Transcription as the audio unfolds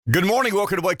Good morning.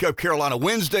 Welcome to Wake Up Carolina.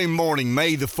 Wednesday morning,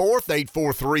 May the 4th,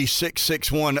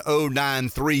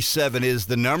 843-661-0937 is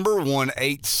the number.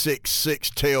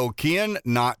 1-866-TELL-KEN,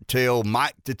 not tell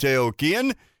Mike to tell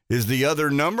Ken is the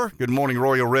other number. Good morning,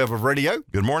 Royal Rev of Radio.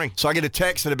 Good morning. So I get a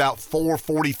text at about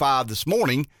 4:45 this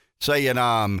morning saying,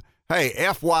 hey,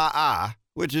 FYI,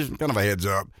 which is kind of a heads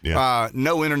up,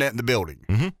 no internet in the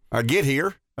building. I get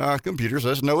here. Computer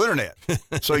says no internet.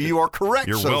 So you are correct.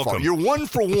 You're so welcome. far. You're one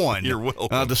for one. You're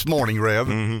welcome. This morning, Rev.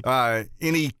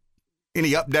 Any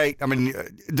update? I mean,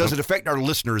 does it affect our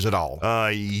listeners at all?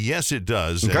 Yes, it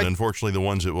does. Okay. And unfortunately, the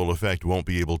ones it will affect won't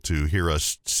be able to hear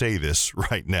us say this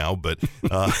right now. But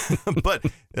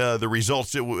the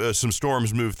results, some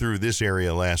storms moved through this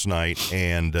area last night,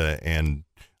 and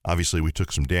obviously, we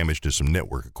took some damage to some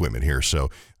network equipment here.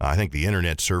 So I think the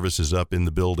internet service is up in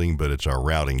the building, but it's our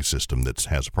routing system that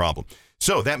has a problem.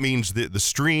 So that means that the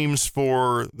streams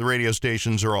for the radio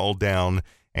stations are all down,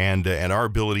 and our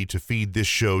ability to feed this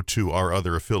show to our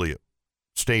other affiliate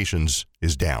stations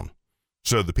is down.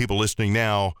 So the people listening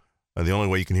now, the only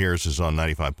way you can hear us is on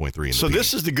 95.3. So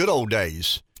this is the good old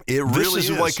days. It really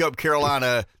is. Wake Up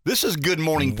Carolina. This is Good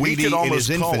Morning We PD could in his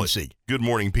almost call infancy. it Good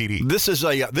Morning PD. This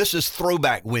is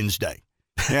Throwback Wednesday.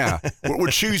 Yeah,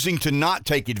 we're choosing to not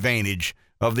take advantage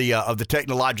of the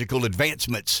technological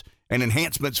advancements and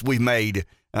enhancements we've made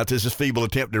to this feeble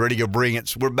attempt at radio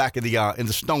brilliance. We're back in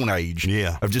the Stone Age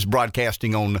of just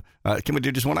broadcasting on. Can we do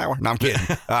just 1 hour? No, I'm kidding.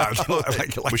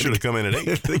 We should have come in at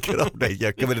 8. The good old days.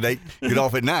 Yeah, come in at 8, get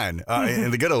off at 9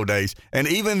 in the good old days. And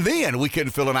even then, we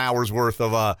couldn't fill an hour's worth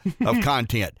of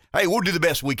content. Hey, we'll do the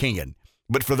best we can.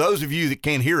 But for those of you that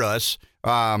can't hear us, you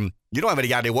don't have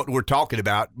any idea what we're talking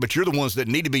about, but you're the ones that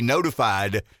need to be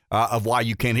notified of why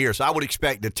you can't hear us. I would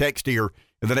expect a text here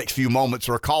in the next few moments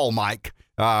or a call, Mike.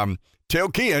 Tell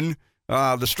Ken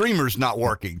the streamer's not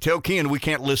working. Tell Ken we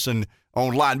can't listen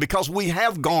online, because we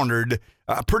have garnered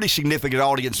a pretty significant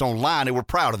audience online, and we're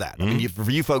proud of that. I mean,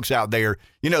 for you folks out there,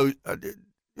 the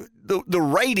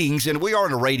ratings, and we are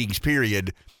in a ratings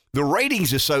period, the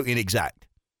ratings is so inexact.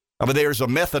 I mean, there's a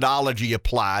methodology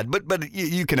applied, but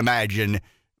you can imagine,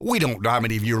 we don't know how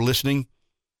many of you are listening.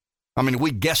 I mean,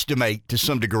 we guesstimate to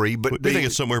some degree, but we think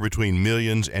it's somewhere between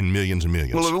millions and millions and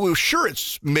millions. Well, we're sure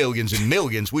it's millions and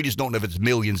millions. We just don't know if it's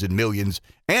millions and millions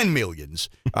and millions.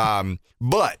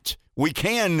 But we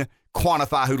can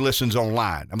quantify who listens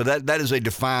online. I mean, that is a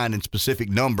defined and specific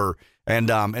number,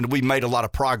 and we made a lot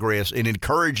of progress in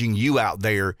encouraging you out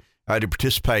there to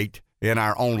participate in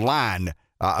our online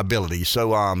ability.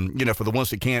 So, for the ones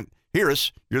that can't hear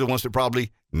us, you're the ones that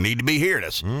probably need to be hearing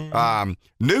us.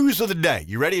 News of the day.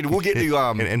 You ready? We'll get to...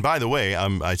 and by the way,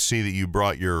 I see that you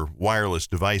brought your wireless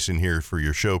device in here for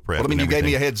your show prep. Well, I mean, you gave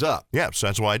me a heads up. Yeah, so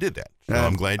that's why I did that. So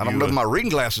I'm glad I don't know if my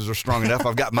reading glasses are strong enough.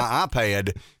 I've got my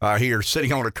iPad here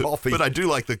sitting on a coffee. But I do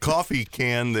like the coffee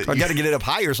can. I got to get it up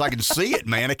higher so I can see it,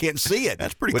 man. I can't see it.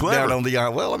 That's pretty clever. Down on the,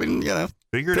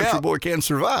 figure it out. Country boy can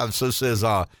survive, so says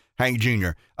Hank Jr.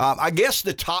 I guess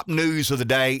the top news of the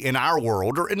day in our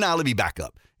world, now let me back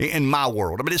up. In my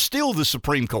world, I mean, it's still the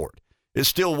Supreme Court. It's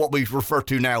still what we refer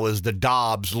to now as the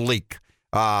Dobbs leak.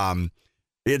 I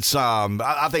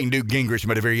think Newt Gingrich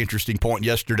made a very interesting point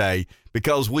yesterday,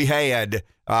 because we had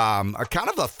a kind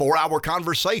of a 4-hour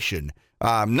conversation,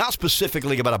 not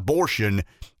specifically about abortion,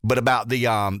 but about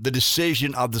the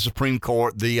decision of the Supreme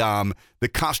Court, the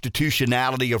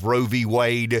constitutionality of Roe v.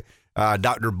 Wade.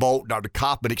 Dr. Bolt, Dr.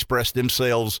 Coppin expressed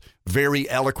themselves very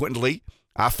eloquently,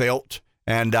 I felt,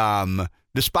 and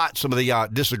despite some of the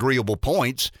disagreeable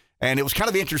points. And it was kind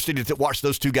of interesting to watch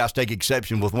those two guys take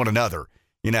exception with one another.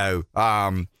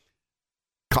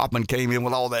 Coppin came in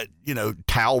with all that,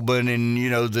 Taubman and,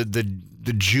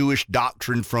 the Jewish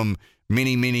doctrine from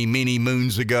many, many, many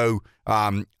moons ago.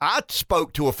 I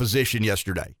spoke to a physician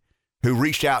yesterday who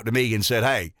reached out to me and said,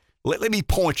 hey, let me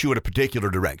point you in a particular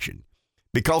direction.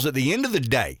 Because at the end of the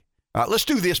day, let's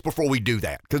do this before we do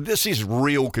that, because this is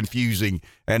real confusing,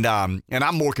 and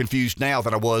I'm more confused now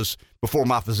than I was before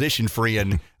my physician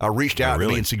friend reached out to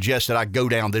me and suggested I go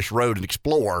down this road and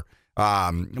explore.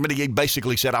 He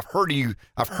basically said, I've heard you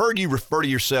refer to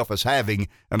yourself as having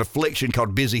an affliction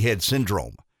called busy head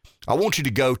syndrome. I want you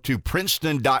to go to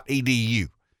Princeton.edu,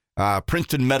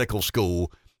 Princeton Medical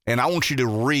School, and I want you to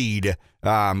read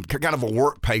kind of a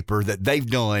work paper that they've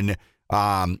done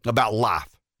about life.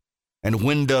 And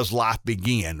when does life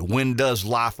begin? When does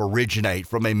life originate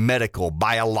from a medical,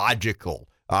 biological,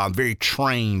 very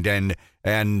trained and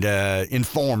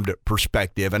informed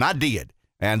perspective? And I did.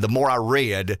 And the more I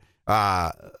read,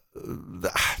 I don't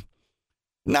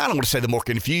want to say the more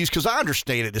confused, because I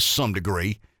understand it to some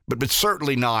degree, but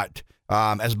certainly not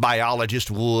as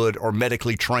biologists would or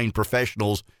medically trained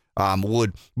professionals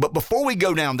would. But before we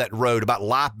go down that road about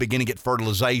life beginning at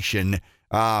fertilization,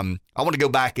 I want to go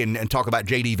back and talk about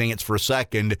J.D. Vance for a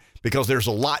second, because there's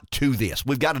a lot to this.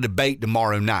 We've got a debate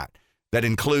tomorrow night that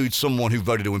includes someone who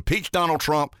voted to impeach Donald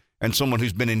Trump and someone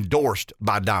who's been endorsed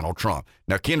by Donald Trump.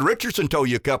 Now, Ken Richardson told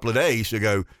you a couple of days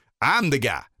ago, I'm the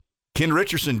guy. Ken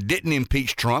Richardson didn't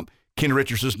impeach Trump. Ken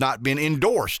Richardson's not been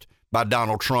endorsed by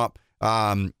Donald Trump,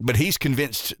 but he's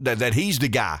convinced that he's the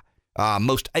guy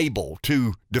most able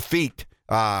to defeat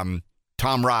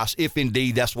Tom Rice, if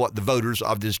indeed that's what the voters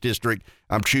of this district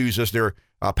choose as their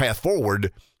path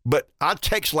forward. But I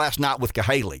texted last night with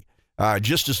Cahaley,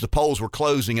 just as the polls were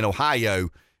closing in Ohio,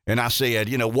 and I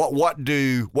said, what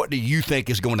do you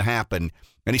think is going to happen?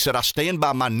 And he said, I stand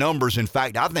by my numbers. In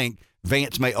fact, I think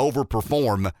Vance may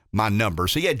overperform my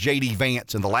numbers. He had J.D.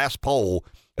 Vance in the last poll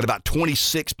at about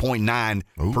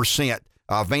 26.9%.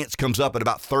 Vance comes up at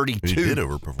about 32%. He did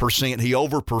overperform. He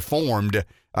overperformed.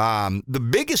 The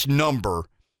biggest number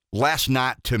last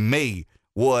night to me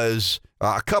was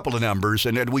a couple of numbers,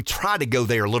 and we tried to go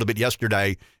there a little bit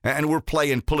yesterday, and we're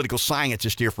playing political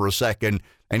scientist here for a second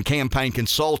and campaign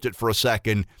consultant for a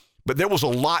second, but there was a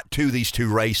lot to these two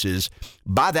races.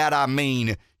 By that, I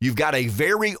mean you've got a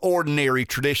very ordinary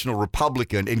traditional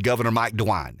Republican in Governor Mike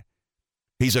DeWine.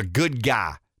 He's a good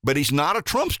guy, but he's not a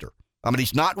Trumpster. I mean,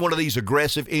 he's not one of these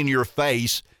aggressive,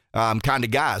 in-your-face kind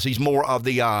of guys. He's more of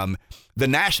the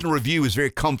National Review is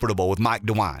very comfortable with Mike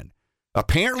DeWine.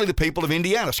 Apparently, the people of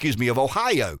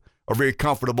Ohio are very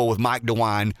comfortable with Mike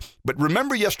DeWine. But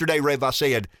remember yesterday, Rev, I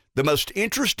said the most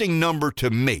interesting number to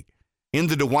me in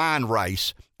the DeWine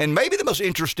race, and maybe the most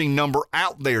interesting number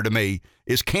out there to me,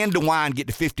 is can DeWine get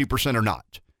to 50% or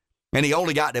not? And he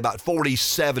only got to about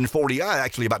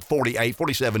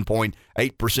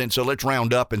 47.8%. So let's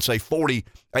round up and say 48%.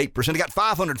 He got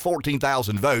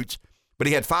 514,000 votes, but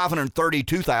he had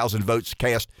 532,000 votes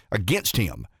cast against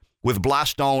him with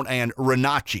Blystone and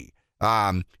Renacci.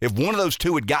 If one of those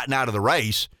two had gotten out of the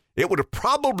race, it would have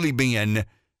probably been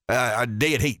a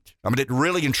dead heat. I mean, it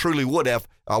really and truly would have.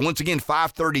 Once again,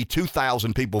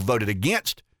 532,000 people voted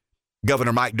against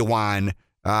Governor Mike DeWine.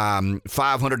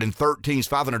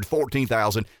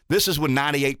 514,000. This is with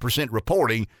 98%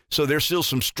 reporting, so there's still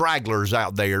some stragglers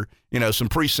out there, some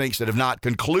precincts that have not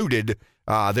concluded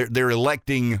their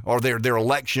electing or their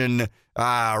election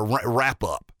wrap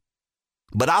up.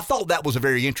 But I thought that was a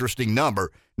very interesting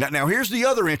number. Now here's the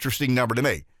other interesting number to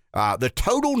me. The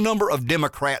total number of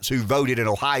Democrats who voted in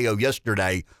Ohio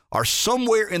yesterday are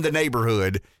somewhere in the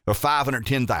neighborhood of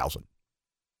 510,000.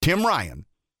 Tim Ryan,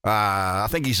 I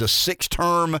think he's a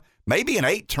 6-term, maybe an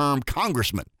 8-term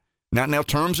congressman. Now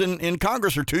terms in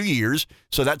Congress are 2 years,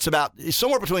 so that's about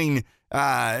somewhere between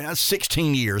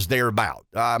 16 years thereabout.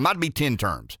 Might be 10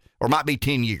 terms or might be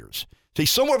 10 years. So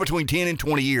he's somewhere between 10 and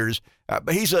 20 years.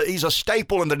 But he's a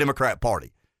staple in the Democrat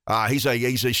Party. He's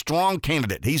a strong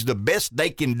candidate. He's the best they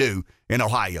can do in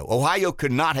Ohio. Ohio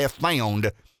could not have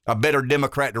found a better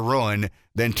Democrat to run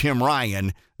than Tim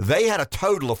Ryan. They had a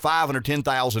total of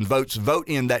 510,000 votes vote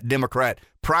in that Democrat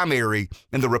primary.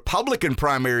 In the Republican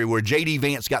primary, where J.D.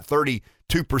 Vance got 32%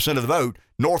 of the vote,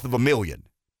 north of 1 million.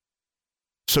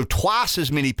 So twice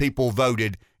as many people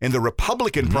voted in the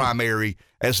Republican primary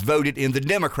as voted in the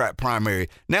Democrat primary.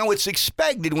 Now, it's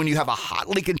expected when you have a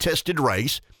hotly contested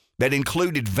race that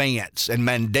included Vance and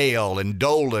Mandel and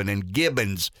Dolan and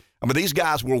Gibbons. I mean, these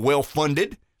guys were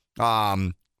well-funded.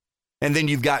 And then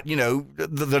you've got,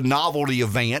 the novelty of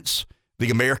Vance, the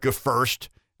America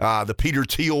First, the Peter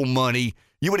Thiel money.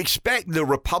 You would expect the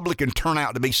Republican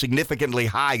turnout to be significantly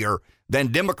higher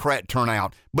than Democrat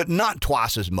turnout, but not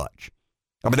twice as much.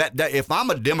 I mean, that if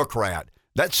I'm a Democrat,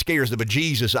 that scares the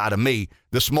bejesus out of me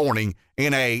this morning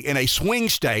in a swing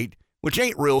state, which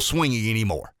ain't real swingy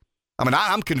anymore. I mean,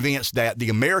 I'm convinced that the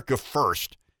America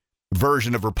First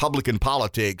version of Republican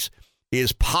politics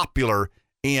is popular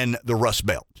in the Rust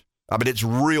Belt. I mean, it's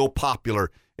real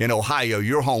popular in Ohio,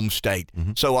 your home state.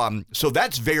 Mm-hmm. So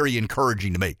that's very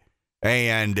encouraging to me.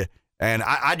 And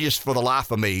I just, for the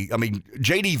life of me, I mean,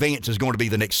 J.D. Vance is going to be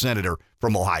the next senator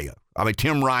from Ohio. I mean,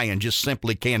 Tim Ryan just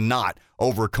simply cannot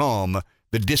overcome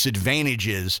the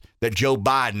disadvantages that Joe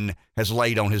Biden has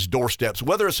laid on his doorsteps,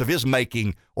 whether it's of his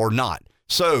making or not.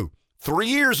 So 3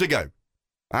 years ago,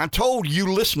 I told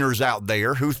you listeners out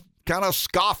there who kind of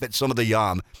scoff at some of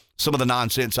the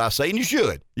nonsense I say, and you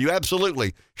should. You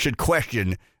absolutely should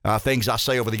question things I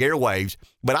say over the airwaves.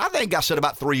 But I think I said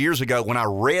about 3 years ago when I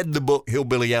read the book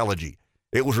Hillbilly Elegy,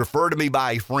 it was referred to me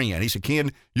by a friend. He said,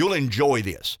 Ken, you'll enjoy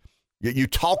this. You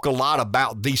talk a lot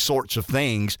about these sorts of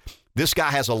things. This guy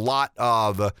has a lot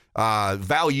of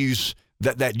values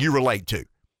that you relate to.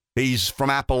 He's from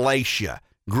Appalachia,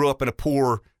 grew up in a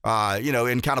poor,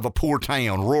 in kind of a poor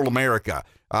town, rural America,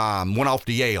 went off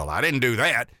to Yale. I didn't do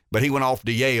that, but he went off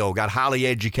to Yale, got highly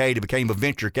educated, became a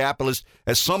venture capitalist.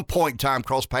 At some point in time,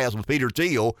 crossed paths with Peter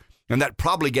Thiel, and that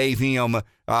probably gave him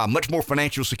much more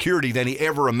financial security than he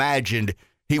ever imagined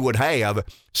he would have.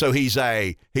 So he's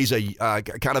a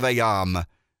kind of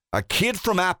a kid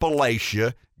from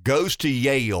Appalachia, goes to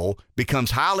Yale,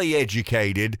 becomes highly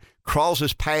educated,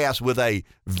 crosses paths with a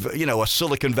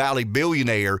Silicon Valley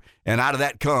billionaire, and out of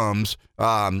that comes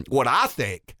what I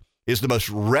think is the most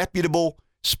reputable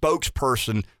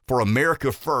spokesperson for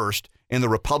America First in the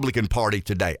Republican Party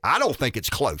today. I don't think it's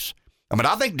close.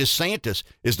 I think DeSantis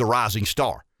is the rising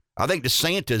star. I think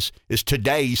DeSantis is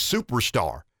today's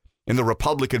superstar in the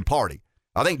Republican Party.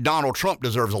 I think Donald Trump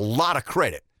deserves a lot of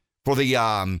credit for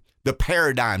the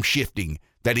paradigm shifting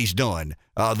that he's done,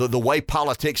 the way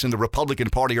politics in the Republican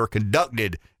Party are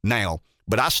conducted now.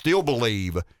 But I still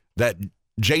believe that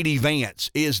J.D.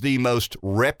 Vance is the most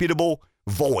reputable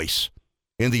voice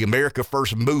in the America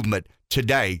First movement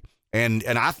today, and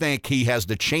I think he has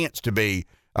the chance to be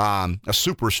a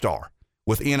superstar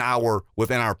within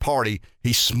our party.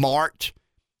 He's smart.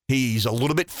 He's a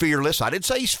little bit fearless. I didn't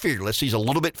say he's fearless. He's a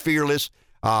little bit fearless.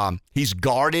 He's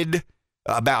guarded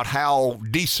about how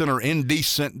decent or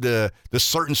indecent the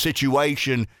certain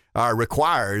situation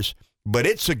requires. But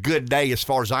it's a good day as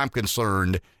far as I'm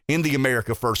concerned in the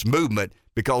America First movement,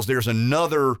 because there's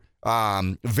another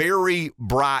very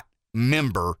bright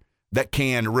member that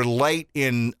can relate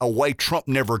in a way Trump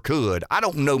never could. I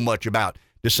don't know much about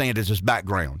DeSantis'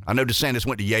 background. I know DeSantis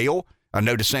went to Yale. I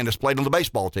know DeSantis played on the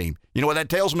baseball team. You know what that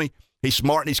tells me? He's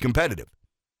smart and he's competitive.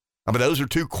 Those are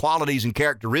two qualities and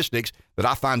characteristics that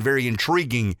I find very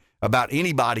intriguing about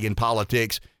anybody in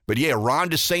politics. But yeah, Ron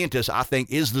DeSantis, I think,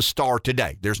 is the star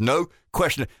today. There's no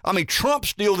question. Trump's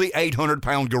still the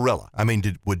 800-pound gorilla.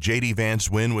 Would J.D. Vance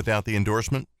win without the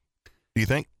endorsement? Do you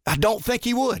think? I don't think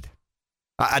he would.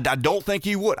 I don't think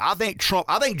he would. I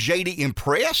think J.D.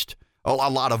 impressed a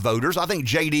lot of voters. I think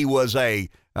J.D. was I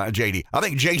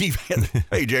think J.D. Vance,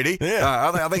 hey, J.D.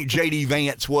 Yeah. I think J.D.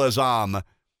 Vance was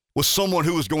someone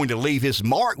who was going to leave his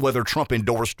mark whether Trump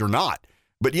endorsed or not.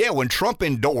 But yeah, when Trump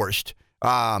endorsed,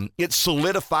 it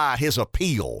solidified his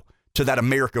appeal to that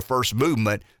America First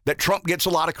movement that Trump gets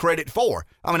a lot of credit for.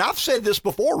 I've said this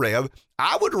before, Rev.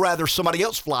 I would rather somebody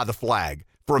else fly the flag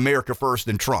for America First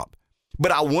than Trump.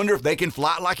 But I wonder if they can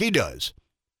fly it like he does.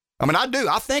 I do.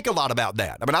 I think a lot about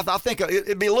that. I think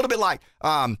it'd be a little bit like,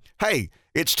 hey,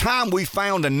 it's time we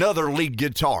found another lead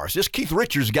guitarist. This Keith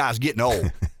Richards guy's getting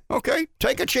old. Okay,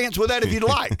 take a chance with that if you'd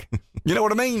like. You know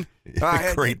what I mean?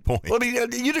 Great point.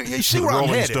 You see where I'm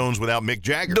headed. Rolling Stones without Mick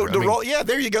Jagger. Yeah,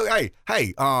 there you go.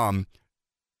 Hey,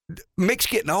 Mick's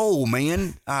getting old,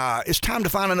 man. It's time to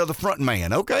find another front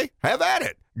man. Okay, have at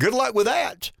it. Good luck with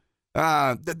that.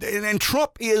 And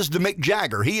Trump is the Mick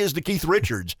Jagger. He is the Keith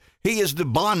Richards. He is the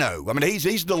Bono.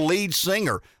 He's the lead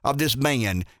singer of this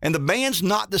band, and the band's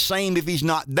not the same if he's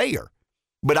not there.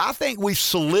 But I think we've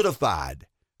solidified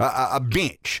a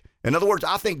bench. In other words,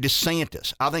 I think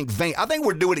DeSantis, I think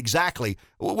we're doing exactly,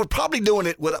 we're probably doing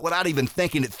it without even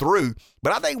thinking it through,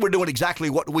 but I think we're doing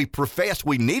exactly what we professed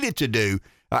we needed to do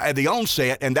at the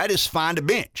onset, and that is find a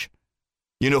bench.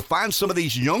 Find some of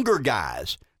these younger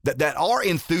guys that are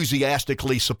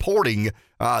enthusiastically supporting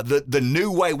the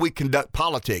new way we conduct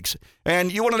politics.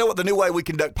 And you want to know what the new way we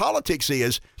conduct politics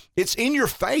is? It's in your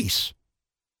face.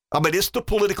 It's the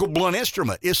political blunt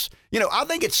instrument. I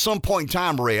think at some point in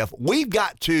time, Rev, we've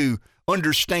got to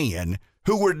understand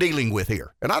who we're dealing with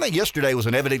here. And I think yesterday was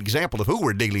an evident example of who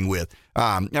we're dealing with.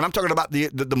 And I'm talking about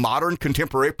the modern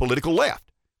contemporary political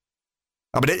left.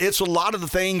 It's a lot of the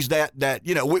things that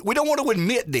we don't want to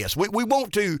admit this. We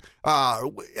want to,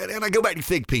 and I go back to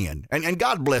Thigpen, and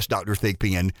God bless Dr.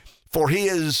 Thigpen for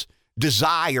his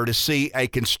desire to see a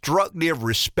constructive,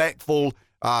 respectful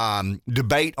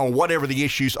debate on whatever the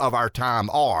issues of our time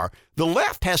are. The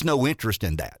left has no interest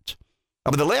in that.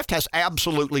 The left has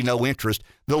absolutely no interest.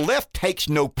 The left takes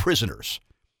no prisoners.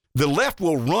 The left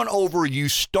will run over you,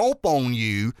 stomp on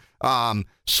you,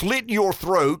 slit your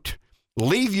throat,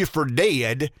 leave you for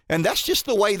dead, and that's just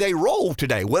the way they roll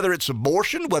today. Whether it's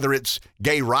abortion, whether it's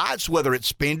gay rights, whether it's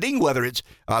spending, whether it's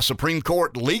Supreme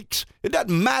Court leaks, it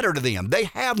doesn't matter to them. They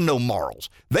have no morals.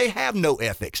 They have no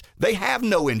ethics. They have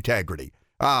no integrity.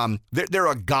 They're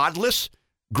a godless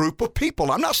group of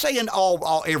people. I'm not saying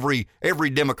every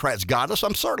Democrat's godless.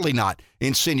 I'm certainly not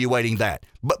insinuating that.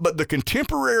 But the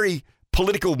contemporary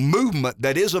political movement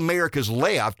that is America's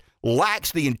left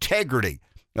lacks the integrity,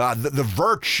 the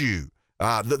virtue,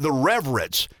 the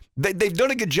reverence, They've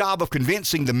done a good job of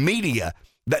convincing the media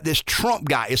that this Trump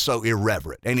guy is so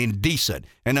irreverent and indecent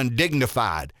and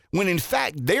undignified, when in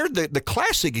fact they're the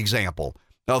classic example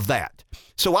of that.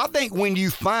 So I think when you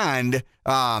find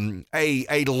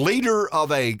a leader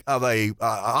of a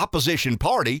opposition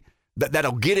party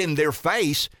that'll get in their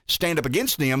face, stand up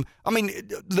against them, I mean,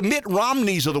 the Mitt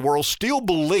Romneys of the world still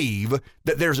believe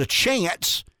that there's a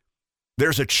chance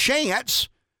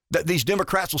that these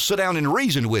Democrats will sit down and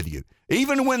reason with you,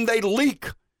 even when they leak,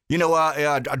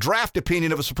 a draft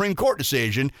opinion of a Supreme Court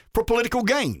decision for political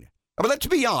gain. I mean, let's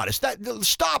be honest.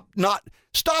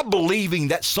 Stop believing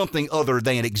that's something other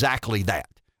than exactly that.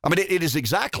 I mean, it is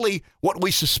exactly what we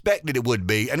suspected it would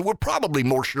be, and we're probably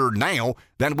more sure now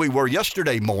than we were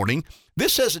yesterday morning.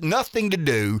 This has nothing to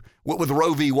do with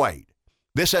Roe v. Wade.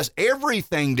 This has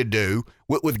everything to do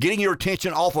with getting your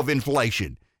attention off of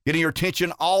inflation, getting your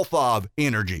attention off of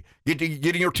energy,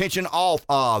 getting your attention off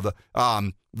of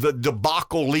the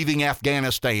debacle leaving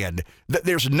Afghanistan.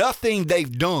 There's nothing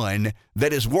they've done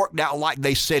that has worked out like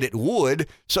they said it would.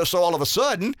 So all of a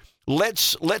sudden,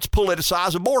 let's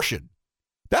politicize abortion.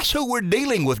 That's who we're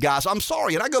dealing with, guys. I'm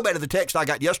sorry. And I go back to the text I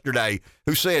got yesterday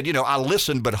who said, I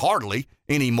listen but hardly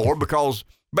anymore because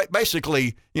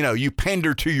basically, you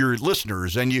pander to your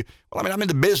listeners and I'm in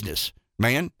the business,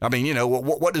 man. I mean,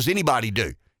 what does anybody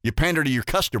do? You pander to your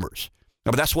customers.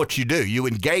 But that's what you do. You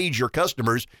engage your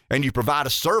customers and you provide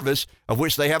a service of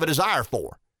which they have a desire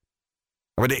for.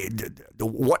 I mean,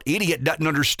 what idiot doesn't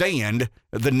understand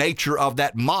the nature of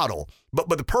that model? But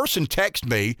the person texted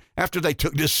me after they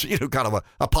took this, kind of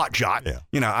a pot shot.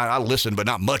 Yeah. I listen, but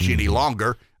not much any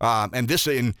longer. And this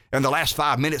in the last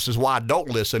 5 minutes is why I don't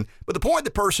listen. But the point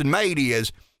the person made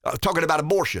is talking about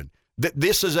abortion, that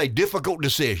this is a difficult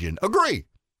decision. Agree.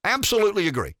 Absolutely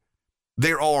agree.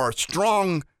 There are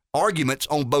strong arguments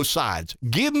on both sides.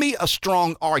 Give me a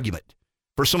strong argument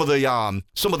for some of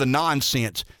the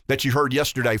nonsense that you heard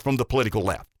yesterday from the political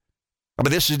left. I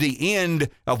mean, this is the end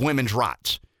of women's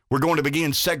rights. We're going to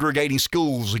begin segregating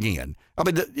schools again. I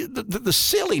mean, the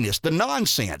silliness, the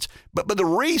nonsense. But the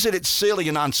reason it's silly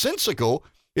and nonsensical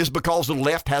is because the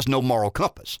left has no moral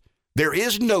compass. There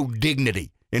is no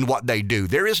dignity in what they do.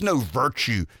 There is no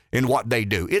virtue in what they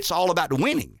do. It's all about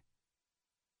winning.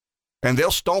 And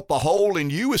they'll stomp a hole in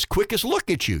you as quick as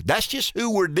look at you. That's just who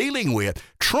we're dealing with.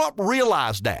 Trump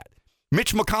realized that.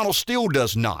 Mitch McConnell still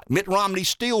does not. Mitt Romney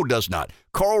still does not.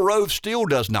 Karl Rove still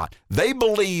does not. They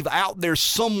believe out there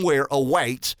somewhere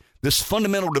awaits this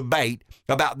fundamental debate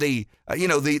about the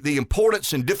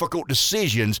importance and difficult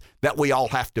decisions that we all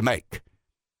have to make.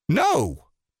 No.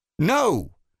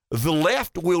 The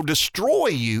left will destroy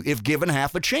you if given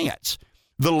half a chance.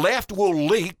 The left will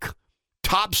leak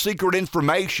top secret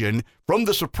information from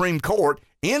the Supreme Court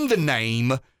in the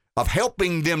name of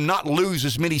helping them not lose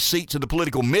as many seats in the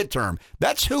political midterm.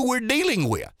 That's who we're dealing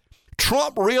with.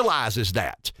 Trump realizes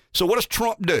that. So what does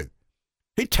Trump do?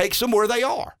 He takes them where they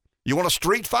are. You want a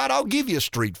street fight? I'll give you a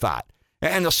street fight.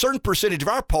 And a certain percentage of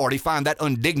our party find that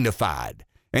undignified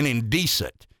and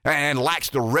indecent and lacks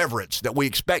the reverence that we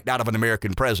expect out of an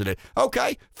American president.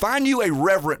 Okay, find you a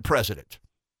reverent president.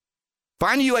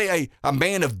 Find you a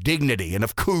man of dignity and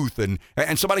of couth and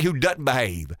somebody who doesn't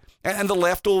behave. And the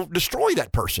left will destroy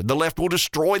that person. The left will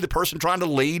destroy the person trying to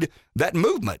lead that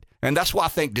movement. And that's why I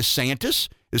think DeSantis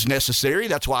is necessary.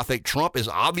 That's why I think Trump is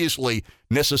obviously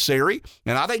necessary.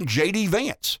 And I think J.D.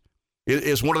 Vance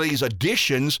is one of these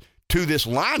additions to this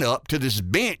lineup, to this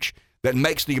bench that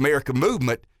makes the American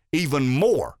movement even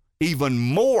more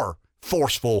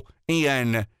forceful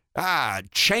in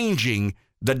changing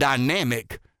the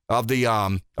dynamic of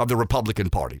the Republican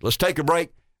Party. Let's take a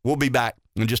break. We'll be back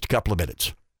in just a couple of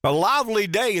minutes. A lively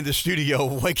day in the studio.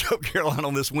 Wake Up Carolina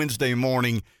on this Wednesday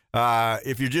morning.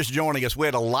 If you're just joining us, we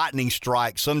had a lightning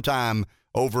strike sometime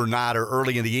overnight or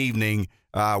early in the evening.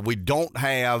 We don't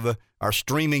have our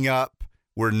streaming up.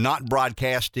 We're not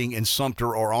broadcasting in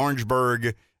Sumter or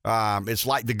Orangeburg. It's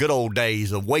like the good old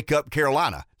days of Wake Up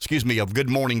Carolina, of Good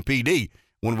Morning PD.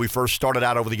 When we first started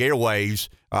out over the airwaves,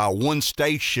 one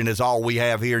station is all we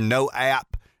have here, no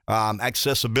app.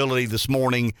 Accessibility this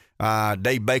morning.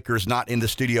 Dave Baker's not in the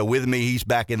studio with me. He's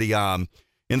back in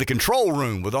the control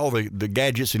room with all the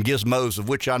gadgets and gizmos of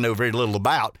which I know very little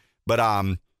about. But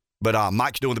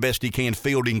Mike's doing the best he can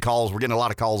fielding calls. We're getting a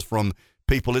lot of calls from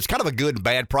people. It's kind of a good and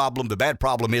bad problem. The bad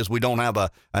problem is we don't have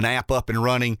an app up and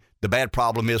running. The bad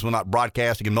problem is we're not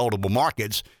broadcasting in multiple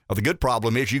markets. The good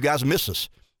problem is you guys miss us,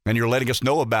 and you're letting us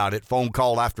know about it, phone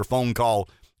call after phone call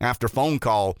after phone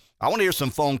call. I want to hear some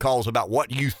phone calls about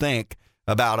what you think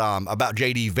about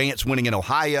J.D. Vance winning in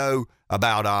Ohio,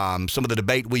 about some of the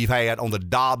debate we've had on the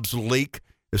Dobbs leak.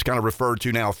 It's kind of referred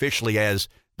to now officially as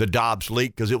the Dobbs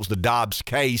leak, because it was the Dobbs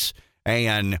case,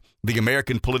 and the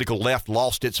American political left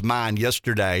lost its mind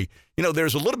yesterday. You know,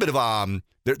 there's a little bit of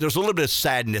there's a little bit of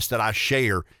sadness that I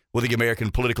share with the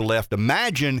American political left.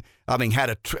 Imagine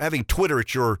having Twitter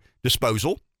at your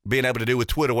disposal, being able to do with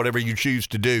Twitter whatever you choose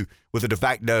to do with a de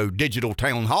facto digital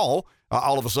town hall.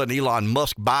 All of a sudden, Elon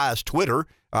Musk buys Twitter.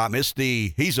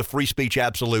 He's a free speech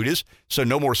absolutist, so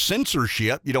no more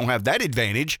censorship. You don't have that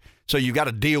advantage, so you've got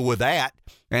to deal with that.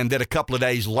 And then a couple of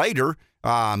days later,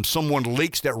 someone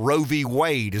leaks that Roe v.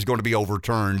 Wade is going to be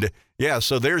overturned. Yeah,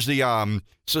 so there's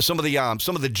some of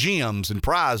the gems and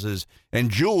prizes and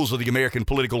jewels of the American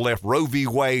political left. Roe v.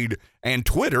 Wade and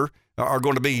Twitter are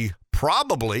going to be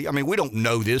probably, I mean, we don't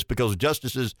know this because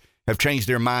justices have changed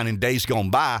their mind in days gone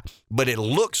by, but it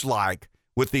looks like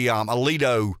with the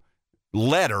Alito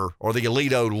letter or the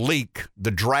Alito leak,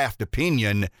 the draft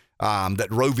opinion, that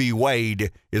Roe v.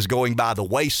 Wade is going by the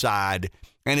wayside.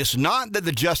 And it's not that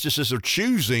the justices are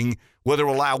choosing whether to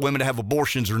allow women to have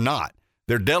abortions or not.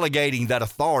 They're delegating that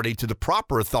authority to the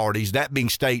proper authorities, that being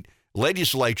state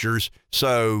legislatures.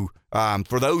 So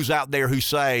for those out there who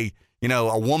say, you know,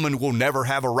 a woman will never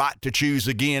have a right to choose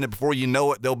again, and before you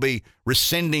know it, they'll be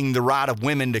rescinding the right of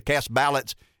women to cast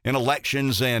ballots in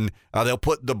elections, and they'll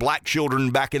put the black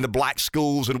children back in the black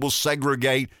schools and we'll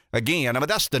segregate again. I mean,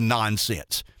 that's the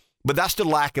nonsense. But that's the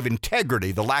lack of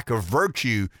integrity, the lack of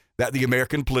virtue that the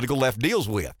American political left deals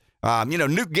with.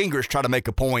 Newt Gingrich tried to make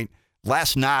a point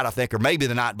last night, I think, or maybe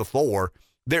the night before.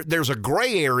 There's a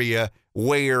gray area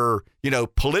where,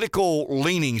 political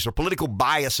leanings or political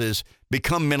biases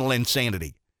become mental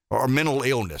insanity or mental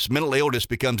illness. Mental illness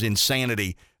becomes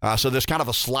insanity. So there's kind of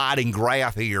a sliding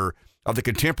graph here of the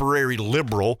contemporary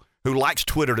liberal who likes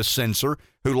Twitter to censor,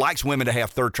 who likes women to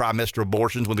have third trimester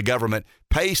abortions when the government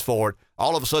pays for it.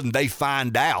 All of a sudden they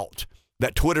find out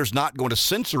that Twitter's not going to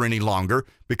censor any longer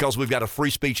because we've got a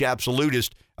free speech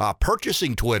absolutist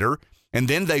purchasing Twitter. And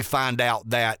then they find out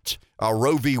that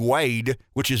Roe v. Wade,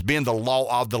 which has been the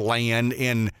law of the land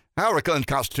in however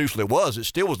unconstitutional it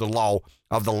still was the law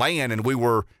of the land, and we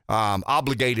were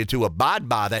obligated to abide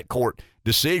by that court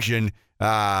decision.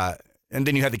 And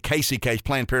then you had the Casey case,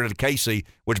 Planned Parenthood Casey,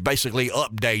 which basically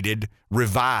updated,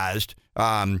 revised,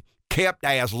 kept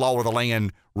as law of the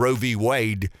land Roe v.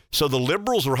 Wade. So the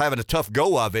liberals are having a tough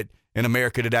go of it in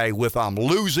America today with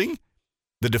losing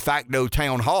the de facto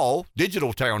town hall,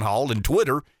 digital town hall, and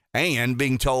Twitter, and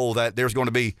being told that there's going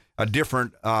to be a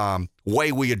different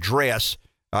way we address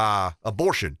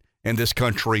abortion in this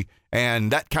country.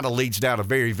 And that kind of leads down a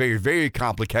very, very, very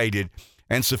complicated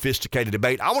and sophisticated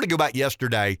debate. I want to go back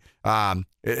yesterday.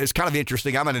 It's kind of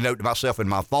interesting. I made a note to myself in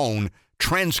my phone,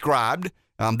 transcribed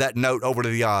that note over to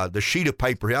the sheet of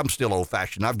paper here. I'm still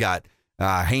old-fashioned. I've got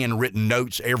handwritten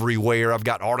notes everywhere. I've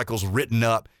got articles written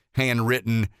up,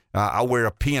 handwritten. I wear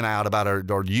a pen out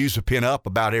or use a pen up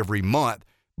about every month.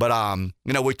 But,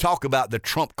 we talk about the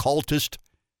Trump cultist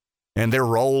and their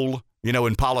role,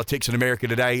 in politics in America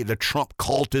today, the Trump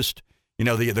cultist,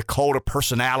 the cult of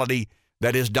personality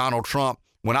that is Donald Trump.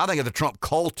 When I think of the Trump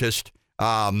cultist,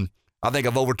 I think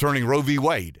of overturning Roe v.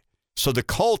 Wade. So the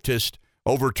cultist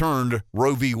overturned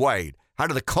Roe v. Wade. How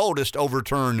did the cultist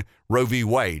overturn Roe v.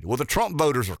 Wade? Well, the Trump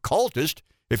voters are cultist.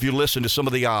 If you listen to some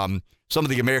of the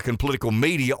American political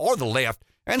media or the left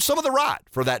and some of the right,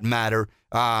 for that matter,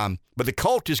 but the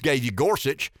cultists gave you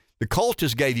Gorsuch, the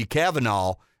cultists gave you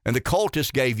Kavanaugh, and the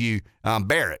cultists gave you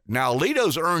Barrett. Now,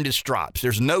 Alito's earned his stripes.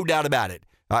 There's no doubt about it.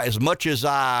 As much as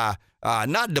I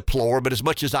not deplore, but as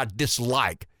much as I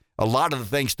dislike a lot of the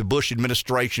things the Bush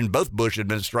administration, both Bush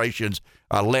administrations,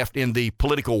 left in the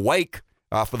political wake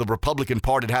for the Republican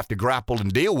Party to have to grapple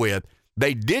and deal with,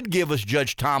 they did give us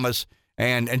Judge Thomas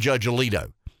and Judge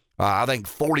Alito. I think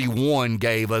 41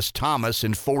 gave us Thomas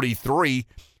and 43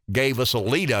 gave us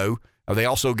Alito. They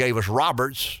also gave us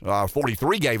Roberts.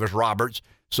 43 gave us Roberts.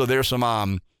 So there's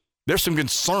some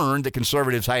concern that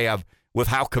conservatives have with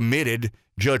how committed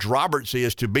Judge Roberts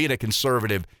is to being a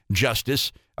conservative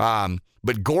justice.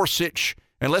 But Gorsuch,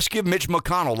 and let's give Mitch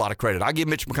McConnell a lot of credit. I give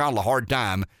Mitch McConnell a hard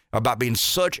time about being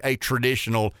such a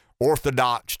traditional,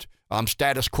 orthodox,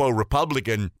 status quo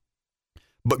Republican.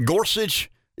 But Gorsuch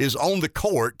is on the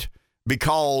court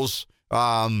because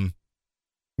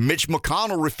Mitch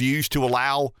McConnell refused to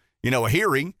allow, a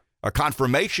hearing, a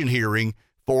confirmation hearing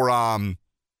for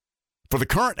the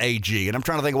current AG. And I'm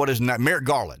trying to think of what is that, Merrick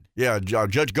Garland. Yeah,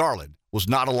 Judge Garland was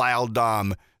not allowed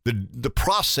the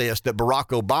process that Barack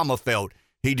Obama felt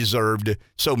he deserved.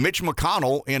 So Mitch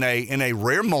McConnell, in a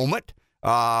rare moment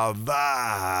of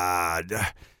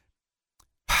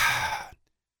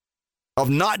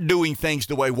not doing things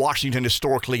the way Washington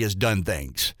historically has done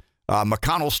things,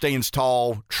 McConnell stands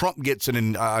tall. Trump gets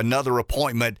another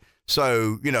appointment.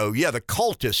 So, the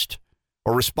cultists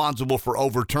are responsible for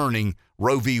overturning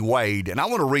Roe v. Wade. And I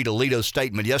want to read Alito's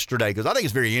statement yesterday because I think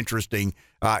it's very interesting.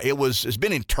 It's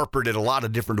been interpreted a lot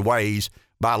of different ways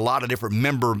by a lot of different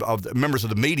members of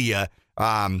the media.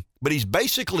 But he's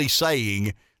basically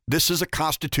saying this is a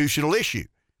constitutional issue.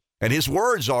 And his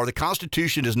words are, the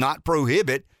Constitution does not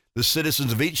prohibit the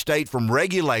citizens of each state from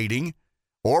regulating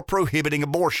or prohibiting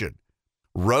abortion.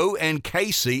 Roe and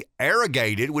Casey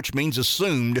arrogated, which means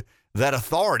assumed, that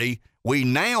authority. We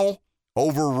now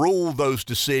overrule those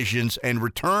decisions and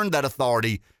return that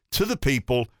authority to the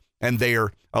people and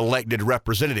their elected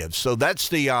representatives. So that's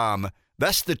the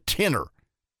tenor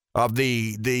of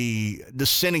the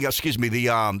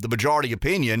majority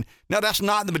opinion. Now, that's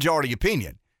not the majority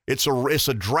opinion. It's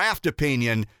a draft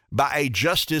opinion by a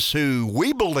justice who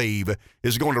we believe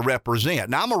is going to represent.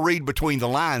 Now, I'm going to read between the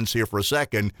lines here for a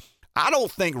second. I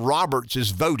don't think Roberts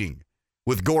is voting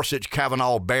with Gorsuch,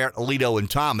 Kavanaugh, Barrett, Alito, and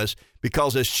Thomas,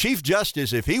 because as Chief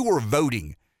Justice, if he were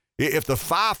voting, if the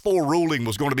 5-4 ruling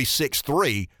was going to be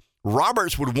 6-3,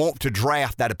 Roberts would want to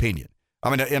draft that opinion. I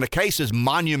mean, in a case as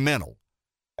monumental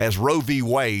as Roe v.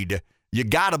 Wade, you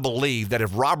got to believe that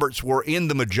if Roberts were in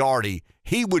the majority,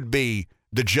 he would be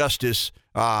the justice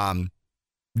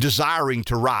desiring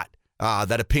to write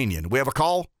that opinion. We have a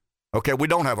call? Okay, we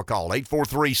don't have a call.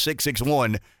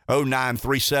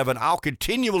 843-661-0937. I'll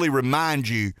continually remind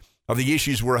you of the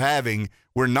issues we're having.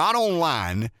 We're not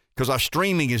online because our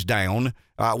streaming is down.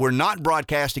 We're not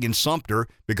broadcasting in Sumter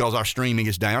because our streaming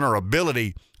is down, our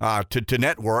ability to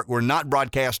network. We're not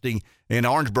broadcasting in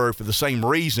Orangeburg for the same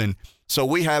reason. So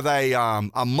we have a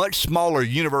much smaller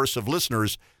universe of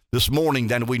listeners this morning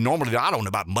than we normally do. I don't know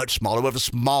about much smaller. We have a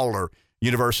smaller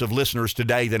universe of listeners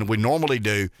today than we normally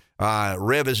do.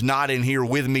 Rev is not in here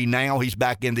with me now. He's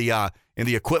back in the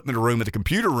equipment room, at the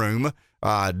computer room,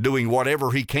 doing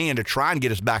whatever he can to try and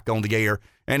get us back on the air.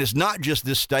 And it's not just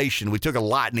this station. We took a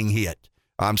lightning hit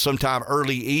sometime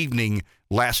early evening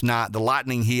last night. The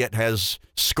lightning hit has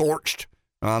scorched,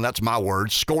 that's my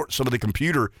word, scorched some of the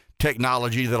computer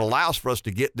technology that allows for us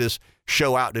to get this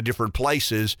show out to different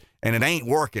places, and it ain't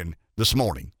working this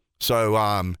morning.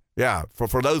 So,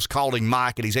 for those calling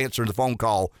Mike, and he's answering the phone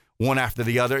call one after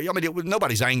the other. I mean,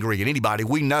 nobody's angry at anybody.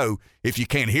 We know if you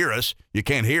can't hear us, you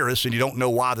can't hear us, and you don't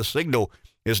know why the signal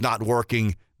is not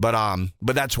working. But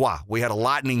that's why we had a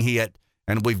lightning hit,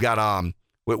 and we've got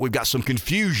some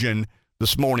confusion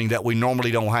this morning that we normally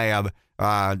don't have.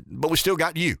 But we still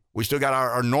got you. We still got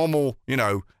our normal,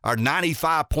 our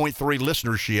 95.3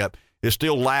 listenership is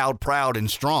still loud, proud, and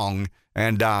strong.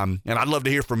 And I'd love to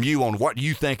hear from you on what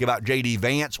you think about J.D.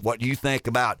 Vance, what you think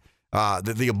about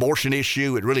the abortion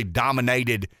issue. It really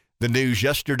dominated the news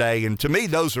yesterday. And to me,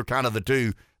 those are kind of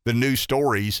the news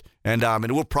stories. And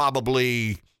we'll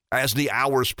probably, as the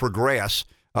hours progress,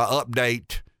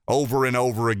 update over and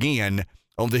over again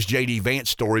on this J.D. Vance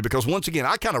story. Because once again,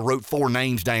 I kind of wrote 4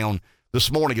 names down this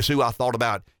morning as who I thought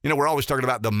about. We're always talking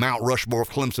about the Mount Rushmore of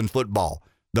Clemson football,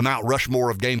 the Mount Rushmore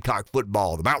of Gamecock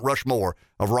football, the Mount Rushmore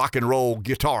of rock and roll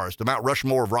guitarists, the Mount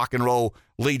Rushmore of rock and roll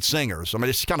lead singers. I mean,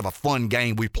 it's kind of a fun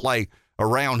game we play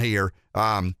around here.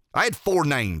 I had 4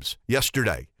 names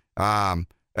yesterday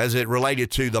as it related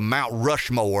to the Mount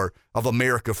Rushmore of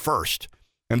America First.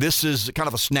 And this is kind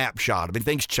of a snapshot. I mean,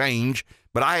 things change,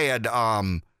 but I had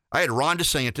Ron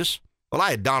DeSantis. Well,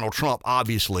 I had Donald Trump,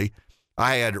 obviously.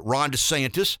 I had Ron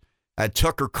DeSantis, I had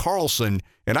Tucker Carlson,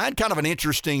 and I had kind of an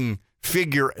interesting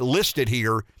figure listed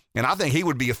here, and I think he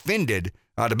would be offended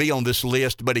to be on this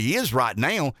list, but he is right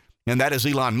now, and that is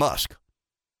Elon Musk.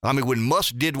 I mean, when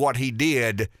Musk did what he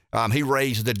did, he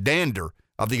raised the dander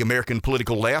of the American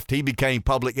political left. He became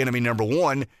public enemy number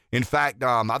 1. In fact,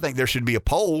 I think there should be a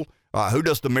poll. Who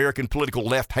does the American political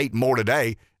left hate more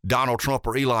today, Donald Trump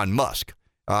or Elon Musk?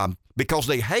 Because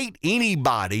they hate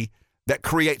anybody that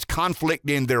creates conflict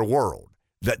in their world,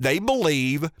 that they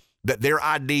believe that their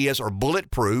ideas are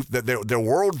bulletproof, that their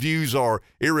worldviews are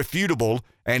irrefutable,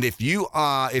 and if you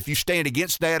stand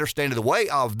against that or stand in the way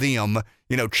of them,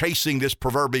 chasing this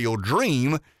proverbial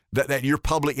dream, that you're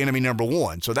public enemy number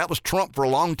 1. So that was Trump for a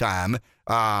long time.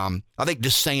 I think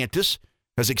DeSantis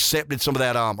has accepted some of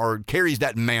that, or carries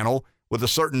that mantle with a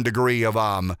certain degree of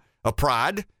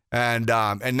pride, and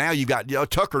now you got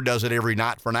Tucker does it every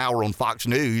night for an hour on Fox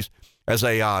News as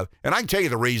and I can tell you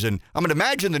the reason. I mean,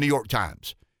 imagine the New York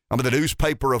Times. The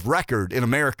newspaper of record in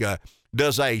America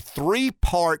does a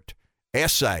 3-part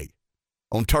essay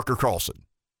on Tucker Carlson.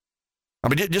 I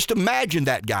mean, just imagine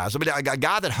that, guys. I mean, a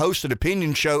guy that hosts an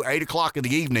opinion show 8 o'clock in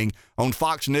the evening on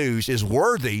Fox News is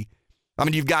worthy I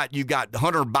mean, you've got the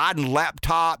Hunter Biden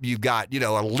laptop. You've got,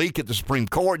 a leak at the Supreme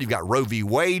Court. You've got Roe v.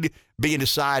 Wade being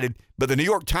decided. But the New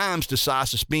York Times decides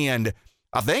to spend,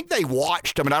 I think they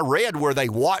watched, I read where they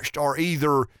watched or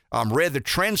either read the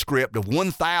transcript of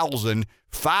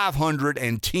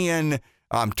 1,510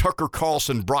 Tucker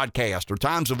Carlson broadcasts, or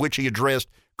times of which he addressed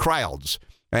crowds.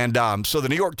 And so the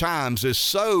New York Times is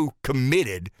so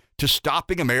committed to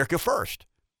stopping America First,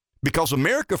 because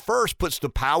America First puts the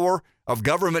power of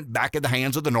government back in the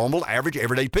hands of the normal, average,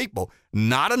 everyday people.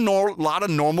 Not a lot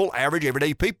of normal, average,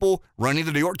 everyday people running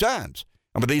the New York Times.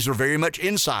 These are very much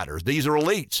insiders. These are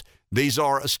elites. These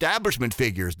are establishment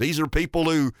figures. These are people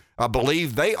who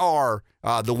believe they are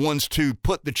the ones to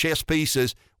put the chess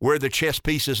pieces where the chess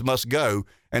pieces must go.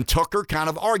 And Tucker kind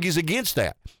of argues against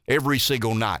that every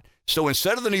single night. So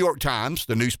instead of the New York Times,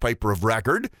 the newspaper of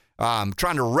record,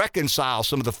 trying to reconcile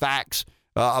some of the facts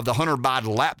of the Hunter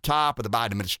Biden laptop, of the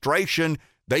Biden administration,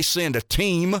 they send a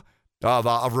team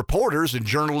of reporters and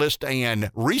journalists and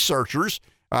researchers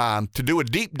to do a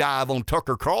deep dive on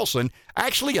Tucker Carlson,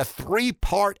 actually a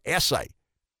 3-part essay.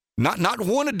 Not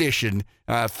one edition,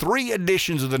 3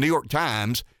 editions of the New York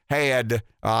Times had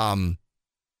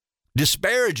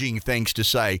disparaging things to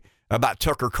say about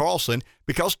Tucker Carlson,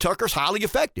 because Tucker's highly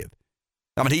effective.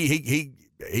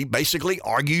 He basically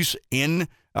argues he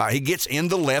gets in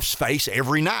the left's face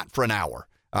every night for an hour.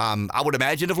 I would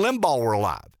imagine if Limbaugh were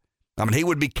alive, he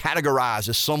would be categorized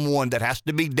as someone that has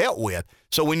to be dealt with.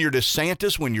 So when you're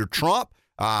DeSantis, when you're Trump,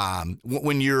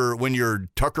 when you're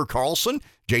Tucker Carlson,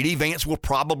 J.D. Vance will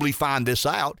probably find this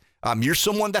out. You're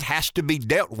someone that has to be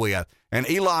dealt with. And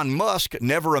Elon Musk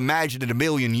never imagined in a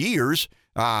million years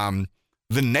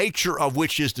the nature of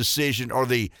which his decision, or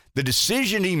the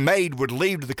decision he made, would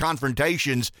lead to the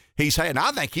confrontations he's had. And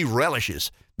I think he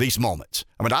relishes these moments.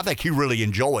 I think he really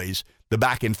enjoys the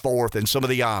back and forth and some of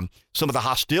the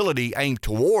hostility aimed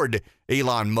toward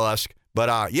Elon Musk.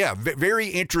 But very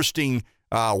interesting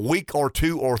week or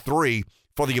 2 or 3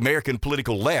 for the American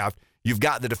political left. You've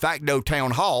got the de facto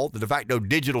town hall, the de facto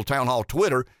digital town hall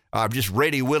Twitter, just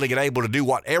ready, willing, and able to do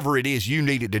whatever it is you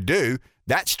need it to do.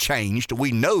 That's changed.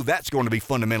 We know that's going to be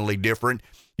fundamentally different.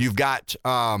 You've got,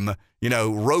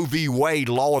 Roe v. Wade,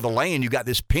 law of the land. You've got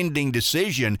this pending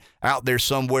decision out there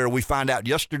somewhere. We find out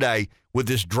yesterday with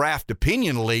this draft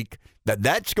opinion leak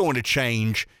that's going to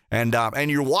change, and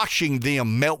you're watching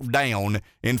them melt down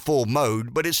in full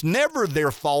mode. But it's never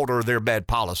their fault or their bad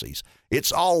policies.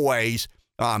 It's always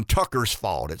Tucker's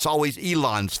fault. It's always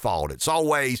Elon's fault. It's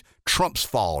always Trump's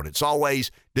fault. It's always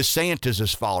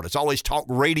DeSantis' fault. It's always talk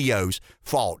radio's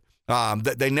fault.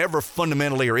 That they never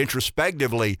fundamentally or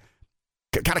introspectively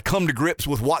kind of come to grips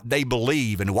with what they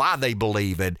believe and why they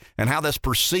believe it and how that's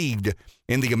perceived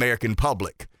in the American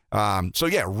public.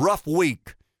 Rough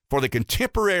week for the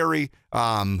contemporary,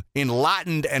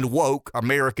 enlightened and woke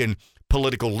American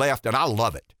political left, and I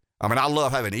love it. I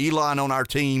love having Elon on our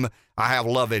team. I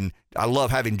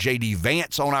love having J.D.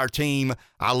 Vance on our team.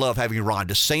 I love having Ron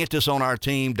DeSantis on our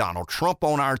team, Donald Trump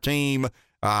on our team,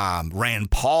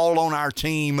 Rand Paul on our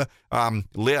team.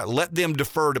 Let them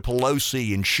defer to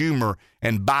Pelosi and Schumer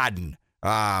and Biden.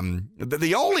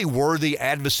 The only worthy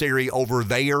adversary over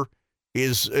there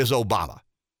is Obama.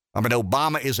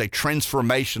 Obama is a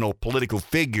transformational political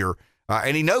figure,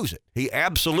 and he knows it. He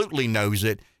absolutely knows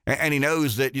it. And he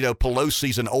knows that,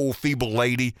 Pelosi's an old, feeble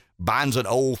lady. Biden's an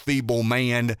old, feeble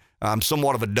man,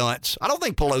 somewhat of a dunce. I don't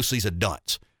think Pelosi's a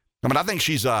dunce. I think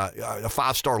she's a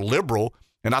 5-star liberal,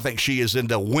 and I think she is in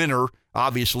the winter,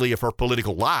 obviously, of her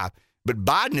political life. But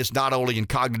Biden is not only in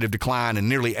cognitive decline and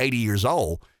nearly 80 years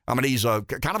old. He's a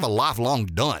kind of a lifelong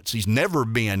dunce. He's never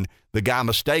been the guy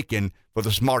mistaken for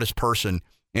the smartest person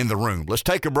in the room. Let's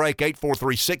take a break.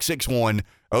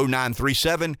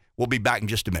 843-661-0937. We'll be back in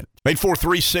just a minute.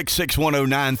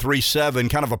 843-661-0937.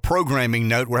 Kind of a programming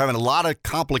note. We're having a lot of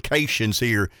complications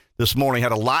here this morning.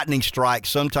 Had a lightning strike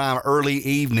sometime early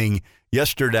evening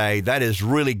yesterday. That is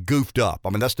really goofed up.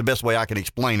 That's the best way I can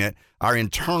explain it. Our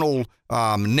internal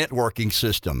networking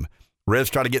system.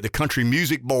 Rev's trying to get the country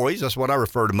music boys, that's what I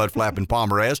refer to Mudflap and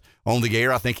Palmer as, on the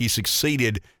air. I think he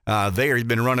succeeded there. He's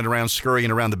been running around, scurrying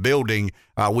around the building.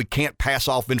 We can't pass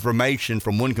off information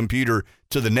from one computer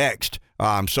to the next.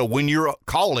 So when you're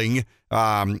calling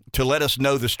to let us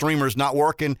know the streamer's not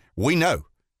working, we know.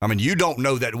 You don't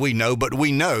know that we know, but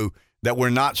we know that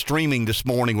we're not streaming this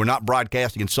morning. We're not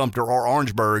broadcasting in Sumter or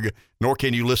Orangeburg, nor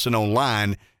can you listen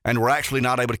online. And we're actually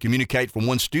not able to communicate from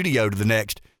one studio to the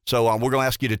next. So we're going to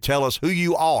ask you to tell us who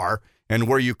you are and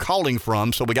where you're calling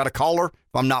from. So we got a caller,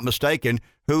 if I'm not mistaken.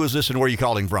 Who is this and where are you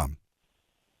calling from?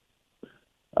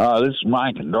 This is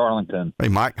Mike in Darlington. Hey,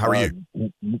 Mike, how are you?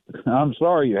 I'm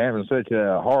sorry you're having such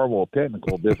horrible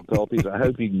technical difficulties. I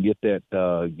hope you can get get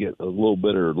a little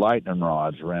bit of lightning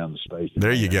rods around the station.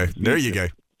 There you go. There you go.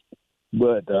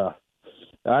 But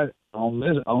on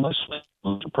this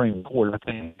Supreme Court, I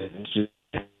think it's just,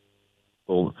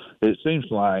 it seems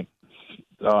like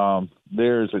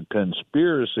there's a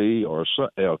conspiracy or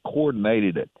a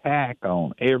coordinated attack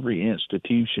on every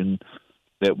institution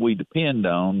that we depend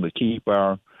on to keep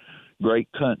our great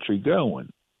country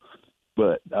going.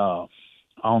 But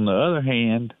on the other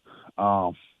hand,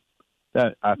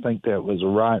 that I think that was a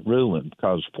right ruling,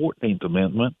 because 14th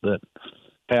Amendment that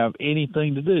have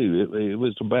anything to do. It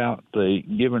was about the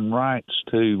giving rights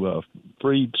to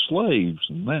freed slaves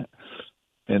and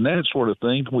that sort of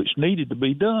thing, which needed to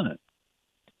be done.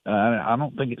 I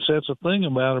don't think it says a thing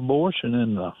about abortion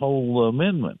in the whole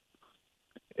amendment.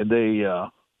 The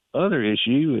other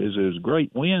issue is a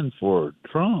great win for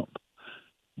Trump.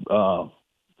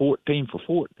 14 for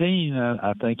 14,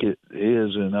 I think it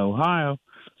is in Ohio.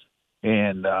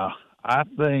 And I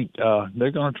think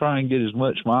they're going to try and get as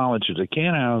much mileage as they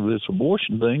can out of this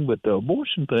abortion thing. But the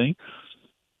abortion thing,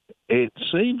 it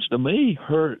seems to me,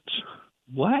 hurts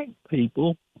black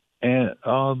people and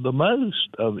the most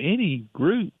of any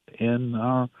group in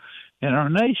our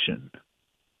nation,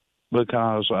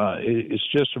 because it's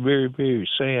just a very, very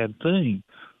sad thing,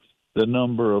 the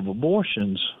number of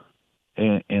abortions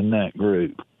in that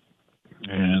group.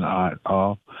 And I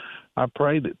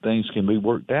pray that things can be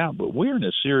worked out, but we're in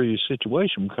a serious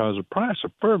situation because the price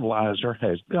of fertilizer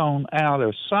has gone out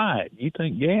of sight. You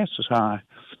think gas is high,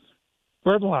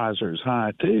 fertilizer is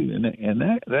high too, and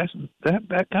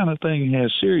that kind of thing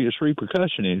has serious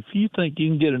repercussion. And if you think you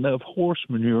can get enough horse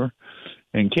manure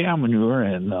and cow manure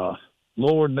and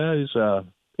Lord knows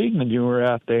pig manure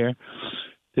out there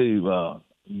to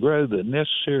grow the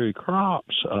necessary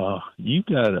crops, you've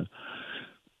got a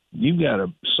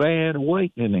sad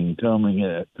awakening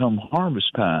coming come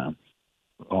harvest time.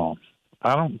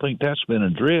 I don't think that's been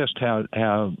addressed,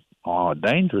 how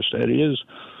dangerous that is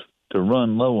to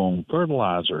run low on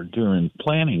fertilizer during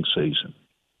planting season.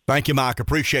 Thank you, Mike.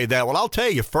 Appreciate that. Well, I'll tell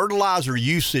you, fertilizer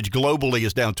usage globally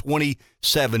is down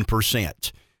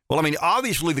 27%. Well, I mean,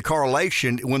 obviously the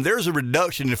correlation, when there's a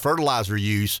reduction in fertilizer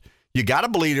use, you got to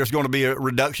believe there's going to be a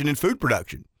reduction in food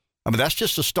production. I mean, that's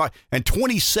just a start. And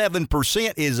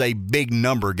 27% is a big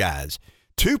number, guys.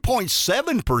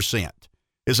 2.7%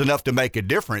 is enough to make a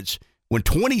difference. When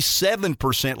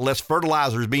 27% less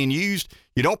fertilizer is being used,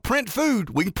 you don't print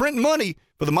food. We can print money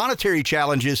for the monetary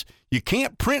challenges. You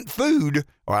can't print food,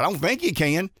 or I don't think you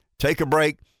can. Take a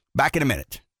break. Back in a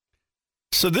minute.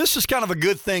 So this is kind of a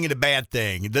good thing and a bad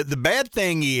thing. The bad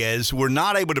thing is we're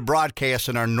not able to broadcast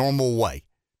in our normal way.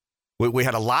 We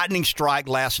had a lightning strike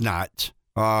last night,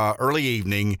 early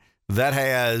evening, that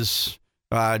has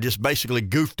just basically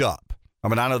goofed up. I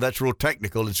mean, I know that's real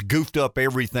technical. It's goofed up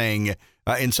everything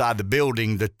inside the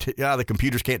building. The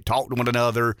computers can't talk to one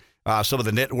another. Some of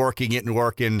the networking isn't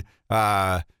working.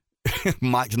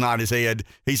 Mike's nodding his head.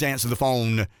 He's answering the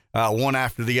phone one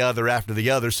after the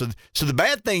other. So the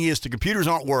bad thing is the computers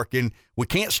aren't working. We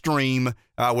can't stream.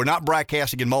 We're not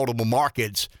broadcasting in multiple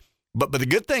markets. But the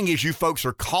good thing is you folks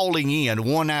are calling in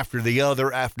one after the other,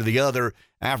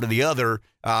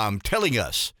 telling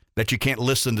us that you can't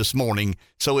listen this morning.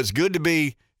 So it's good to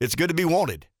be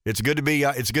wanted. It's good to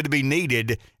be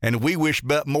needed. And we wish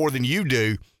more than you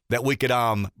do that we could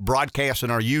broadcast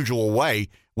in our usual way.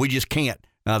 We just can't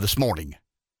this morning.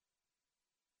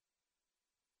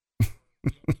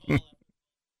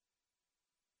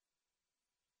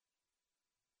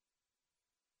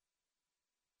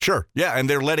 Sure. Yeah. And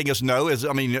they're letting us know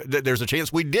there's a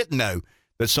chance we didn't know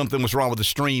that something was wrong with the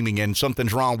streaming and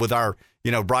something's wrong with our,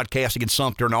 broadcasting in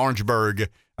Sumter and Orangeburg.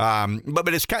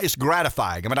 But it's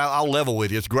gratifying. I mean, I'll level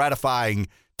with you. It's gratifying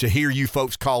to hear you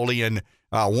folks call in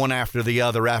one after the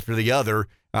other.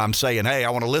 Saying, hey, I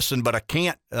want to listen, but I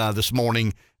can't this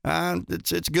morning.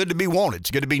 It's good to be wanted. It's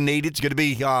good to be needed. It's good to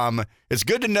be. It's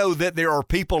good to know that there are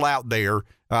people out there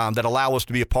that allow us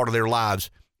to be a part of their lives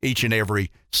each and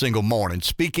every single morning.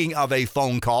 Speaking of a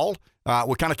phone call,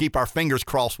 we'll kind of keep our fingers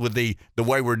crossed with the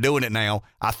way we're doing it now.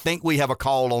 I think we have a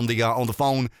call on the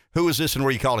phone. Who is this and where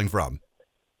are you calling from?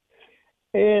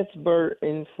 It's Bert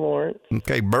in Florence.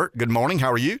 Okay, Bert, good morning.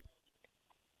 How are you?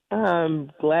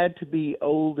 I'm glad to be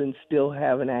old and still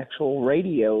have an actual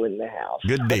radio in the house.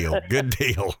 Good deal. Good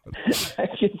deal. I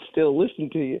can still listen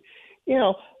to you.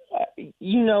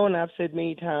 And I've said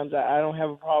many times I don't have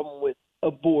a problem with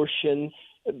abortion,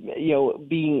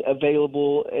 being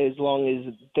available as long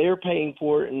as they're paying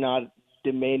for it and not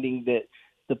demanding that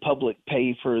the public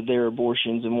pay for their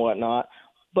abortions and whatnot.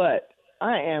 But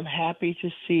I am happy to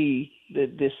see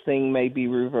that this thing may be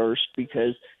reversed,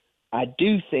 because I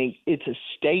do think it's a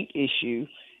state issue,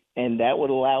 and that would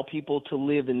allow people to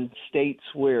live in states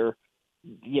where,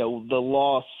 the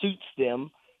law suits them.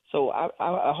 So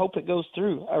I hope it goes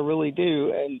through. I really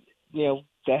do. And,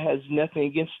 that has nothing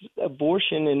against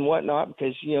abortion and whatnot,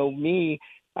 because,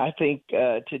 I think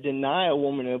to deny a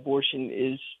woman an abortion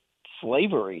is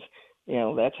slavery.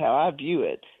 That's how I view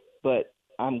it. But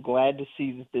I'm glad to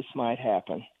see that this might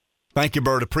happen. Thank you,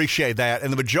 Bert. Appreciate that.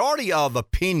 And the majority of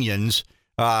opinions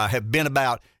have been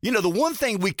about, the one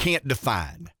thing we can't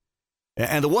define.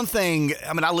 And the one thing,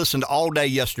 I listened all day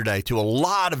yesterday to a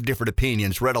lot of different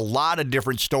opinions, read a lot of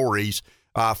different stories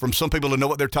from some people who know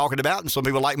what they're talking about and some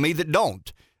people like me that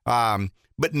don't.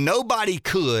 But nobody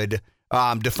could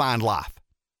define life.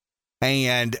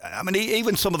 And,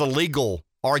 even some of the legal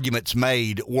arguments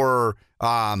made were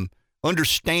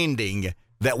understanding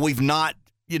that we've not,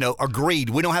 agreed.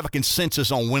 We don't have a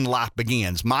consensus on when life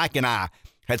begins. Mike and I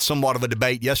had somewhat of a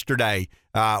debate yesterday.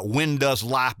 When does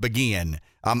life begin?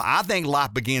 I think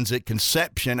life begins at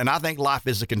conception, and I think life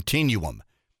is a continuum.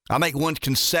 I think once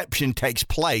conception takes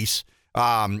place,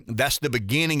 that's the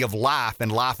beginning of life,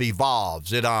 and life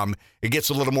evolves. It gets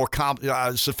a little more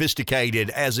sophisticated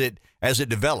as it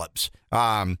develops.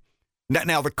 Now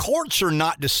the courts are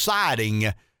not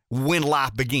deciding when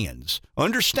life begins.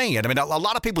 Understand? A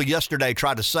lot of people yesterday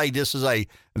tried to say this is a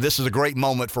great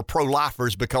moment for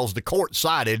pro-lifers because the court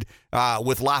sided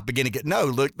with life beginning. No,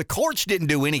 look, the courts didn't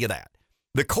do any of that.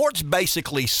 The courts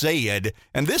basically said,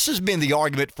 and this has been the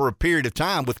argument for a period of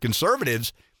time with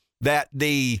conservatives, that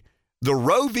the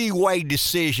Roe v. Wade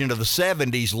decision of the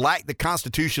 70s lacked the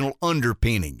constitutional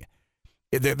underpinning,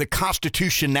 the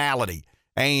constitutionality,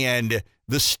 and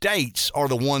the states are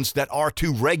the ones that are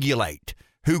to regulate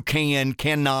who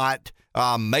cannot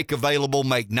make available,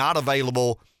 make not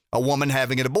available a woman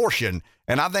having an abortion.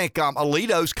 And I think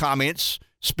Alito's comments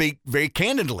speak very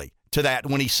candidly to that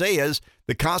when he says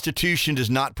the Constitution does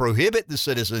not prohibit the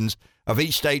citizens of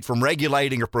each state from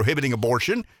regulating or prohibiting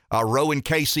abortion. Roe and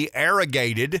Casey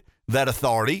arrogated that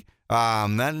authority.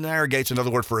 That arrogates another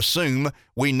word for assume.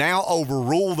 We now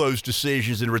overrule those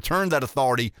decisions and return that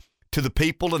authority to the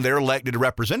people and their elected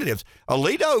representatives.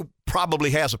 Alito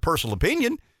probably has a personal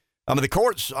opinion. The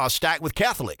court's stacked with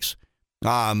Catholics.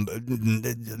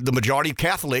 The majority of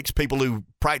Catholics, people who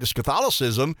practice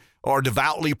Catholicism, are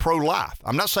devoutly pro-life.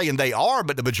 I'm not saying they are,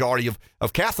 but the majority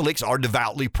of Catholics are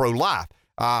devoutly pro-life.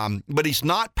 But he's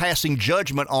not passing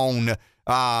judgment on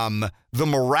the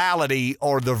morality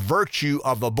or the virtue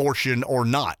of abortion or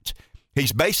not.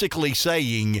 He's basically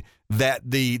saying that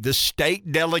the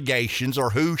state delegations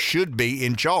are who should be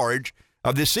in charge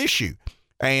of this issue.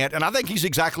 And I think he's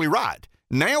exactly right.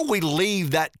 Now we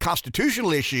leave that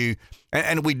constitutional issue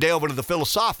and we delve into the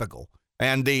philosophical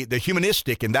and the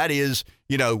humanistic, and that is,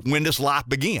 when does life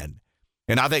begin?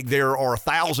 And I think there are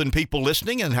 1,000 people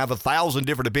listening and have 1,000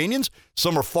 different opinions.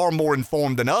 Some are far more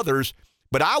informed than others.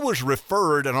 But I was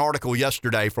referred an article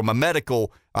yesterday from a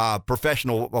medical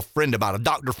professional, a friend of mine, a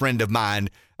doctor friend of mine,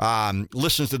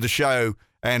 listens to the show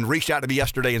and reached out to me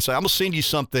yesterday and said, I'm going to send you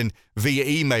something via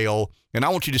email, and I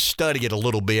want you to study it a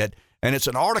little bit. And it's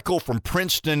an article from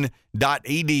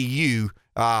Princeton.edu,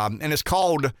 and it's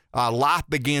called Life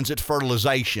Begins at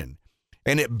Fertilization.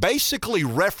 And it basically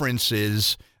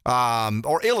references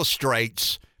or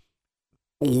illustrates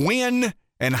when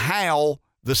and how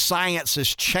the science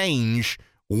has changed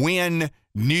when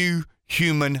new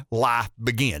human life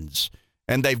begins.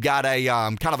 And they've got a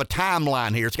kind of a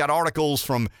timeline here. It's got articles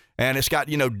and it's got,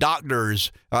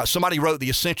 doctors. Somebody wrote The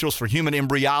Essentials for Human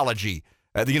Embryology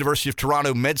at the University of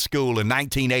Toronto Med School in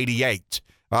 1988.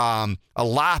 A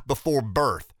Life Before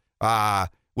Birth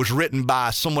was written by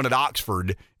someone at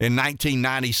Oxford in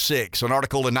 1996, an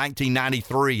article in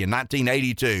 1993, in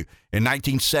 1982, in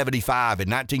 1975, in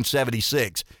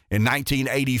 1976, in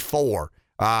 1984,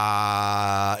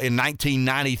 in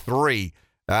 1993.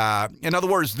 In other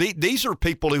words, these are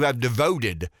people who have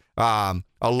devoted a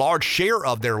large share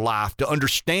of their life to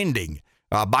understanding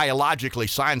biologically,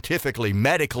 scientifically,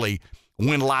 medically,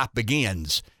 when life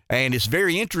begins. And it's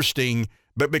very interesting,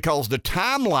 but because the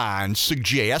timeline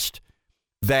suggests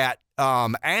that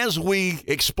as we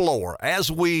explore,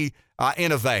 as we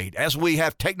innovate, as we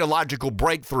have technological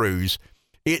breakthroughs,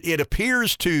 it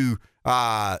appears to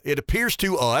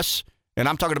us, and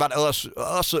I'm talking about us,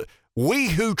 we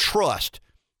who trust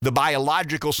the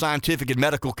biological, scientific, and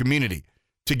medical community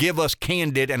to give us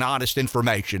candid and honest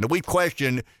information. And we've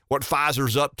questioned what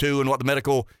Pfizer's up to and what the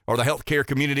medical or the healthcare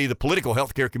community, the political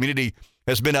healthcare community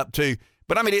has been up to.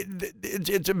 But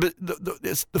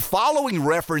it's the following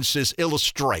references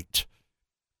illustrate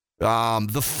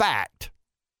the fact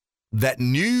that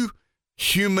new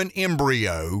human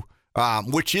embryo,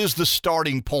 which is the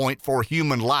starting point for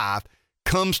human life,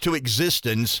 comes to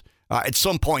existence at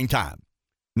some point in time.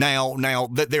 Now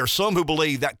there are some who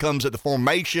believe that comes at the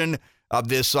formation of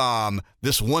this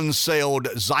one-celled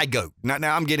zygote.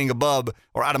 Now I'm getting above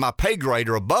or out of my pay grade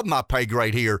or above my pay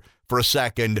grade here for a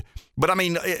second. But I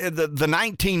mean, the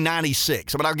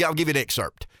 1996, I'll give you an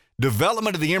excerpt.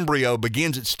 Development of the embryo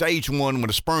begins at stage 1 when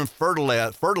a sperm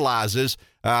fertilizes,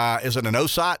 is it an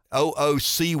oocyte?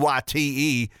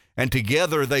 O-O-C-Y-T-E, and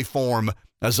together they form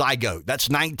a zygote. That's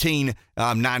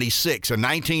 1996. In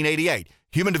 1988,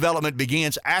 human development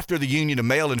begins after the union of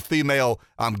male and female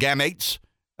gametes,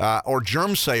 or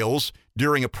germ cells,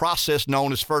 during a process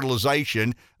known as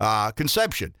fertilization,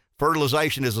 conception.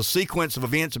 Fertilization is a sequence of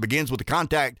events that begins with the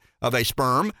contact of a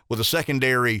sperm with a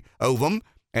secondary ovum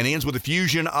and ends with the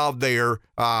fusion of their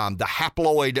the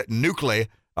haploid nuclei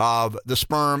of the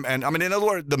sperm, and in other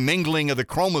words, the mingling of the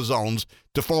chromosomes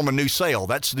to form a new cell.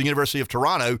 That's the University of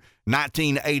Toronto,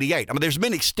 1988. There's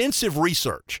been extensive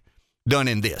research done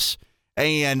in this,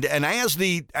 and as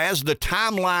the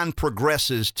timeline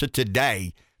progresses to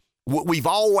today, we've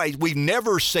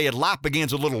never said life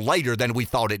begins a little later than we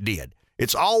thought it did.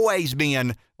 It's always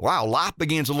been, wow, life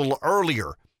begins a little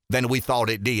earlier than we thought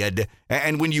it did.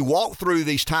 And when you walk through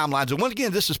these timelines, and once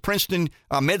again, this is Princeton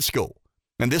Med School,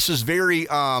 and this is very,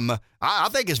 I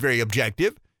think it's very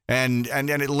objective, and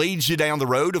it leads you down the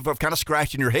road of kind of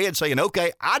scratching your head saying,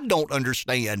 okay, I don't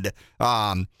understand,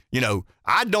 I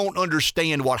don't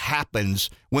understand what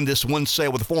happens when this one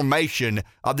cell, with the formation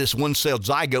of this one-celled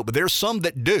zygote, but there's some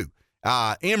that do.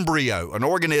 Embryo, an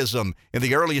organism in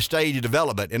the earliest stage of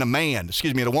development in a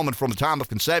woman from the time of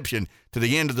conception to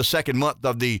the end of the second month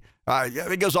of the,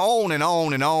 it goes on and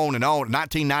on and on and on.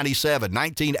 1997,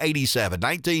 1987,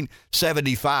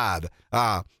 1975,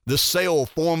 the cell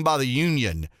formed by the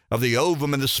union of the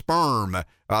ovum and the sperm,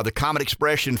 the common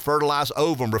expression fertilized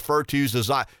ovum referred to as the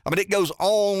zygote. It goes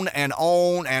on and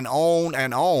on and on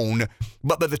and on.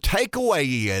 But the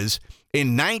takeaway is,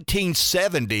 in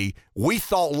 1970, we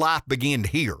thought life began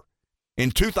here.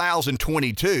 In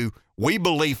 2022, we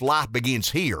believe life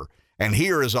begins here. And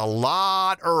here is a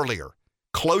lot earlier,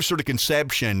 closer to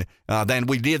conception than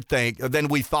we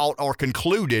thought or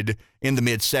concluded in the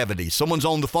mid-70s. Someone's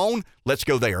on the phone. Let's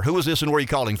go there. Who is this and where are you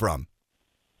calling from?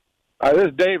 This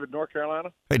is David, North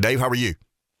Carolina. Hey, Dave, how are you?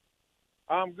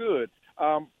 I'm good.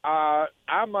 I'm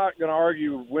not going to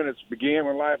argue when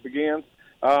life begins.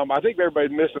 I think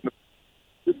everybody's missing the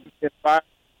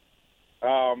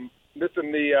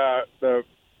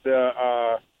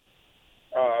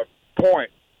point.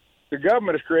 The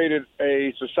government has created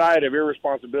a society of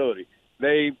irresponsibility.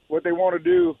 What they want to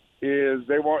do is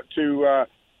they want to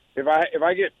if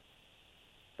I get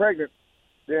pregnant,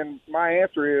 then my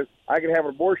answer is I can have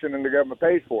an abortion and the government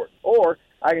pays for it, or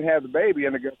I can have the baby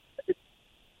and the government pays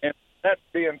for it. And that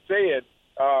being said,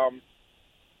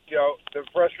 the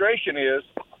frustration is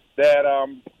that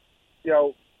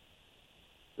the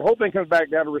whole thing comes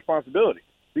back down to responsibility.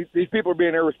 These people are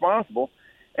being irresponsible,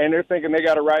 and they're thinking they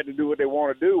got a right to do what they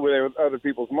want to do with other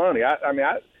people's money.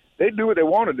 They do what they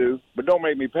want to do, but don't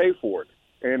make me pay for it.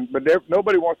 But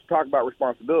nobody wants to talk about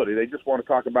responsibility. They just want to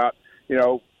talk about,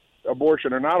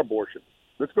 abortion or not abortion.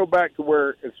 Let's go back to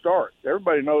where it starts.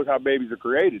 Everybody knows how babies are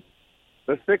created.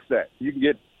 Let's fix that. You can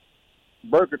get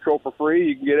birth control for free.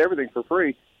 You can get everything for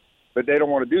free, but they don't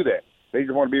want to do that. They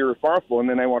just want to be irresponsible, and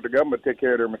then they want the government to take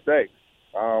care of their mistakes.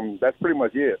 That's pretty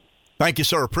much it. Thank you,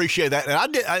 sir. Appreciate that.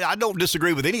 And I don't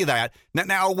disagree with any of that.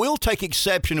 Now, I will take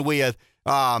exception with,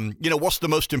 what's the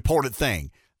most important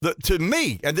thing? To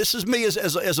me, and this is me as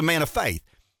a man of faith,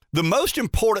 the most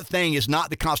important thing is not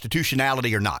the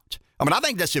constitutionality or not. I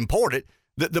think that's important.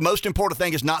 The most important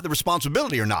thing is not the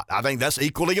responsibility or not. I think that's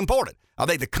equally important. I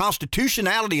think the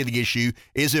constitutionality of the issue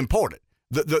is important.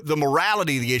 The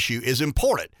morality of the issue is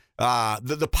important.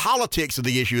 The politics of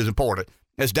the issue is important.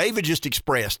 As David just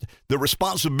expressed, the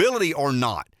responsibility or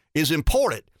not is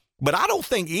important. But I don't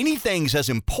think anything's as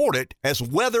important as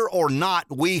whether or not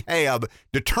we have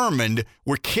determined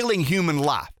we're killing human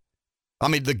life.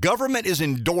 The government is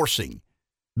endorsing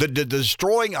the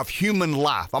destroying of human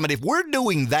life. If we're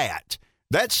doing that,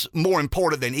 that's more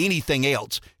important than anything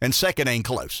else, and second ain't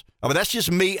close. That's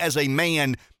just me as a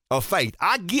man of faith.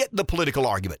 I get the political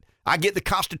argument. I get the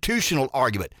constitutional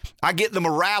argument. I get the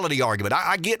morality argument.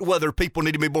 I get whether people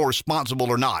need to be more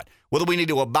responsible or not, whether we need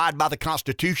to abide by the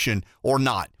Constitution or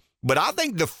not. But I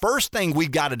think the first thing we've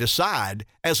got to decide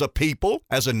as a people,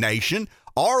 as a nation,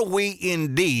 are we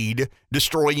indeed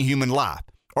destroying human life?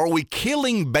 Are we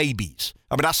killing babies?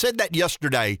 I mean, I said that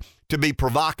yesterday to be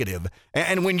provocative.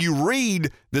 And when you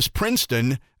read this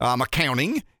Princeton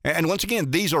accounting, and once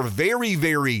again, these are very,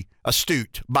 very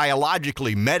astute,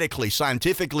 biologically, medically,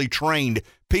 scientifically trained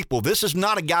people. This is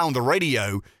not a guy on the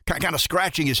radio kind of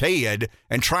scratching his head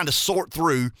and trying to sort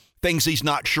through things he's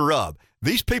not sure of.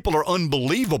 These people are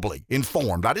unbelievably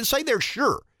informed. I didn't say they're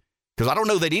sure, because I don't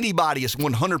know that anybody is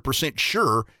 100%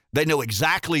 sure they know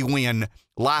exactly when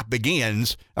life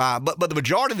begins. But the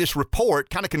majority of this report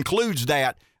kind of concludes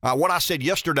that what I said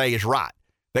yesterday is right,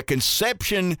 that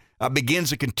conception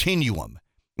begins a continuum.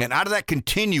 And out of that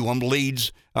continuum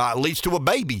leads to a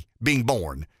baby being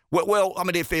born. Well, I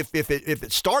mean, if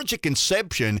it starts at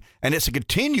conception and it's a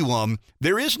continuum,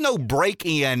 there is no break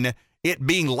in it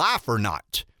being life or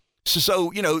not.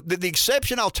 So you know, the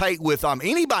exception I'll take with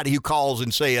anybody who calls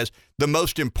and says the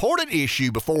most important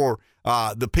issue before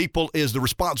the people is the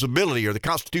responsibility or the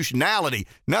constitutionality.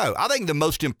 No, I think the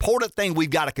most important thing we've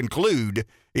got to conclude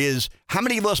is how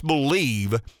many of us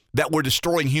believe that we're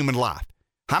destroying human life?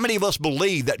 How many of us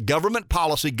believe that government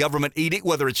policy, government edict,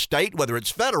 whether it's state, whether it's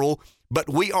federal, but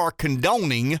we are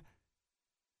condoning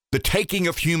the taking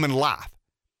of human life?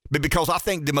 But because I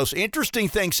think the most interesting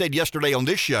thing said yesterday on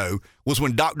this show was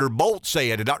when Dr. Bolt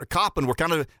said, and Dr. Coppin were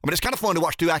it's kind of fun to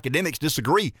watch two academics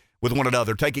disagree with one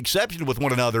another, take exception with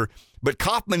one another. But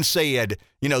Coppin said,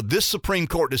 you know, this Supreme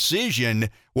Court decision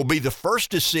will be the first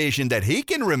decision that he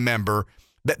can remember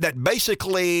that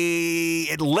basically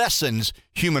it lessens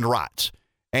human rights.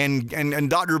 And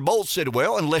Dr. Bolt said,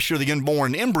 well, unless you're the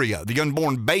unborn embryo, the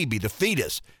unborn baby, the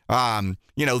fetus,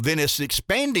 you know, then it's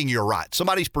expanding your rights.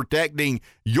 Somebody's protecting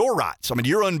your rights. I mean,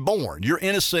 you're unborn. You're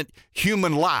innocent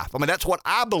human life. I mean, that's what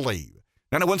I believe.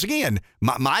 Now, once again,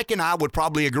 Mike and I would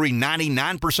probably agree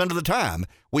 99% of the time.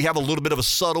 We have a little bit of a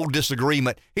subtle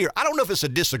disagreement here. I don't know if it's a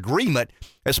disagreement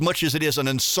as much as it is an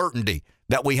uncertainty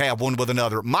that we have one with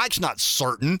another. Mike's not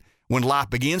certain when life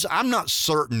begins. I'm not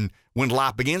certain when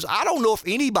life begins. I don't know if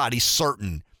anybody's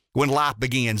certain when life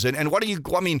begins. And what do you,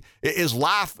 I mean, is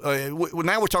life, now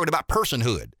we're talking about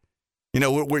personhood. You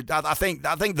know, I think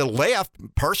the left,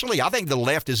 personally, I think the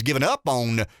left has given up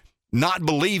on not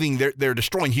believing they're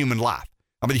destroying human life.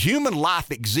 I mean, human life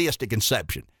exists at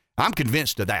conception. I'm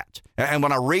convinced of that. And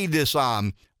when I read this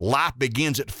Life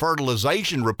Begins at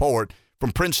Fertilization report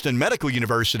from Princeton Medical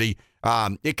University,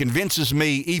 it convinces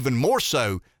me even more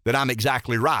so that I'm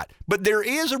exactly right. But there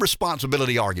is a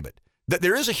responsibility argument, that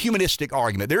there is a humanistic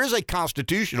argument, there is a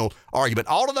constitutional argument.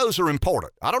 All of those are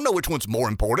important. I don't know which one's more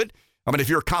important. I mean, if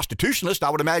you're a constitutionalist, I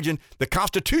would imagine the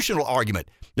constitutional argument.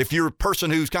 If you're a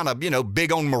person who's kind of, you know,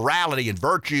 big on morality and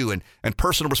virtue and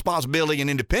personal responsibility and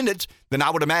independence, then I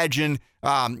would imagine,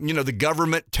 you know, the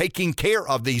government taking care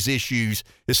of these issues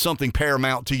is something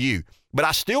paramount to you. But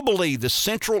I still believe the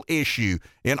central issue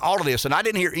in all of this, and I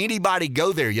didn't hear anybody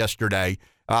go there yesterday,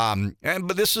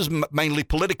 but this is mainly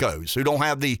politicos who don't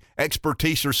have the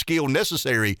expertise or skill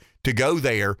necessary to go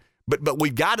there. But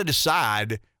we've got to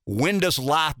decide, when does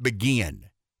life begin?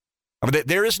 I mean,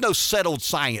 there is no settled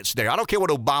science there. I don't care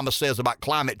what Obama says about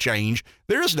climate change.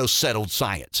 There is no settled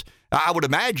science. I would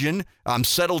imagine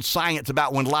settled science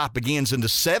about when life begins in the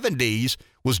 70s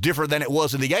was different than it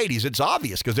was in the 80s. It's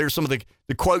obvious because there's some of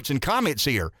the quotes and comments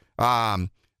here.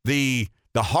 The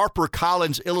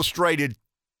HarperCollins Illustrated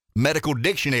Medical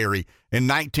Dictionary in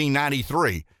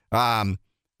 1993.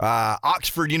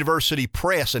 Oxford University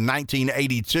Press in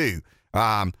 1982.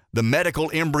 The Medical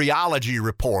Embryology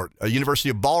Report, University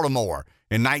of Baltimore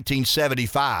in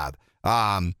 1975.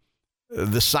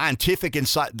 The Scientific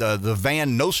the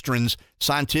Van Nostrand's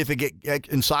Scientific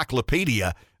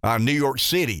Encyclopedia, New York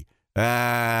City.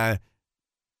 The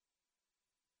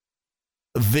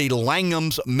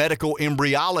Langham's Medical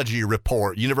Embryology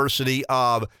Report, University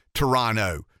of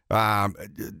Toronto. I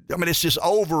mean, it's just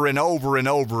over and over and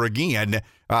over again.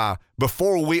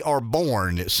 Before we are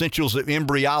born, Essentials of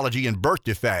Embryology and Birth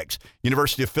Defects,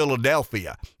 University of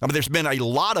Philadelphia. I mean, there's been a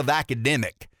lot of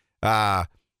academic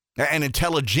and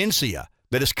intelligentsia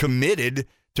that is committed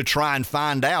to try and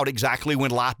find out exactly when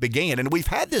life began. And we've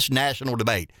had this national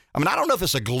debate. I mean, I don't know if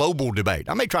it's a global debate.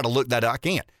 I may try to look that up. I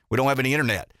can't. We don't have any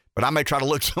internet. But I may try to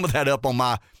look some of that up on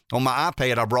my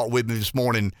iPad I brought with me this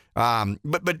morning.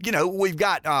 But you know, we've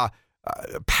got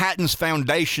Patton's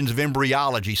Foundations of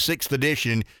Embryology, 6th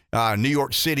edition, New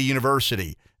York City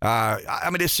University. I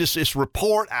mean, it's just, it's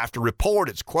report after report.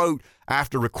 It's quote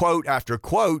after quote after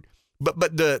quote.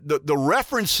 But the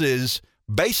references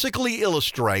basically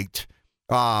illustrate,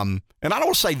 and I don't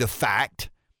want to say the fact,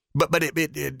 but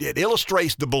it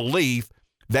illustrates the belief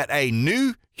that a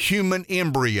new human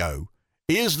embryo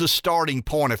is the starting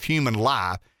point of human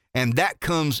life, and that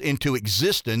comes into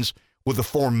existence with the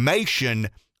formation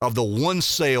of the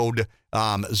one-celled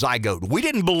zygote. We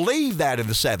didn't believe that in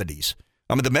the 70s.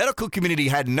 I mean, the medical community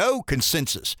had no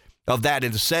consensus of that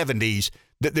in the 70s,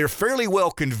 that they're fairly well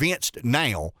convinced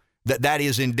now that that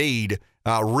is indeed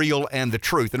real and the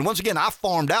truth. And once again, I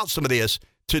farmed out some of this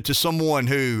to someone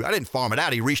who, I didn't farm it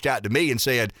out, he reached out to me and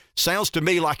said, sounds to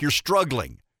me like you're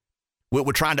struggling.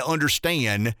 We're trying to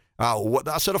understand what.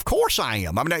 I said, of course I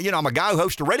am. I mean, I'm a guy who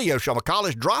hosts a radio show. I'm a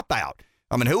college dropout.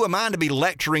 I mean, who am I to be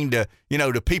lecturing to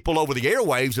people over the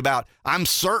airwaves about, I'm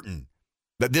certain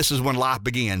that this is when life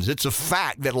begins. It's a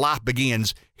fact that life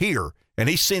begins here. And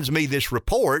he sends me this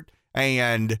report,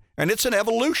 and it's an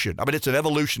evolution. I mean, it's an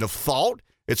evolution of thought.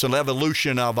 It's an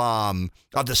evolution of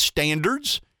the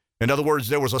standards. In other words,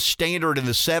 there was a standard in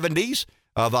the 70s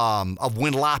of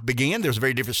when life began. There's a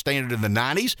very different standard in the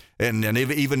 90s, and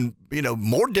even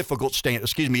more difficult standard.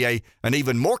 An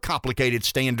even more complicated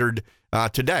standard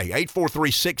today.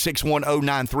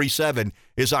 843-661-0937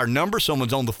 is our number.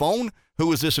 Someone's on the phone.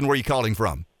 Who is this, and where are you calling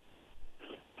from?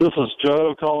 This is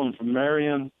Joe calling from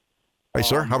Marion. Hey,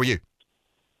 sir. How are you?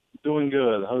 Doing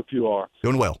good. I hope you are.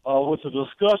 Doing well. With the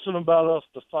discussion about us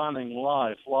defining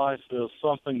life is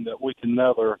something that we can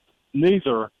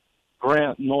neither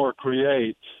grant nor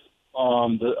create.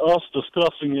 Us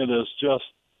discussing it is just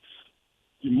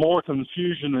more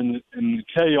confusion and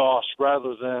chaos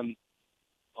rather than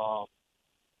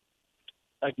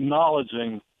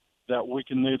acknowledging that we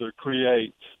can neither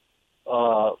create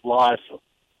life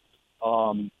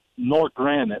nor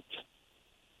grant it.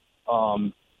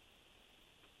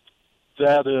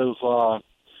 That is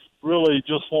really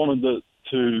just wanted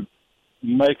to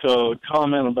make a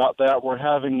comment about that. We're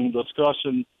having a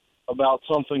discussion about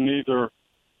something either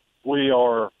we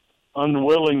are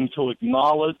unwilling to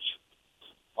acknowledge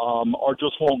or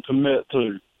just won't commit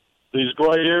to. These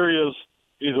gray areas,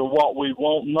 either what we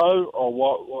won't know or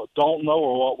what don't know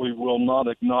or what we will not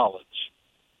acknowledge.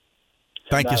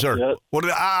 Thank you, sir. Well,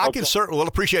 I can certainly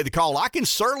appreciate the call. I can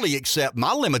certainly accept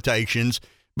my limitations,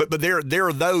 but there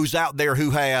are those out there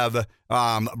who have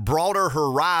broader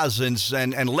horizons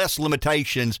and less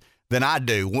limitations than I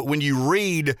do. When you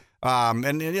read,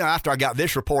 after I got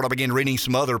this report, I began reading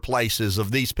some other places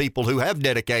of these people who have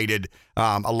dedicated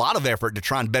a lot of effort to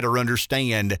try and better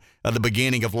understand the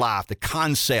beginning of life, the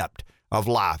concept of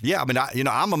life. Yeah, I mean,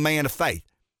 I'm a man of faith.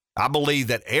 I believe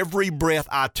that every breath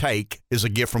I take is a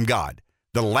gift from God.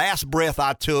 The last breath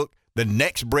I took, the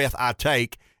next breath I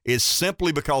take, is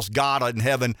simply because God in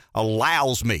heaven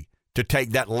allows me to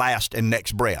take that last and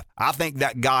next breath. I think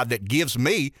that God that gives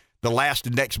me the last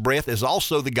and next breath is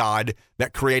also the God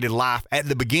that created life at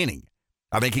the beginning.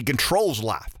 I think he controls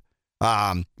life.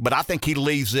 But I think he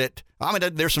leaves it. I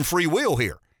mean, there's some free will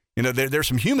here. There's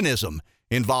some humanism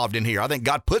involved in here. I think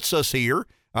God puts us here.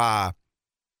 I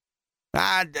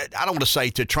don't want to say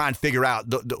to try and figure out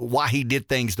why he did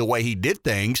things the way he did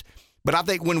things, but I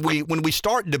think when we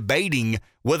start debating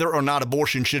whether or not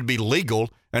abortion should be legal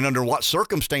and under what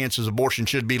circumstances abortion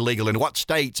should be legal in what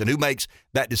states and who makes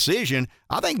that decision,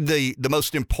 I think the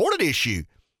most important issue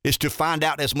is to find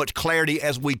out as much clarity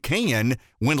as we can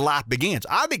when life begins.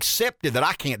 I've accepted that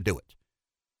I can't do it.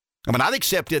 I mean, I've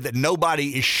accepted that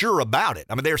nobody is sure about it.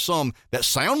 I mean, there's some that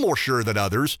sound more sure than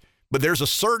others, but there's a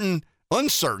certain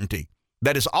uncertainty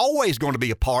that is always going to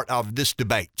be a part of this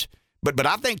debate. But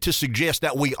I think to suggest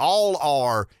that we all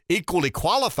are equally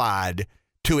qualified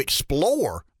to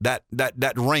explore that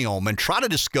realm and try to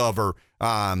discover,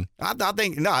 I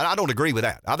don't agree with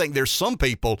that. I think there's some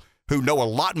people who know a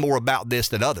lot more about this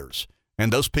than others,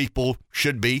 and those people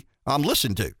should be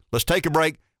listened to. Let's take a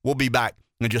break. We'll be back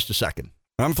in just a second.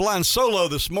 I'm flying solo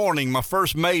this morning. My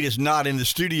first mate is not in the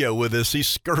studio with us. He's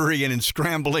scurrying and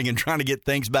scrambling and trying to get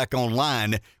things back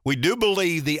online. We do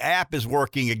believe the app is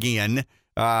working again.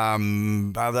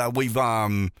 We've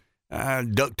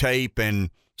duct tape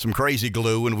and some crazy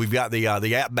glue, and we've got the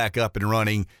app back up and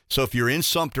running. So if you're in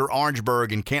Sumter,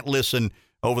 Orangeburg, and can't listen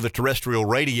over the terrestrial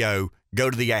radio,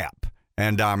 go to the app,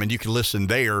 and you can listen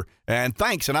there. And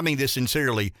thanks, and I mean this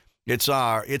sincerely. It's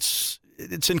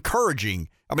encouraging.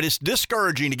 I mean, it's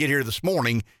discouraging to get here this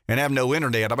morning and have no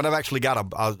internet. I mean, I've actually got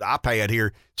an iPad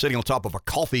here sitting on top of a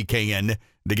coffee can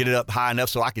to get it up high enough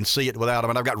so I can see it without. I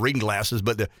mean, I've got reading glasses,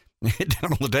 but down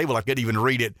on the table, I couldn't even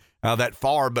read it that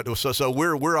far. But so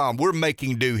we're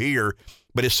making do here.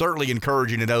 But it's certainly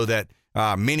encouraging to know that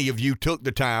many of you took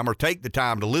the time or take the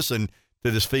time to listen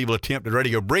to this feeble attempt at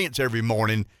Radio Brilliance every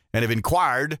morning and have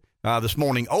inquired this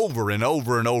morning over and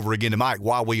over and over again to Mike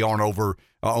why we aren't over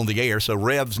on the air. So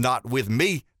Rev's not with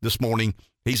me this morning.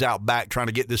 He's out back trying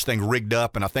to get this thing rigged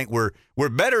up, and I think we're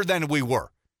better than we were.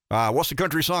 What's the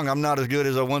country song? I'm not as good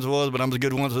as I once was, but I'm as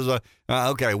good once as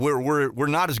okay, we're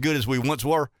not as good as we once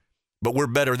were, but we're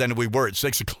better than we were at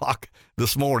 6 o'clock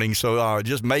this morning. So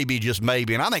just maybe.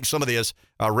 And I think some of this,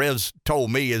 Rev's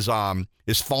told me, is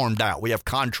farmed out. We have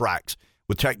contracts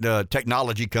with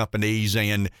technology companies,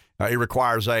 and it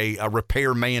requires a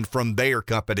repairman from their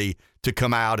company to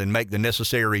come out and make the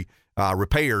necessary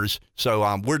repairs.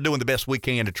 So we're doing the best we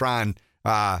can to try and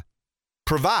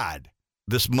provide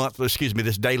this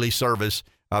daily service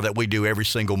that we do every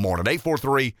single morning.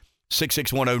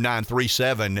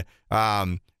 843-661-0937.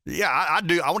 I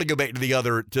do. I want to go back to the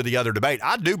other debate.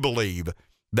 I do believe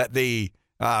that the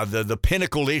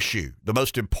pinnacle issue, the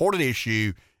most important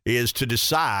issue, is to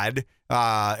decide,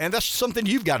 and that's something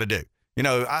you've got to do. You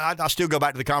know, I still go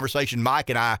back to the conversation Mike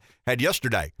and I had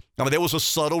yesterday. I mean, there was a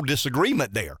subtle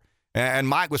disagreement there. And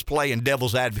Mike was playing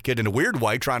devil's advocate in a weird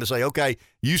way, trying to say, okay,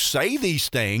 you say these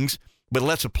things, but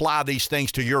let's apply these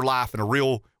things to your life in a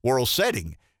real world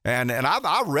setting. And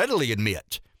I readily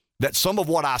admit that some of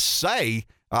what I say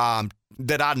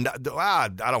that I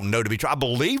don't know to be true, I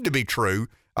believe to be true,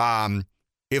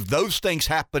 if those things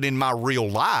happen in my real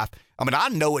life, I mean, I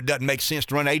know it doesn't make sense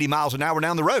to run 80 miles an hour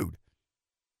down the road.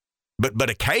 But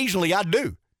occasionally I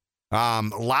do.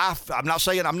 Life, I'm not,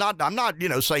 saying I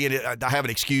have an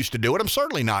excuse to do it. I'm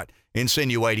certainly not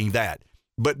insinuating that.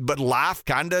 But life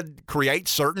kind of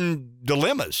creates certain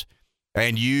dilemmas.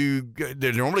 And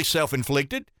they're normally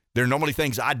self-inflicted. They're normally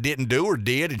things I didn't do or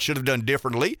did and should have done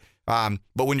differently. But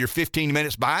when you're 15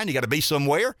 minutes behind, you got to be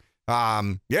somewhere.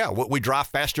 We drive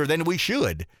faster than we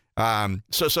should.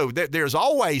 So there's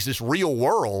always this real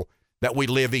world that we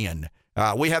live in.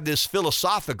 We have this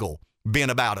philosophical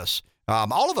bent about us.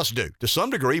 All of us do, to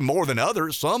some degree, more than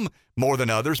others, some more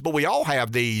than others, but we all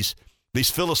have these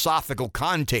philosophical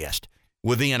contests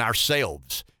within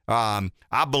ourselves. I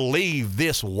believe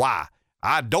this, why?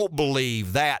 I don't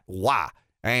believe that, why?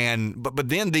 But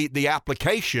then the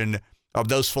application of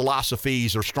those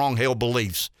philosophies or strong-held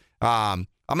beliefs.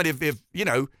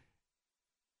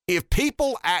 If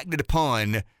people acted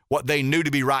upon what they knew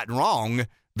to be right and wrong,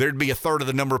 there'd be a third of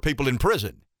the number of people in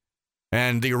prison.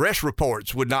 And the arrest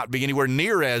reports would not be anywhere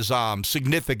near as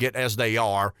significant as they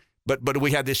are. But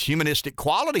we have this humanistic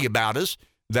quality about us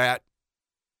that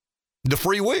the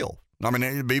free will. I mean,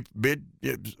 it'd be a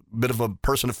bit of a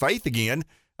person of faith again.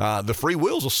 The free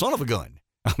will's a son of a gun.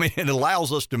 I mean, it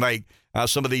allows us to make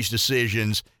some of these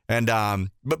decisions. And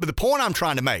but the point I'm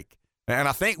trying to make, and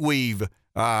I think we've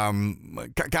kind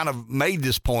of made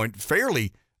this point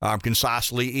fairly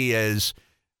concisely, is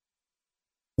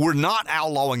we're not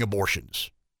outlawing abortions.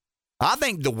 I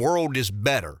think the world is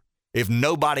better if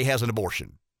nobody has an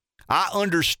abortion. I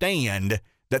understand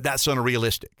that that's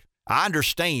unrealistic. I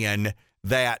understand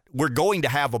that we're going to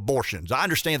have abortions. I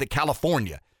understand that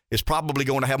California is probably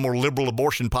going to have more liberal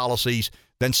abortion policies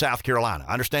than South Carolina.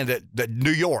 I understand that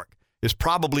New York is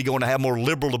probably going to have more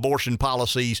liberal abortion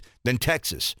policies than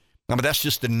Texas. I mean, that's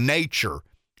just the nature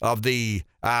of the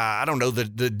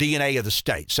DNA of the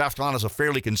state. South Carolina is a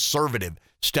fairly conservative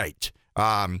state.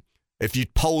 If you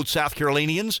polled South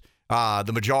Carolinians,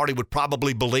 the majority would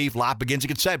probably believe life begins at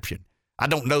conception. I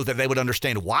don't know that they would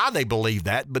understand why they believe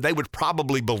that, but they would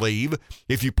probably believe,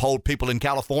 if you polled people in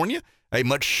California, a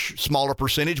much smaller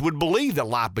percentage would believe that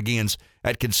life begins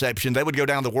at conception. They would go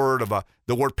down the word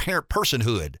parent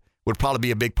personhood would probably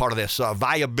be a big part of this,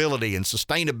 viability and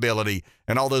sustainability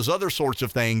and all those other sorts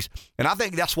of things. And I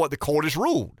think that's what the court has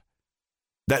ruled.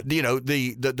 That,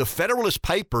 the Federalist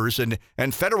Papers and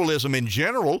federalism in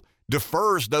general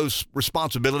defers those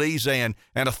responsibilities and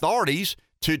authorities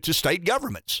to state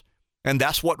governments. And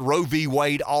that's what Roe v.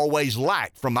 Wade always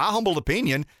lacked. From my humble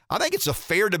opinion, I think it's a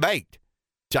fair debate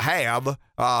to have.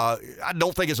 I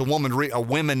don't think it's a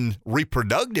women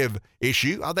reproductive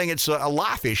issue. I think it's a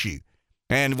life issue.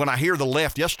 And when I hear the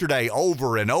left yesterday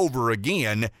over and over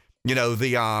again,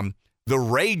 the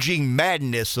raging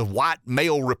madness of white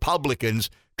male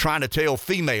Republicans trying to tell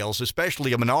females,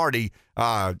 especially a minority,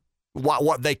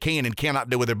 what they can and cannot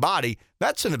do with their body,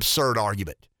 that's an absurd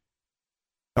argument.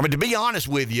 I mean, to be honest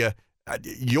with you, a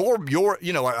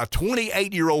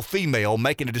 28-year-old female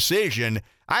making a decision,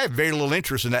 I have very little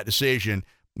interest in that decision.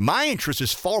 My interest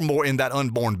is far more in that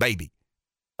unborn baby.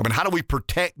 I mean, how do we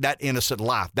protect that innocent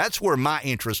life? That's where my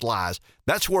interest lies.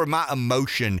 That's where my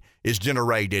emotion is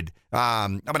generated.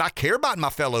 I care about my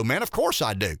fellow man. Of course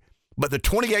I do. But the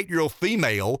 28-year-old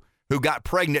female who got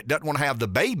pregnant, doesn't want to have the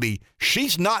baby,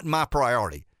 she's not my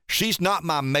priority. She's not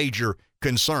my major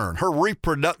concern. Her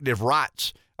reproductive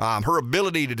rights, her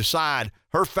ability to decide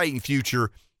her fate and future,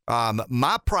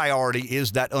 my priority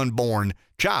is that unborn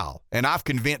child. And I've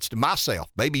convinced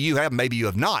myself, maybe you have, maybe you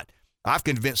have not, I've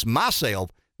convinced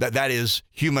myself that that is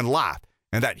human life,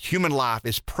 and that human life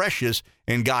is precious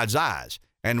in God's eyes.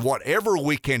 And whatever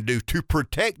we can do to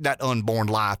protect that unborn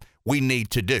life, we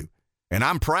need to do. And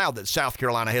I'm proud that South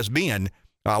Carolina has been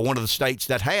one of the states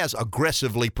that has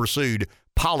aggressively pursued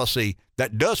policy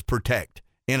that does protect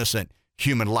innocent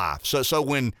human life. So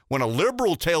when a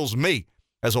liberal tells me,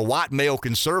 as a white male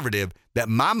conservative, that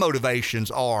my motivations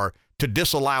are to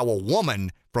disallow a woman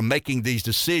from making these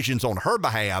decisions on her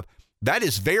behalf, that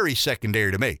is very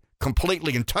secondary to me,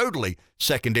 completely and totally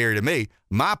secondary to me.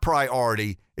 My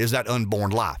priority is that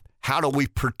unborn life. How do we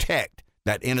protect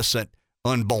that innocent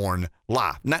unborn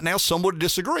life? Now, some would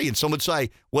disagree, and some would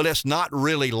say, well, that's not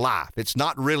really life. It's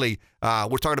not really,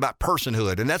 we're talking about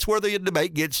personhood. And that's where the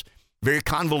debate gets very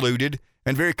convoluted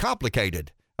and very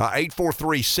complicated.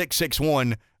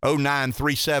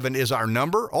 843-661-0937 is our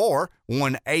number, or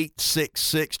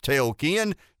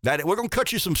 1-866-TEL-KEN. We're going to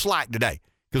cut you some slack today,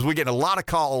 because we're getting a lot of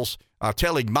calls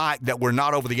telling Mike that we're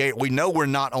not over the air. We know we're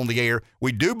not on the air.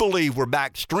 We do believe we're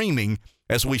back streaming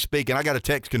as we speak, and I got a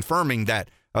text confirming that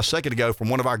a second ago from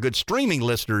one of our good streaming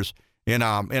listeners in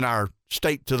our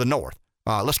state to the north.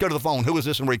 Let's go to the phone. Who is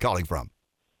this and where are you calling from?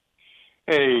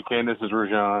 Hey, Ken, this is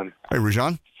Rajan. Hey,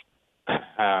 Rajan.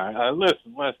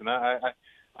 Listen.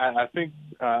 I think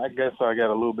I guess I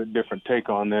got a little bit different take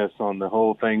on this, on the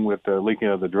whole thing with the leaking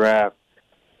of the draft.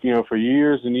 You know, for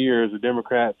years and years, the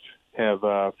Democrats have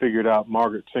figured out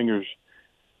Margaret Sanger's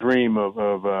dream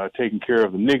of taking care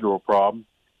of the Negro problem,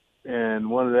 and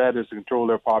one of that is to control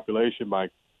their population by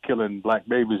killing black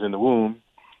babies in the womb.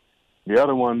 The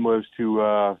other one was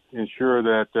to ensure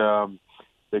that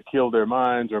they killed their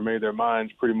minds, or made their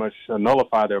minds pretty much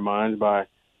nullify their minds by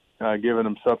giving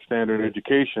them substandard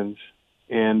educations.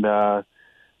 And the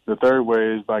third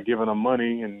way is by giving them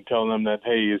money and telling them that,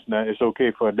 hey, it's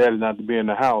okay for a daddy not to be in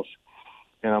the house.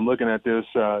 And I'm looking at this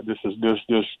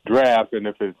draft, and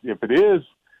if it is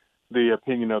the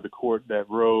opinion of the court that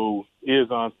Roe is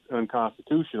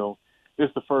unconstitutional,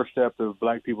 it's the first step of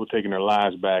black people taking their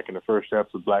lives back, and the first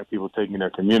step of black people taking their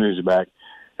communities back,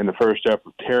 and the first step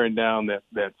of tearing down that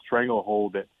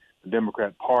stranglehold that the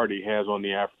Democrat Party has on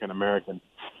the African American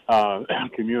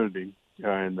community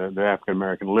and the African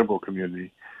American liberal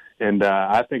community. And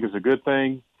I think it's a good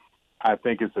thing. I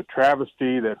think it's a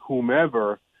travesty that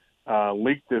whomever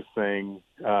leaked this thing,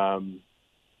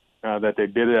 that they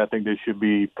did it. I think they should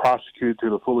be prosecuted to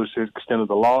the fullest extent of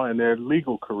the law, and their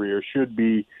legal career should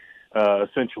be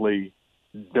essentially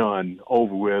done,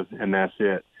 over with, and that's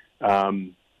it.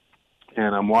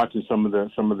 And I'm watching some of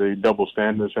the double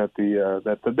standards that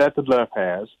the left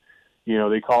has. You know,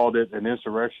 they called it an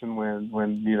insurrection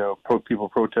when people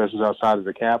protested outside of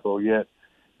the Capitol, yet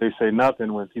they say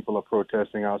nothing when people are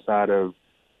protesting outside of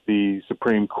the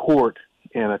Supreme Court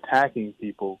and attacking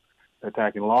people,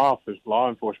 attacking law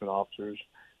enforcement officers,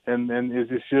 and it's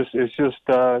just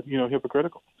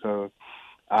hypocritical. So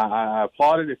I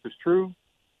applaud it if it's true.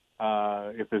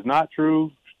 If it's not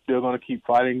true, still going to keep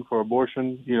fighting for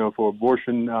abortion.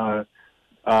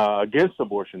 Against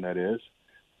abortion, that is,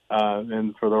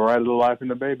 and for the right of the life in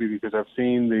the baby, because I've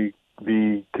seen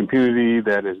the community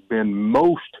that has been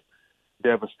most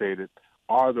devastated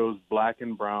are those black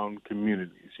and brown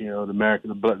communities. You know, the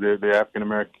African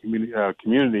American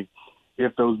community.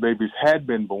 If those babies had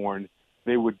been born,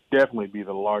 they would definitely be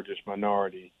the largest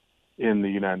minority in the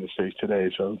United States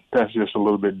today. So that's just a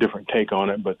little bit different take on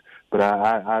it, but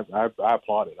I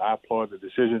applaud it. I applaud the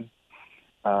decision.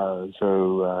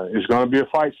 So it's going to be a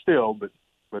fight still, but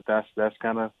that's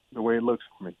kind of the way it looks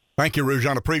for me. Thank you,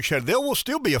 Rujan. Appreciate it. There will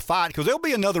still be a fight because there'll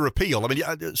be another appeal. I mean,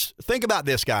 think about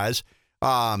this, guys.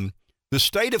 The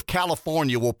state of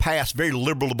California will pass very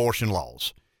liberal abortion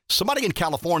laws. Somebody in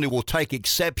California will take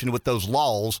exception with those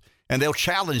laws, and they'll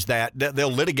challenge that. They'll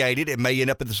litigate it. It may end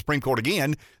up at the Supreme Court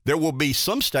again. There will be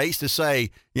some states that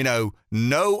say,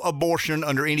 no abortion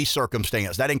under any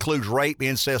circumstance. That includes rape,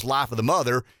 incest, life of the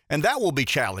mother, and that will be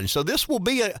challenged. So this will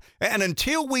be and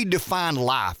until we define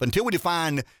life, until we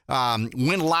define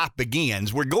when life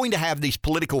begins, we're going to have these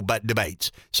political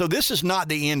debates. So this is not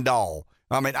the end all.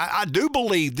 I mean, I do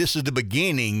believe this is the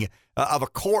beginning of a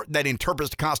court that interprets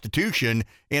the Constitution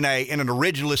in an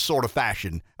originalist sort of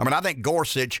fashion. I mean, I think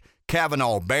Gorsuch,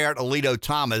 Kavanaugh, Barrett, Alito,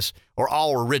 Thomas are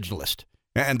all originalists,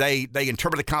 and they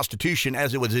interpret the Constitution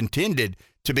as it was intended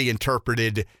to be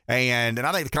interpreted. And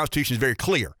I think the Constitution is very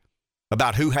clear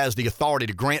about who has the authority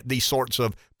to grant these sorts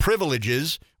of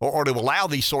privileges or to allow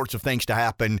these sorts of things to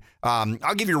happen.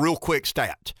 I'll give you a real quick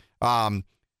stat.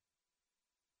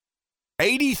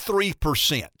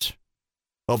 83%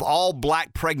 of all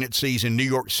black pregnancies in New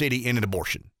York City end in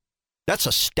abortion. That's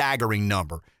a staggering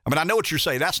number. I mean, I know what you're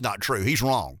saying. That's not true. He's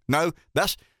wrong. No,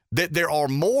 that there are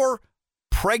more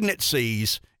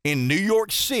pregnancies in New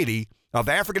York City of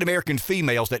African-American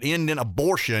females that end in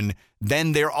abortion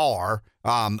than there are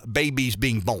babies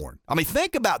being born. I mean,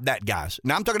 think about that, guys.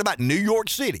 Now, I'm talking about New York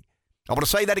City. I want to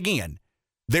say that again.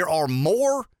 There are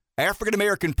more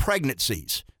African-American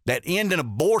pregnancies that end in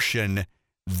abortion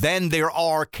than there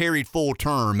are carried full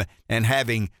term and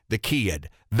having the kid.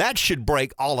 That should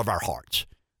break all of our hearts.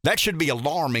 That should be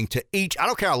alarming to each. I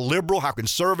don't care how liberal, how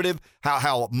conservative,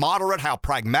 how moderate, how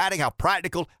pragmatic, how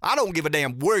practical. I don't give a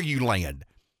damn where you land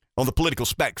on the political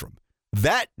spectrum.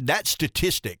 That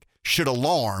statistic should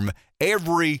alarm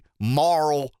every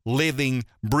moral, living,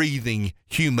 breathing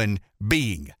human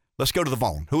being. Let's go to the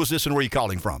phone. Who is this and where are you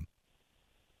calling from?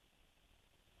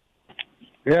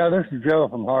 Yeah, this is Joe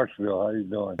from Hartsville. How you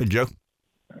doing? Hey, Joe.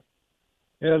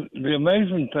 Yeah, the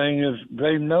amazing thing is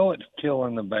they know it's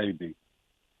killing the baby.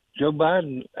 Joe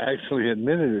Biden actually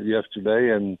admitted it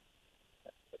yesterday, and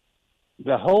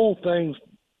the whole thing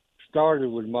started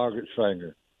with Margaret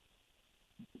Sanger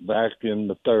back in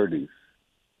the 30s.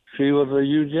 She was a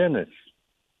eugenist.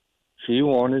 She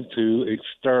wanted to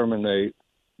exterminate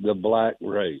the black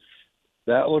race.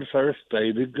 That was her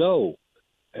stated goal.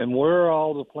 And where are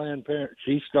all the Planned Parenthood?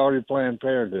 She started Planned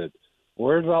Parenthood.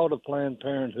 Where's all the Planned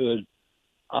Parenthood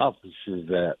offices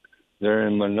at? They're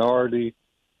in minority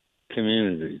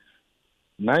communities.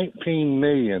 19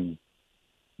 million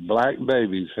black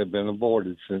babies have been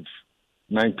aborted since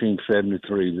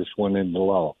 1973. This went into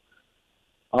law.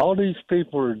 All these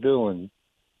people are doing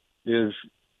is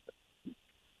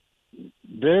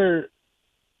their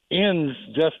ends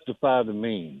justify the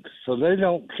means. So they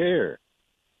don't care.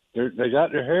 They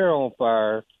got their hair on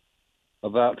fire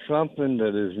about something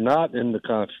that is not in the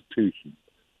Constitution,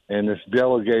 and it's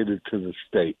delegated to the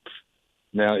states.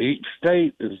 Now, each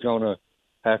state is going to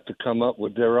have to come up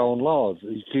with their own laws.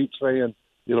 You keep saying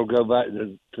it'll go back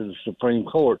to the Supreme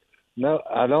Court. No,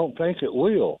 I don't think it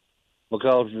will,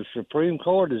 because the Supreme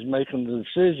Court is making the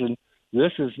decision.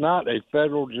 This is not a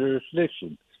federal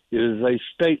jurisdiction. It is a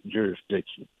state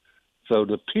jurisdiction. So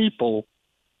the people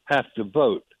have to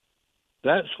vote.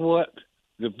 That's what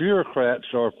the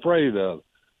bureaucrats are afraid of.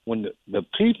 When the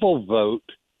people vote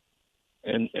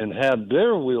and have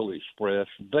their will expressed,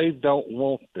 they don't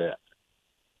want that.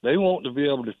 They want to be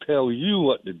able to tell you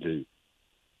what to do.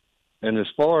 And as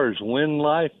far as when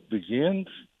life begins,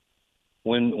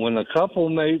 when a couple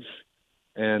mates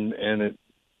and it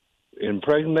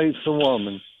impregnates a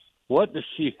woman, what does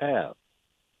she have?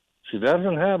 She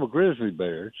doesn't have a grizzly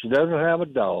bear. She doesn't have a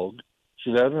dog.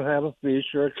 She doesn't have a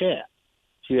fish or a cat.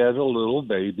 She has a little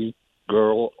baby,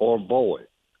 girl or boy.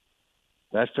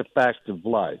 That's the fact of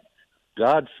life.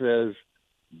 God says,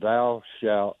 thou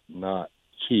shalt not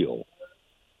kill.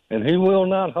 And he will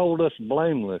not hold us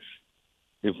blameless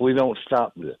if we don't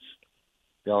stop this.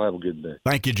 Y'all have a good day.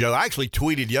 Thank you, Joe. I actually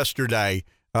tweeted yesterday,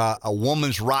 a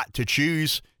woman's right to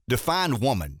choose. Define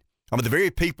woman. I mean, the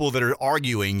very people that are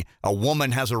arguing a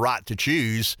woman has a right to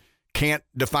choose can't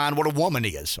define what a woman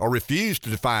is or refuse to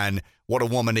define what a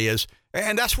woman is.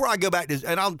 And that's where I go back to,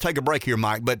 and I'll take a break here,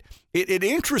 Mike, but it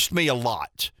interests me a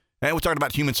lot. And we're talking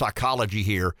about human psychology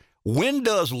here. When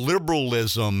does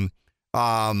liberalism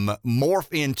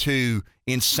morph into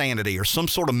insanity or some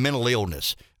sort of mental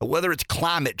illness, whether it's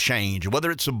climate change, whether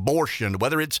it's abortion,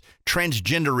 whether it's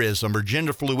transgenderism or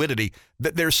gender fluidity,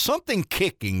 that there's something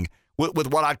kicking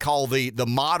with what I'd call the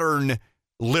modern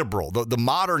liberal, the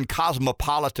modern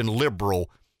cosmopolitan liberal.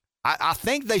 I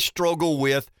think they struggle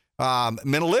with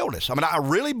mental illness. I mean, I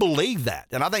really believe that.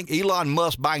 And I think Elon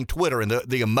Musk buying Twitter and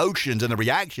the emotions and the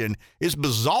reaction is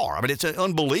bizarre. I mean, it's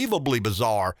unbelievably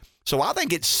bizarre. So I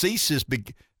think it ceases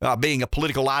being a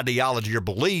political ideology or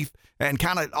belief and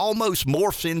kind of almost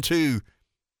morphs into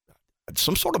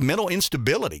some sort of mental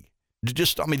instability.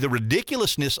 I mean, the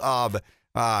ridiculousness of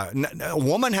a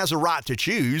woman has a right to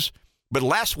choose, but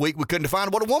last week we couldn't define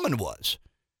what a woman was.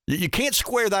 You can't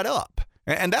square that up.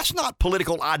 And that's not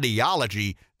political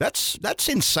ideology. That's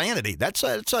insanity. That's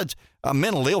a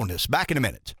mental illness. Back in a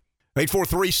minute.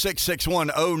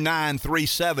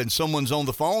 843-661-0937. Someone's on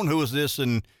the phone. Who is this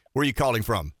and where are you calling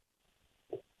from?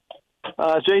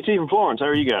 JT from Florence. How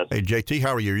are you guys? Hey, JT,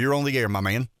 how are you? You're on the air, my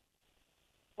man.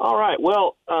 All right.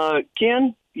 Well,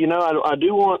 Ken, I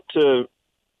do want to,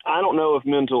 I don't know if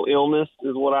mental illness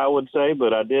is what I would say,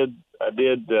 but I did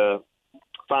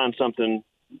find something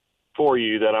for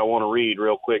you that I want to read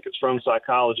real quick. It's from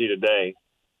Psychology Today.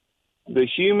 The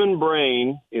human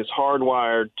brain is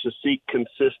hardwired to seek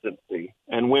consistency,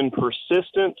 and when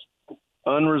persistent,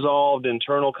 unresolved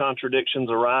internal contradictions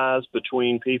arise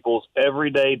between people's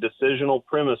everyday decisional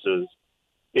premises,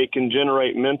 it can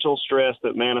generate mental stress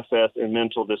that manifests in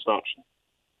mental dysfunction.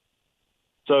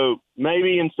 So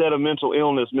maybe instead of mental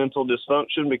illness, mental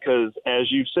dysfunction, because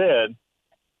as you've said,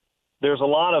 there's a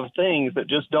lot of things that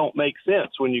just don't make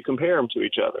sense when you compare them to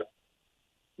each other.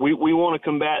 We want to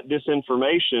combat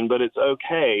disinformation, but it's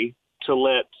okay to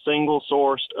let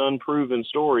single-sourced, unproven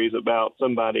stories about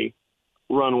somebody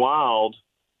run wild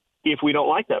if we don't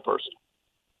like that person.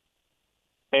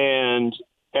 And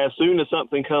as soon as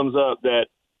something comes up that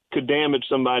could damage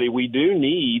somebody, we do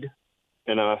need,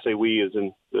 and I say we as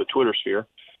in the Twitter sphere,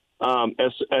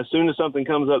 as soon as something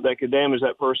comes up that could damage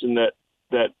that person,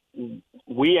 that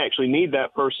we actually need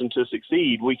that person to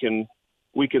succeed, we can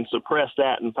suppress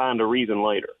that and find a reason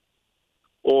later.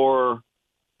 Or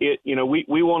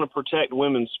we want to protect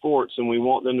women's sports and we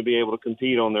want them to be able to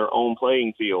compete on their own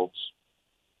playing fields.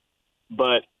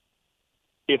 But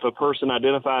if a person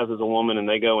identifies as a woman and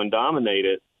they go and dominate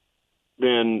it,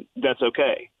 then that's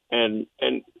okay. And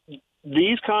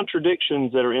these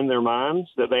contradictions that are in their minds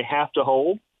that they have to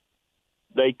hold,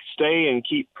 they stay and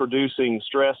keep producing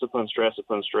stress upon stress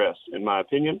upon stress, in my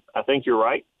opinion. I think you're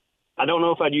right. I don't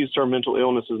know if I'd use the term mental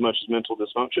illness as much as mental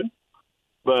dysfunction,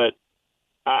 but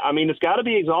I mean, it's got to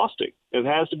be exhausting. It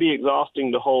has to be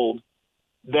exhausting to hold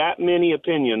that many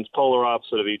opinions polar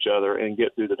opposite of each other and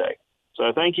get through the day.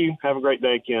 So thank you. Have a great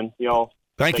day, Ken. Y'all.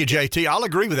 Thank you, JT. I'll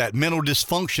agree with that. Mental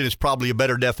dysfunction is probably a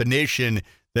better definition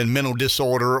than mental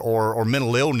disorder or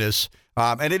mental illness.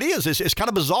 And it is. It's kind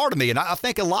of bizarre to me. And I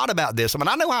think a lot about this. I mean,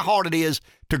 I know how hard it is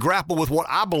to grapple with what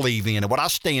I believe in and what I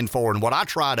stand for and what I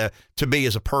try to be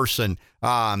as a person.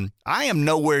 I am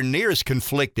nowhere near as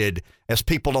conflicted as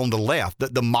people on the left.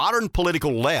 The modern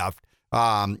political left,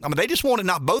 I mean, they just want it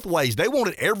not both ways. They want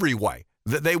it every way.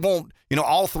 They want,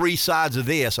 all three sides of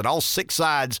this and all six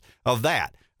sides of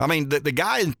that. I mean, the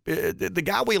guy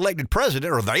we elected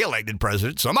president, or they elected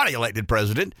president, somebody elected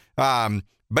president,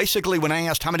 basically when I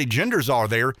asked how many genders are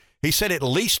there, he said at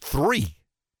least 3.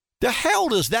 The hell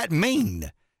does that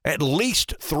mean? At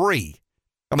least 3.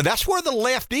 I mean, that's where the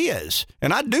left is.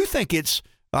 And I do think it's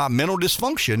mental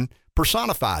dysfunction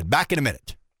personified. Back in a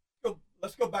minute.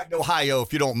 Let's go back to Ohio,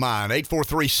 if you don't mind.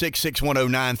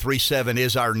 843-661-0937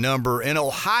 is our number. In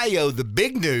Ohio, the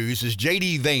big news is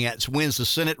J.D. Vance wins the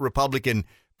Senate Republican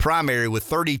primary with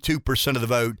 32% of the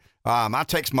vote. I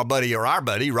texted our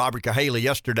buddy, Robert Cahaley,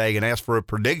 yesterday and asked for a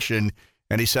prediction,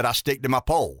 and he said, I stick to my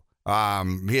poll.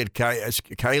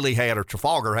 Cahaley had, or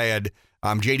Trafalgar had,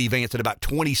 J.D. Vance at about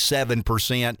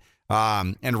 27%.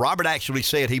 And Robert actually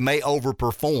said he may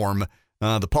overperform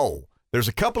the poll. There's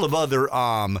a couple of other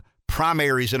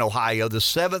primaries in Ohio. The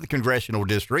 7th Congressional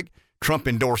District,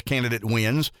 Trump-endorsed candidate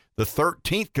wins. The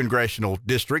 13th Congressional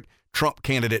District, Trump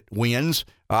candidate wins.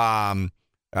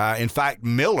 In fact,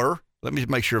 Miller, let me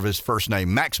make sure of his first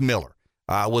name, Max Miller,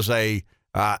 was a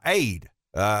aide,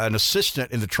 an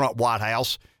assistant in the Trump White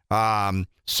House,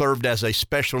 served as a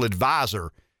special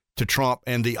advisor to Trump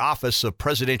in the Office of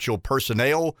Presidential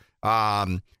Personnel.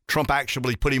 Trump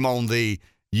actually put him on the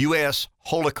U.S.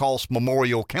 Holocaust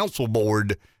Memorial Council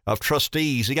Board of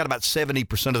Trustees. He got about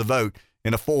 70% of the vote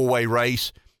in a 4-way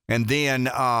race. And then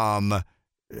I'm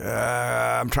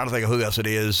trying to think of who else it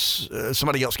is.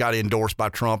 Somebody else got endorsed by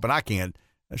Trump, and I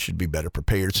should be better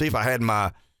prepared. See if I had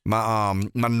my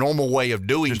normal way of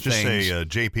doing things. Just say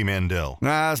J.P. Mandel.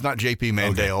 Nah, it's not J.P.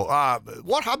 Mandel. Okay. I'll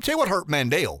tell you what hurt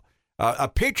Mandel. A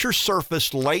picture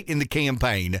surfaced late in the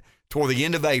campaign toward the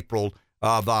end of April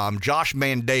of Josh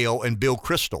Mandel and Bill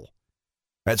Kristol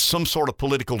at some sort of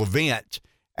political event.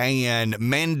 And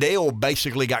Mandel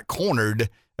basically got cornered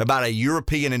about a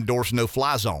European endorsed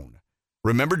no-fly zone.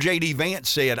 Remember, J.D. Vance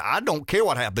said, I don't care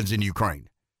what happens in Ukraine.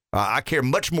 I care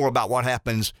much more about what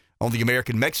happens on the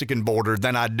American-Mexican border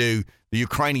than I do the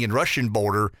Ukrainian-Russian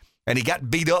border. And he got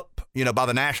beat up, by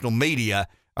the national media.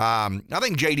 I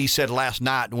think J.D. said last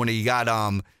night when he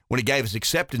gave his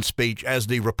acceptance speech as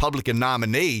the Republican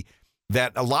nominee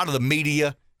that a lot of the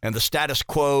media and the status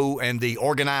quo and the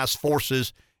organized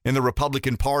forces in the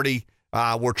Republican Party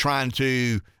were trying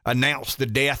to announce the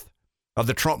death of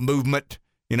the Trump movement.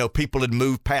 People had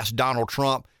moved past Donald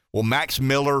Trump. Well, Max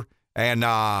Miller and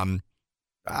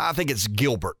I think it's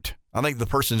Gilbert. I think the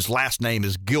person's last name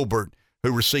is Gilbert,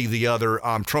 who received the other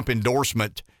Trump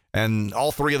endorsement. And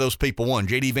all three of those people won.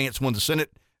 J.D. Vance won the Senate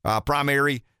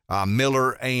primary.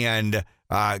 Miller and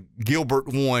Gilbert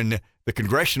won the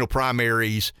congressional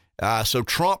primaries. So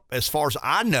Trump, as far as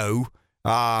I know,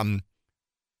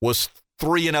 was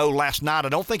 3-0 last night. I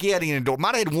don't think he had any endorsement.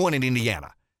 Might have had one in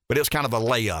Indiana, but it was kind of a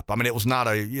layup. I mean, it was,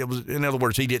 in other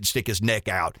words, he didn't stick his neck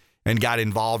out and got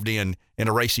involved in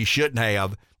a race he shouldn't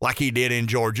have, like he did in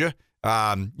Georgia.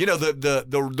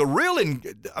 The real,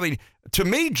 to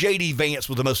me, J.D. Vance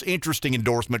was the most interesting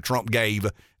endorsement Trump gave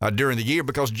during the year,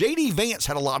 because J.D. Vance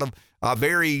had a lot of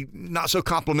very not so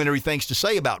complimentary things to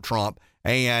say about Trump,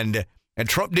 and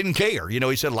Trump didn't care.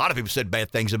 He said a lot of people said bad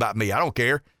things about me. I don't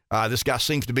care. This guy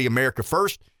seems to be America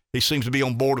first. He seems to be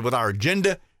on board with our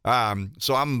agenda.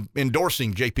 So I'm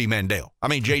endorsing J.D. Mandel.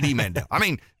 J.D.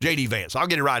 Vance. I'll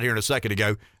get it right here in a second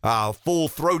ago.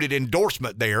 Full-throated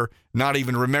endorsement there, not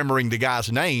even remembering the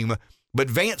guy's name. But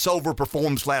Vance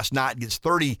overperforms last night, gets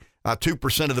 32%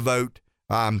 of the vote.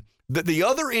 The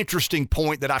other interesting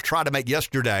point that I tried to make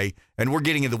yesterday, and we're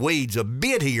getting in the weeds a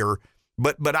bit here,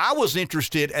 but I was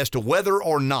interested as to whether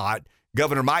or not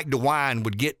Governor Mike DeWine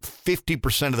would get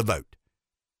 50% of the vote.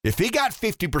 If he got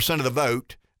 50% of the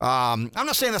vote, I'm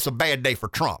not saying that's a bad day for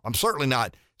Trump. I'm certainly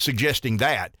not suggesting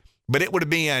that, but it would have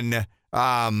been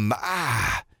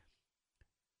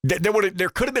there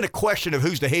could have been a question of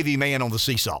who's the heavy man on the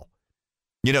seesaw.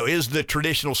 Is the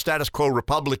traditional status quo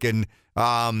Republican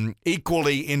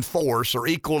equally in force or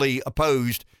equally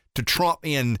opposed to Trump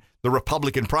in the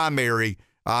Republican primary?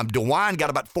 DeWine got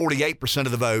about 48%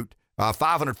 of the vote,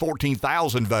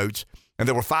 514,000 votes, and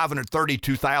there were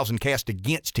 532,000 cast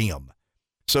against him.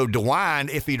 So DeWine,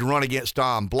 if he'd run against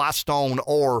Blystone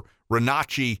or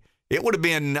Renacci, it would have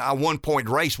been a one-point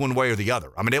race one way or the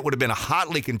other. It would have been a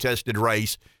hotly contested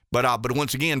race, but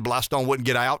once again, Blystone wouldn't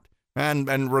get out, and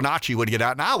Renacci would get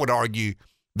out. And I would argue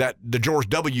that the George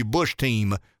W. Bush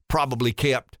team probably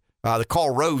kept, the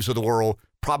Karl Rove of the world,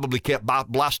 probably kept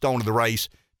Blystone in the race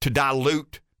to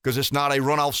dilute, because it's not a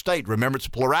runoff state. Remember, it's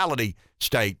a plurality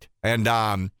state. And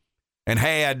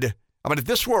had... if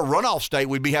this were a runoff state,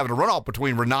 we'd be having a runoff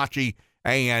between Renacci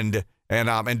and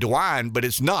DeWine, but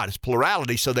it's not. It's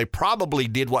plurality, so they probably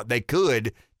did what they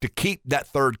could to keep that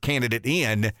third candidate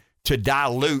in to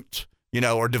dilute,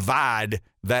 or divide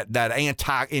that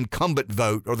anti-incumbent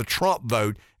vote or the Trump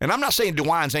vote. And I'm not saying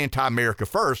DeWine's anti-America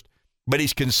first, but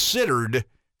he's considered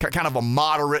kind of a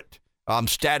moderate,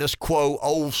 status quo,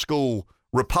 old school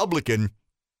Republican.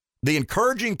 The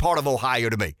encouraging part of Ohio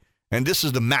to me, and this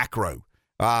is the macro,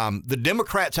 the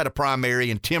Democrats had a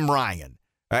primary, and Tim Ryan,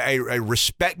 a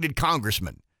respected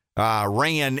congressman,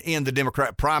 ran in the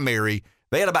Democrat primary.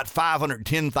 They had about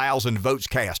 510,000 votes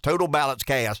cast, total ballots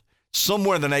cast,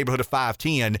 somewhere in the neighborhood of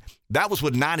 510. That was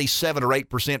with 97 or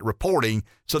 8% reporting,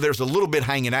 so there's a little bit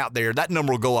hanging out there. That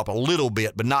number will go up a little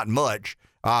bit, but not much.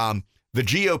 The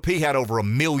GOP had over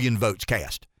 1 million votes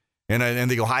cast in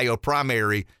the Ohio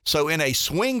primary. So in a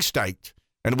swing state,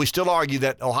 and we still argue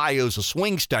that Ohio's a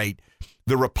swing state,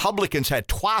 the Republicans had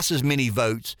twice as many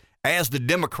votes as the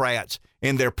Democrats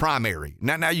in their primary.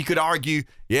 Now you could argue,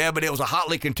 but it was a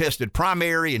hotly contested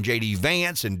primary, and J.D.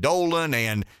 Vance and Dolan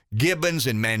and Gibbons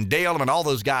and Mandel, and all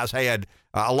those guys had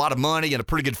a lot of money and a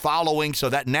pretty good following, so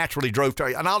that naturally drove to,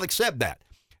 and I'll accept that.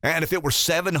 And if it were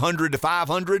 700 to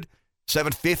 500,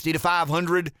 750 to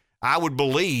 500, I would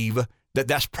believe that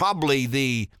that's probably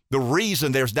the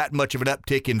reason there's that much of an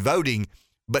uptick in voting.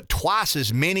 But twice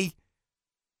as many,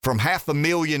 from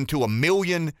 500,000 to 1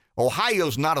 million,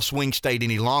 Ohio's not a swing state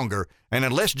any longer. And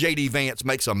unless J.D. Vance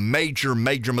makes a major,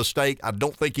 major mistake, I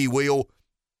don't think he will.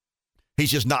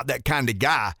 He's just not that kind of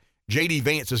guy. J.D.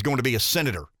 Vance is going to be a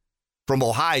senator from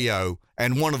Ohio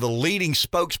and one of the leading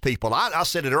spokespeople. I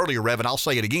said it earlier, Rev, and I'll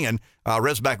say it again.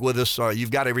 Rev's back with us.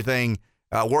 You've got everything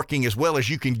working as well as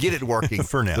you can get it working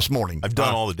for now. This morning. I've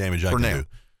done all the damage I can do.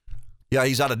 Yeah,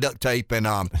 he's out of duct tape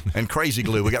and crazy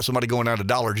glue. We got somebody going out to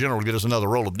Dollar General to get us another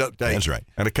roll of duct tape. That's right.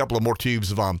 And a couple of more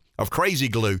tubes of crazy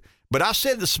glue. But I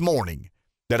said this morning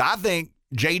that I think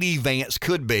J.D. Vance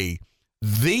could be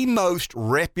the most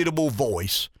reputable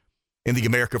voice in the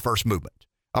America First movement.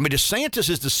 DeSantis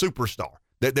is the superstar.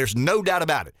 There's no doubt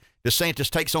about it. DeSantis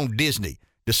takes on Disney.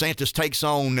 DeSantis takes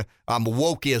on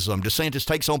wokeism. DeSantis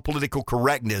takes on political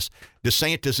correctness.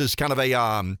 DeSantis is kind of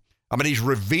a, he's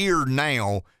revered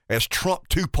now as Trump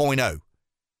 2.0,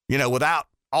 without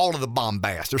all of the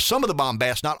bombast. There's some of the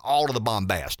bombast, not all of the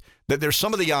bombast. There's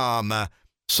some of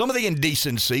the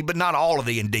indecency, but not all of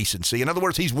the indecency. In other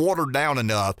words, he's watered down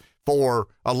enough for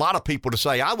a lot of people to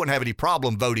say, I wouldn't have any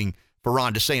problem voting for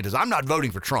Ron DeSantis. I'm not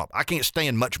voting for Trump. I can't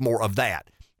stand much more of that.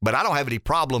 But I don't have any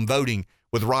problem voting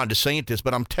with Ron DeSantis.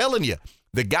 But I'm telling you,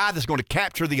 the guy that's going to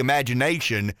capture the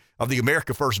imagination of the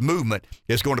America First movement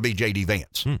is going to be J.D.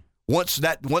 Vance. Once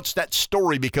that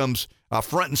story becomes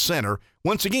front and center,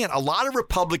 once again, a lot of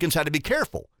Republicans had to be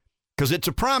careful because it's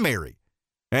a primary.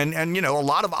 And a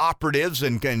lot of operatives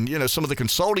and some of the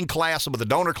consulting class, some of the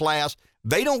donor class,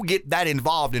 they don't get that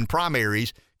involved in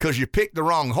primaries because you pick the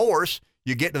wrong horse,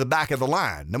 you get to the back of the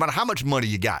line, no matter how much money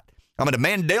you got. A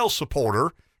Mandel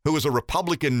supporter who is a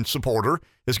Republican supporter,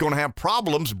 is going to have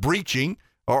problems breaching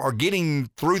or getting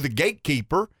through the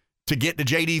gatekeeper to get to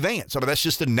J.D. Vance. I mean, that's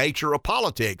just the nature of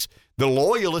politics. The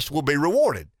loyalist will be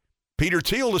rewarded. Peter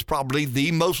Thiel is probably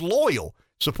the most loyal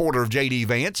supporter of J.D.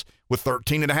 Vance with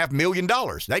 $13.5 million.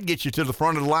 That gets you to the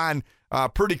front of the line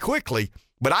pretty quickly.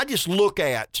 But I just look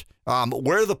at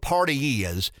where the party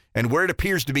is and where it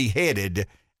appears to be headed.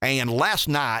 And last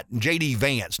night, J.D.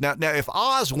 Vance. Now, if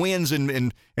Oz wins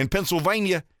in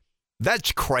Pennsylvania,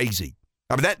 that's crazy.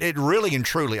 I mean, it really and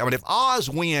truly. I mean, if Oz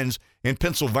wins in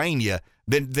Pennsylvania,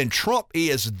 then Trump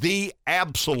is the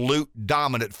absolute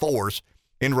dominant force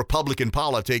in Republican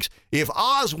politics. If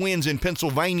Oz wins in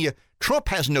Pennsylvania, Trump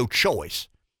has no choice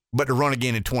but to run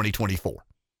again in 2024.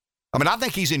 I mean, I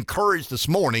think he's encouraged this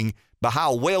morning by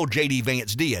how well J.D.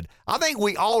 Vance did. I think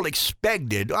we all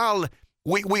expected,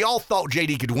 we all thought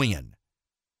J.D. could win.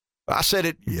 I said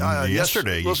it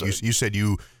yesterday. You said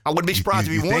I wouldn't be surprised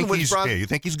if he won. You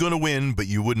think he's going to win, but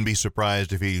you wouldn't be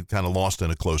surprised if he kind of lost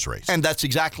in a close race. And that's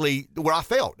exactly where I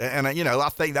felt. And, I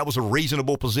think that was a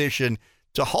reasonable position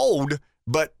to hold,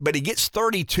 but he gets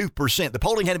 32%. The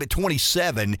polling had him at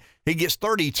 27. He gets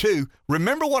 32.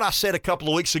 Remember what I said a couple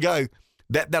of weeks ago,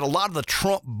 that a lot of the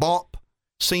Trump bump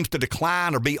seems to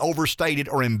decline or be overstated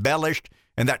or embellished,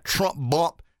 and that Trump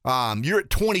bump, you're at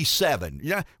 27.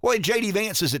 Yeah. Well, J.D.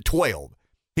 Vance is at 12.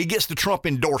 He gets the Trump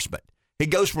endorsement. He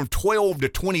goes from 12 to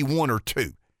 21 or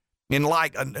 2 in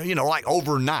like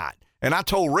overnight. And I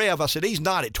told Rev, I said, he's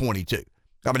not at 22.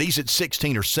 I mean, he's at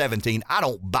 16 or 17. I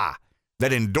don't buy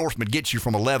that endorsement gets you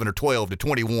from 11 or 12 to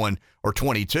 21 or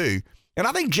 22. And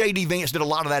I think J.D. Vance did a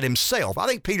lot of that himself. I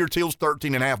think Peter Thiel's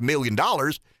 $13.5 million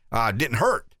didn't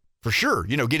hurt, for sure,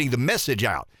 getting the message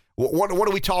out. What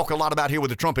do we talk a lot about here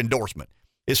with the Trump endorsement?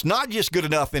 It's not just good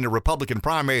enough in a Republican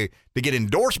primary to get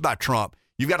endorsed by Trump.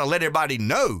 You've got to let everybody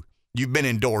know you've been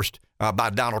endorsed by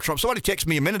Donald Trump. Somebody texted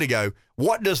me a minute ago,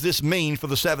 what does this mean for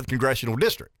the 7th Congressional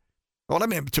District? Well, I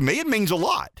mean, to me, it means a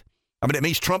lot. I mean, it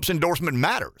means Trump's endorsement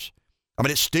matters. I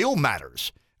mean, it still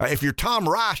matters. If you're Tom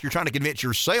Rice, you're trying to convince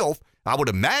yourself, I would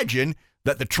imagine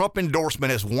that the Trump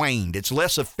endorsement has waned. It's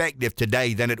less effective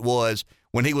today than it was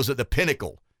when he was at the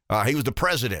pinnacle. He was the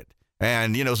president.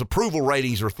 And, his approval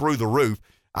ratings are through the roof.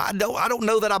 I don't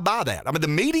know that I buy that. I mean, the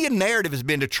media narrative has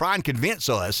been to try and convince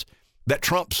us that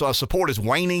Trump's support is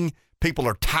waning. People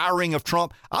are tiring of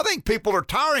Trump. I think people are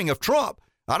tiring of Trump.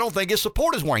 I don't think his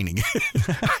support is waning.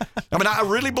 I mean, I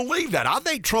really believe that. I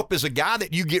think Trump is a guy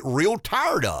that you get real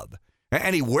tired of,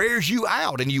 and he wears you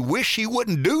out, and you wish he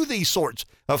wouldn't do these sorts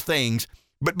of things,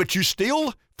 but you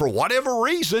still, for whatever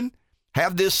reason,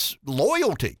 have this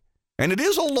loyalty. And it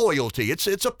is a loyalty.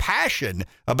 It's a passion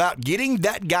about getting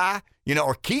that guy,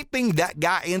 or keeping that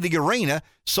guy in the arena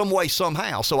some way,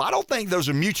 somehow. So I don't think those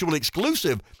are mutually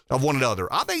exclusive of one another.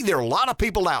 I think there are a lot of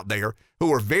people out there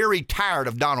who are very tired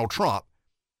of Donald Trump,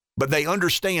 but they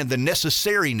understand the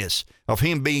necessariness of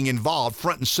him being involved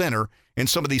front and center in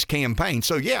some of these campaigns.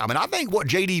 So, yeah, I mean, I think what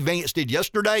J.D. Vance did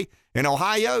yesterday in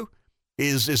Ohio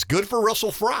is good for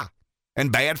Russell Fry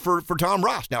and bad for Tom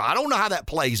Rice. Now, I don't know how that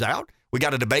plays out. We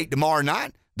got a debate tomorrow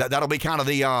night. That'll be kind of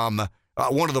the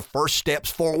one of the first steps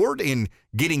forward in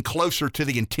getting closer to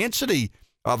the intensity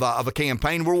of a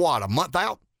campaign. We're a month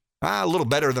out? A little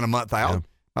better than a month out. Yeah.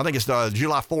 I think it's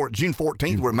June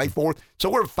 14th. We're at May 4th. So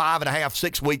we're 5.5,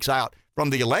 6 weeks out from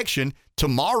the election.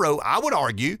 Tomorrow, I would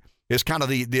argue, is kind of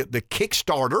the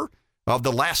Kickstarter of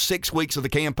the last 6 weeks of the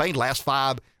campaign, last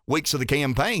 5 weeks of the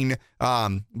campaign.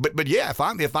 But yeah, if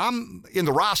I'm in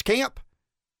the Rice camp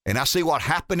and I see what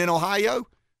happened in Ohio,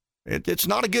 it's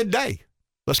not a good day.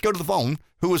 Let's go to the phone.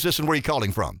 Who is this and where are you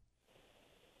calling from?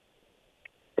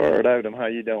 Bert Odom, how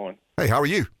you doing? Hey, how are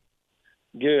you?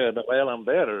 Good. Well, I'm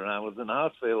better. I was in the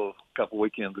hospital a couple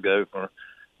weekends ago for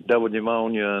double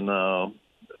pneumonia and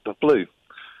the flu.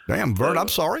 Damn, Vern, I'm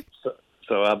sorry.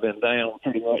 So I've been down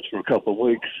pretty much for a couple of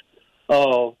weeks.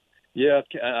 Yeah,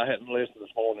 I hadn't listened this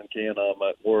morning, Ken. I'm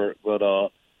at work. But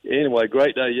anyway,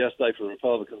 great day yesterday for the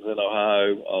Republicans in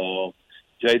Ohio.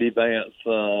 J.D. Vance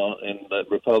in the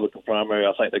Republican primary,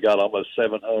 I think they got almost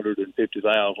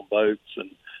 750,000 votes.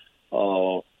 And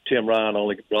Tim Ryan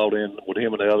only brought in, with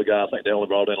him and the other guy, I think they only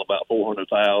brought in about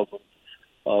 400,000.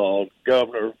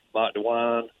 Governor Mike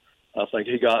DeWine, I think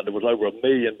there was over 1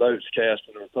 million votes cast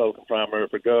in the Republican primary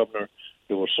for governor.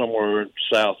 It was somewhere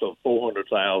south of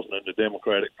 400,000 in the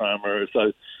Democratic primary.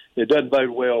 So it doesn't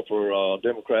bode well for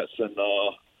Democrats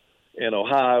in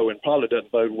Ohio, and probably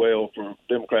doesn't bode well for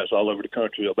Democrats all over the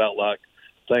country about like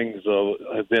things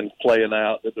have been playing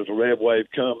out, that there's a red wave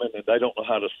coming and they don't know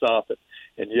how to stop it.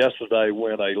 And yesterday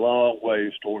went a long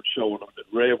ways towards showing them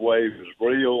that red wave is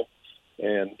real.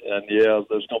 And yeah,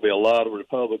 there's going to be a lot of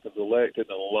Republicans elected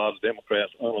and a lot of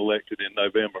Democrats unelected in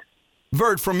November.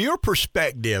 Vert, from your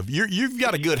perspective, you've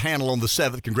got a good handle on the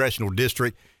 7th Congressional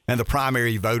District and the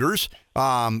primary voters.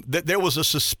 That there was a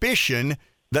suspicion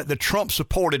that the Trump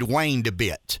supported waned a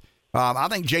bit. I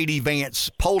think J.D. Vance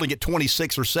polling at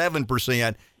 26 or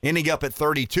 7%, ending up at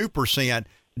 32%,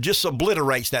 just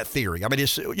obliterates that theory. I mean,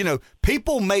 it's,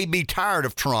 people may be tired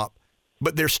of Trump,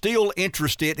 but they're still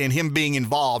interested in him being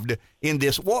involved in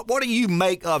this. What do you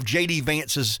make of J.D.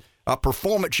 Vance's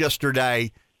performance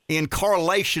yesterday in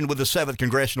correlation with the 7th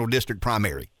Congressional District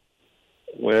primary?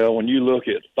 Well, when you look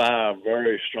at 5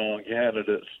 very strong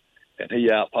candidates, and he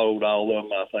outpolled all of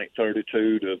them, I think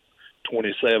 32 to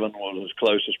 27 was his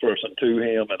closest person to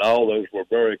him, and all those were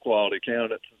very quality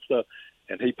candidates and stuff.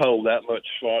 And he polled that much,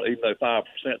 even though 5%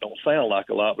 don't sound like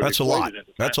a lot. But that's a lot.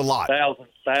 That's a lot. Thousands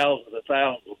and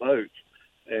thousands of votes,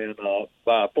 and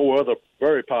by 4 other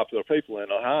very popular people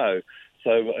in Ohio.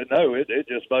 So, no, it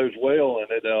just bodes well. And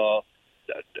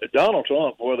Donald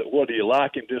Trump, whether you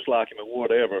like him, dislike him, or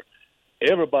whatever,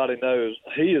 everybody knows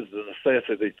he is the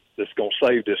necessity that's going to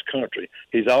save this country.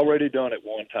 He's already done it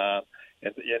one time.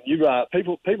 And you're right,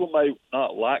 people may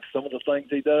not like some of the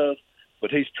things he does, but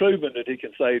he's proven that he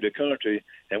can save the country,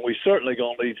 and we certainly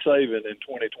going to need saving in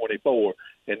 2024.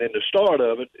 And then the start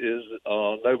of it is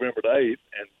November the 8th,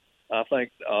 and I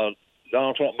think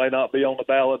Donald Trump may not be on the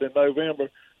ballot in November,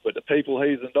 but the people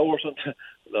he's endorsing,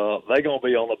 they're going to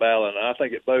be on the ballot, and I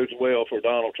think it bodes well for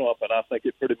Donald Trump, and I think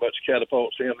it pretty much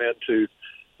catapults him into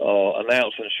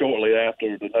announcing shortly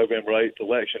after the November 8th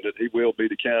election that he will be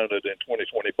the candidate in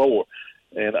 2024.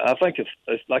 And I think it's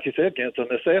like you said, it's a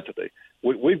necessity.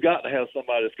 We've got to have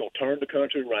somebody that's going to turn the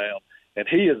country around, and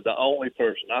he is the only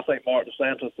person. I think Mark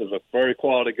DeSantis is a very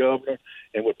quality governor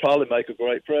and would probably make a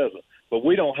great president. But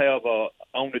we don't have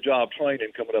on-the-job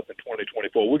training coming up in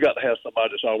 2024. We've got to have somebody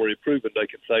that's already proven they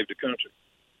can save the country.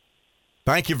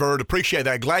 Thank you, Vert. Appreciate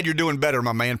that. Glad you're doing better,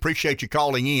 my man. Appreciate you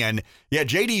calling in. Yeah,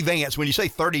 J.D. Vance, when you say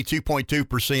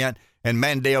 32.2% and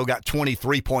Mandel got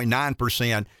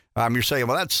 23.9%, you're saying,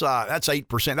 well, that's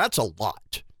 8%. That's a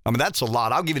lot. I mean, that's a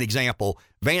lot. I'll give you an example.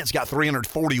 Vance got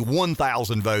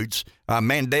 341,000 votes.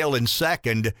 Mandel in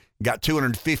second got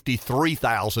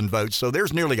 253,000 votes. So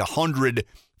there's nearly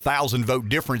 100,000 vote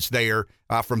difference there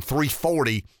from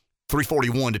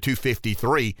 341 to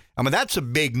 253. I mean, that's a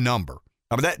big number.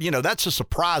 I mean, that's a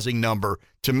surprising number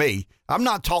to me. I'm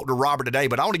not talking to Robert today,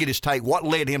 but I want to get his take. What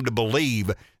led him to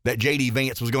believe that J.D.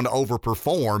 Vance was going to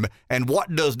overperform, and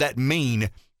what does that mean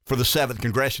for the 7th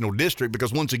Congressional District?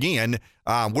 Because once again,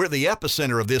 we're the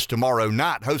epicenter of this tomorrow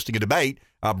night, hosting a debate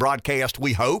broadcast.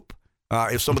 We hope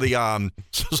if some of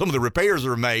the repairs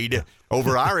are made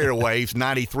over our airwaves,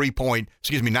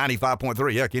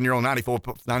 95.3. Yeah, Ken, you're on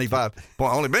 95.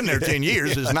 Only been there 10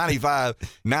 years. Is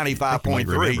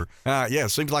 95.3. Yeah,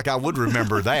 seems like I would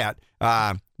remember that.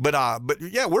 But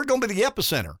yeah, we're going to be the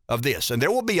epicenter of this, and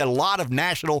there will be a lot of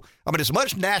as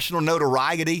much national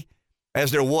notoriety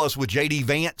as there was with J.D.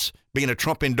 Vance being a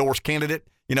Trump-endorsed candidate,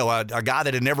 a guy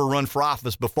that had never run for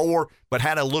office before but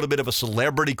had a little bit of a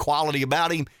celebrity quality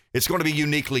about him. It's going to be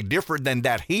uniquely different than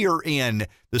that here in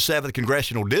the 7th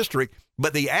Congressional District.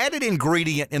 But the added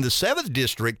ingredient in the 7th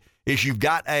District is you've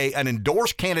got an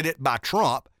endorsed candidate by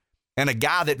Trump and a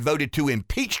guy that voted to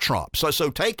impeach Trump. So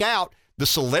take out the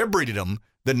celebritydom,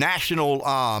 the national,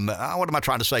 what am I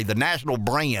trying to say? The national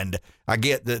brand, I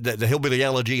get, the Hillbilly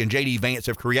Elegy and J.D. Vance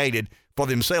have created for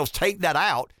themselves. Take that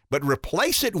out, but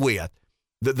replace it with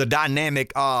the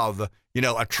dynamic of,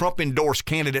 a Trump-endorsed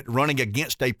candidate running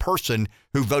against a person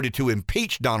who voted to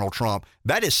impeach Donald Trump.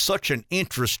 That is such an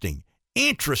interesting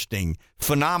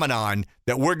phenomenon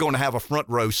that we're going to have a front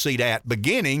row seat at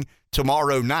beginning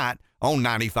tomorrow night on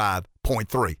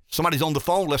 95.3. Somebody's on the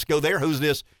phone. Let's go there. Who's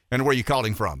this and where are you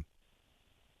calling from?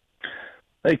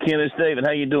 Hey, Ken, it's David.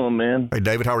 How you doing, man? Hey,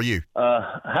 David, how are you?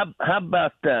 How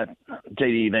about that,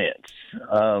 J.D. Vance?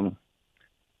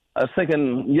 I was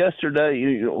thinking yesterday,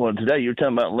 today you were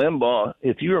talking about Limbaugh.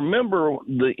 If you remember,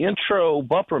 the intro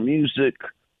bumper music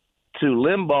to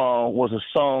Limbaugh was a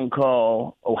song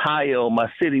called Ohio, My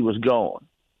City Was Gone.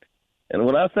 And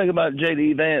when I think about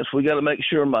J.D. Vance, we got to make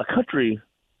sure my country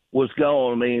was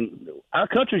gone. I mean, our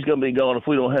country's going to be gone if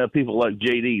we don't have people like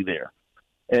J.D. there.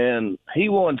 And he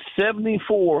won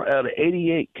 74 out of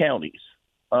 88 counties.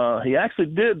 He actually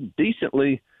did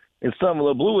decently in some of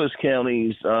the bluest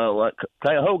counties, like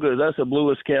Cuyahoga, that's a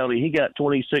bluest county. He got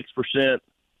 26%.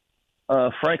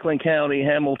 Franklin County,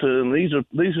 Hamilton, these are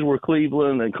where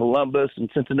Cleveland and Columbus and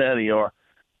Cincinnati are.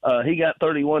 He got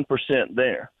 31%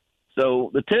 there. So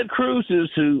the Ted Cruzes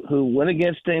who went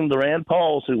against him, the Rand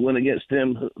Pauls who went against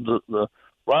him, the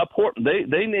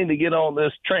They need to get on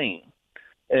this train.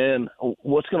 And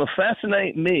what's going to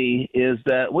fascinate me is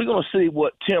that we're going to see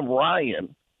what Tim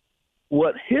Ryan,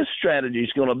 what his strategy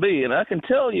is going to be. And I can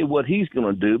tell you what he's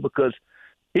going to do because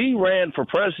he ran for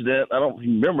president. I don't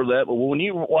remember that, but when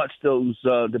you watch those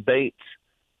debates,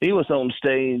 he was on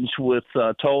stage with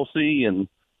Tulsi and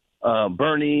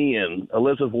Bernie and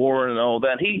Elizabeth Warren and all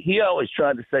that. He always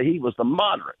tried to say he was the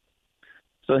moderate.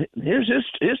 So here's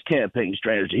his campaign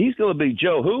strategy. He's going to be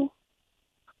Joe Who?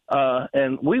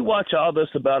 And we watch all this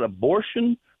about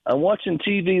abortion. I'm watching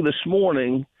TV this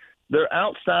morning. They're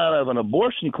outside of an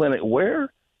abortion clinic.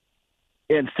 Where?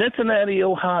 In Cincinnati,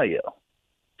 Ohio.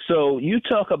 So you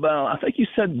talk about, I think you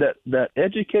said that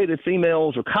educated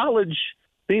females or college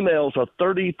females are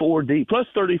 34D, plus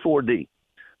 34D.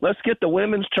 Let's get the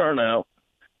women's turnout.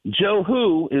 Joe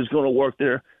Who is going to work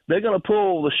there. They're going to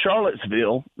pull the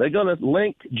Charlottesville. They're going to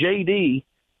link JD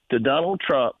to Donald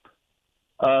Trump.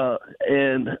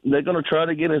 And they're going to try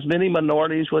to get as many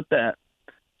minorities with that.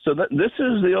 So this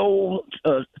is the old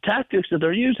tactics that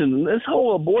they're using. This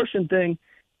whole abortion thing,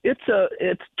 it's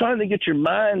trying to get your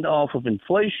mind off of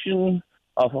inflation,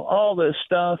 off of all this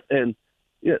stuff, and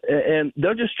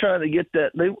they're just trying to get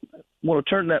that. They want to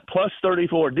turn that plus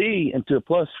 34D into a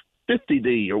plus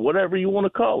 50D or whatever you want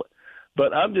to call it.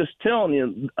 But I'm just telling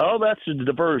you, all that's a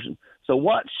diversion. So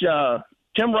watch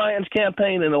Tim Ryan's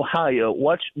campaign in Ohio.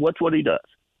 Watch what he does.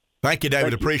 Thank you,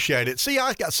 David. Appreciate it. See,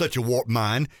 I got such a warped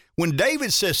mind. When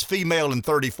David says female in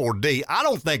 34D, I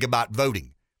don't think about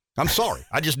voting. I'm sorry.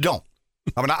 I just don't.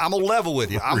 I mean, I'm a level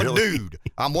with you. I'm a dude.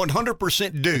 I'm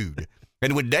 100% dude.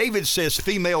 And when David says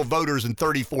female voters in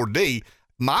 34D,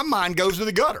 my mind goes to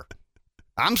the gutter.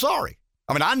 I'm sorry.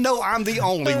 I mean, I know I'm the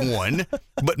only one,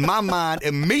 but my mind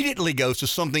immediately goes to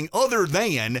something other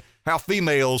than how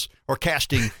females are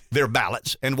casting their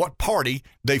ballots and what party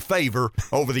they favor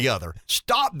over the other.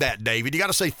 Stop that, David. You got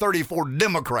to say 34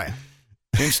 Democrat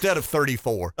instead of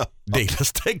 34 D.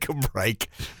 Let's take a break.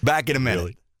 Back in a minute.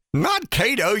 Really? Not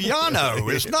Cato,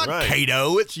 Yano. It's not right.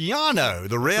 Cato, it's Yano.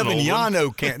 The Reverend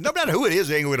Yano can't. No matter who it is,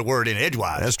 they ain't with a word in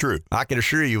edgewise. That's true. I can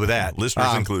assure you with that.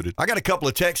 Listeners included. I got a couple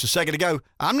of texts a second ago.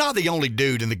 I'm not the only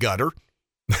dude in the gutter.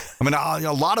 I mean,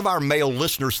 a lot of our male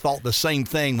listeners thought the same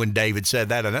thing when David said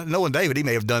that. And knowing David, he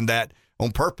may have done that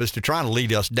on purpose to try to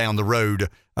lead us down the road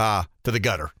to the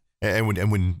gutter. And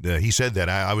when he said that,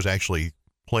 I was actually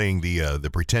playing the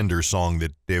Pretender song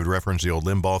that David referenced, the old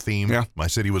Limbaugh theme. Yeah. My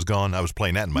City Was Gone. I was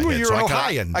playing that in my head. You're an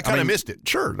Ohioan. I kind of missed it.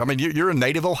 Sure. I mean, you're a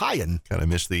native Ohioan. Kind of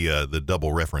missed the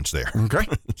double reference there. Okay.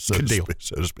 Good deal.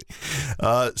 So to speak.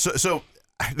 So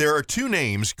there are two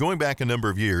names, going back a number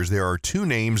of years, there are two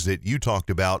names that you talked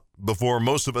about before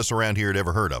most of us around here had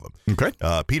ever heard of them.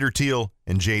 Okay. Peter Thiel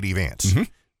and J.D. Vance. Mm-hmm.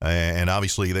 And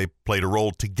obviously they played a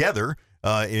role together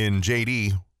in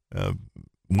J.D.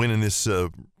 Winning this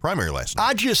primary last night.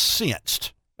 I just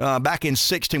sensed back in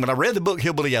 2016 when I read the book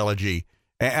Hillbilly Elegy,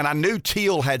 and I knew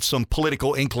Thiel had some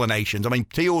political inclinations. I mean,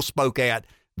 Thiel spoke at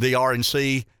the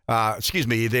RNC,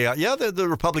 the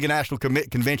Republican National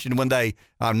Convention when they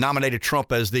nominated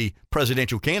Trump as the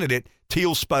presidential candidate.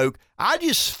 Thiel spoke. I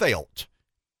just felt,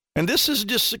 and this is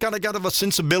just kind of a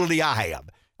sensibility I have,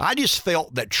 I just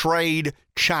felt that trade,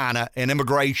 China, and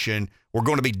immigration were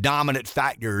going to be dominant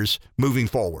factors moving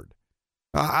forward.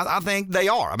 I think they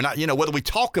are. I mean, whether we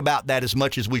talk about that as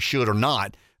much as we should or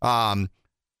not,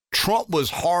 Trump was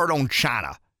hard on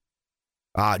China.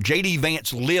 J.D.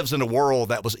 Vance lives in a world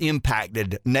that was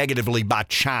impacted negatively by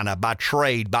China, by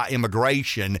trade, by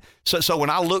immigration. So when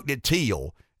I looked at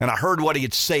Thiel and I heard what he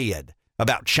had said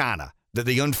about China, that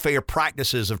the unfair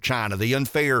practices of China, the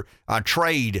unfair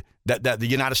trade that the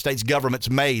United States government's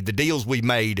made, the deals we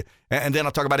made, and then I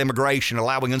talk about immigration,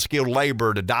 allowing unskilled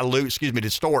labor to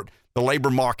distort the labor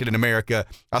market in America.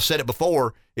 I've said it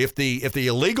before, if the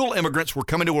illegal immigrants were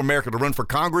coming to America to run for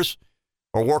Congress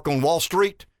or work on Wall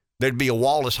Street, there'd be a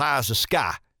wall as high as the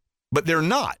sky. But they're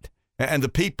not. And the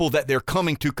people that they're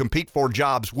coming to compete for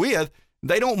jobs with,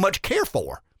 they don't much care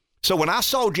for. So when I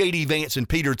saw J.D. Vance and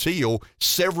Peter Thiel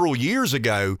several years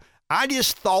ago, I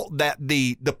just thought that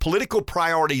the political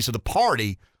priorities of the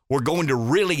party were going to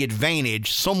really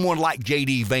advantage someone like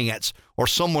J.D. Vance or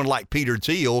someone like Peter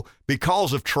Thiel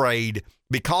because of trade,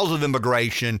 because of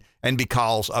immigration, and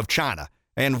because of China.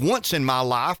 And once in my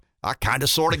life, I kind of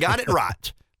sort of got it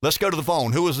right. Let's go to the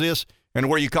phone. Who is this, and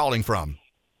where are you calling from?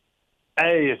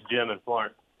 Hey, it's Jim in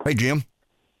Florence. Hey, Jim.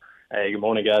 Hey, good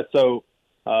morning, guys. So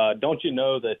don't you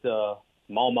know that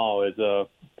Mama is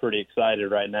pretty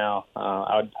excited right now?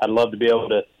 I'd love to be able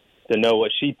to know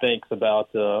what she thinks about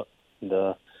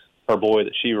her boy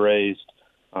that she raised,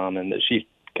 and that she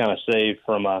kind of saved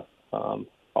from a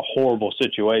horrible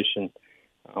situation.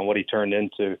 what he turned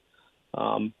into.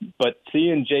 But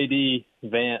seeing J.D.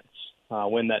 Vance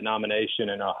win that nomination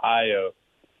in Ohio,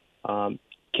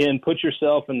 Ken, put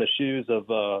yourself in the shoes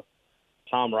of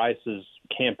Tom Rice's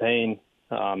campaign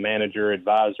manager,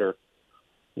 advisor.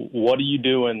 What are you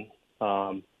doing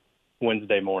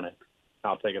Wednesday morning?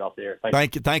 I'll take it off the air.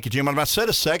 Thank you, Jim. I said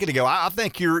a second ago, I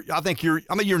think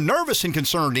you're nervous and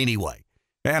concerned anyway.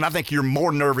 And I think you're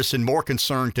more nervous and more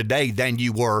concerned today than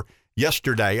you were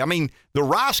yesterday. I mean, the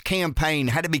Rice campaign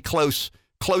had to be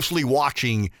closely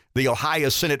watching the Ohio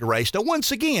Senate race. Now,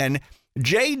 once again,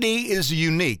 J.D. is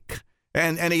unique,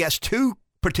 and he has two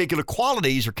particular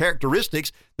qualities or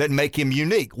characteristics that make him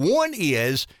unique. One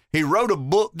is he wrote a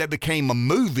book that became a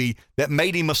movie that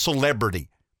made him a celebrity.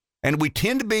 And we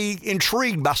tend to be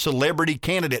intrigued by celebrity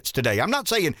candidates today. I'm not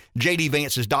saying J.D.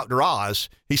 Vance is Dr. Oz.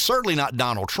 He's certainly not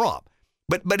Donald Trump.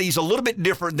 But he's a little bit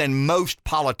different than most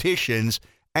politicians.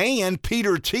 And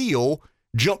Peter Thiel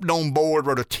jumped on board,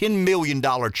 wrote a $10 million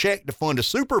check to fund a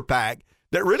super PAC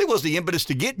that really was the impetus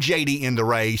to get J.D. in the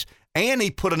race. And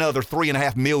he put another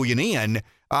 $3.5 million in.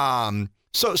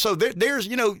 So there's,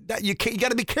 you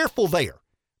got to be careful there.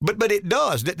 But it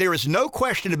does. There is no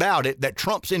question about it that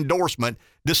Trump's endorsement,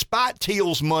 despite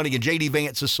Thiel's money and J.D.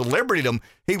 Vance's celebritydom,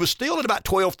 he was still at about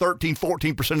 12, 13,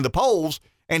 14% of the polls,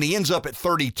 and he ends up at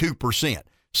 32%.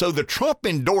 So the Trump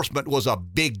endorsement was a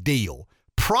big deal,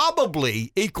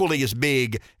 probably equally as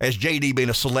big as J.D. being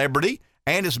a celebrity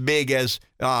and as big as,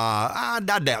 I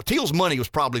doubt, Thiel's money was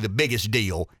probably the biggest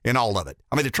deal in all of it.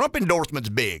 I mean, the Trump endorsement's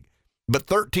big, but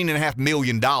 $13.5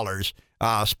 million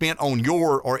spent on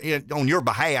your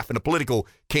behalf in a political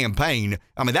campaign,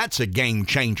 I mean, that's a game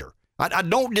changer. I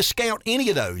don't discount any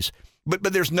of those, but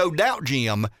there's no doubt,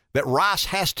 Jim, that Rice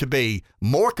has to be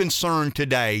more concerned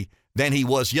today than he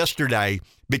was yesterday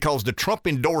because the Trump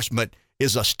endorsement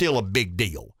is still a big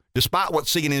deal, despite what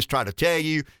CNN's tried to tell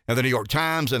you and the New York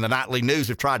Times and the Nightly News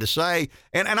have tried to say.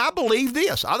 And I believe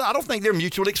this. I don't think they're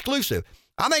mutually exclusive.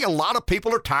 I think a lot of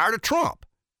people are tired of Trump.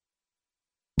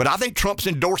 But I think Trump's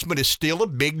endorsement is still a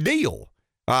big deal.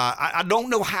 I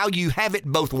don't know how you have it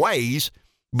both ways,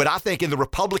 but I think in the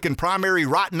Republican primary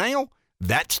right now,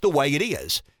 that's the way it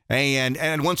is.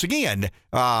 And once again,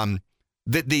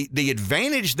 the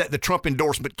advantage that the Trump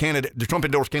endorsed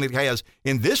candidate has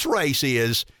in this race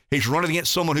is he's running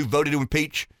against someone who voted to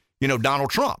impeach, Donald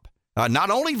Trump. Not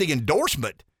only the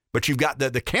endorsement, but you've got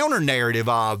the counter narrative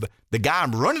of the guy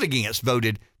I'm running against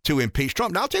voted to impeach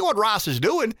Trump. Now, I'll tell you what Rice is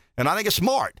doing, and I think it's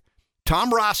smart.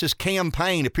 Tom Rice's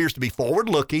campaign appears to be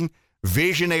forward-looking,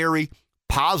 visionary,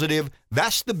 positive.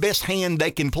 That's the best hand they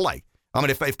can play. I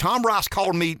mean, if Tom Rice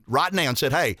called me right now and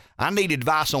said, hey, I need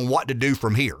advice on what to do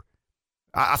from here,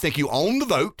 I think you own the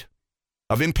vote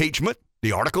of impeachment,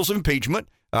 the articles of impeachment,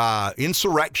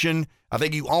 insurrection. I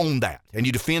think you own that, and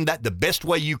you defend that the best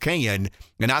way you can.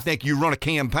 And I think you run a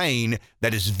campaign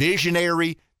that is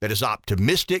visionary, that is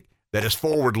optimistic, that is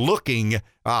forward-looking,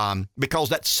 because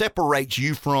that separates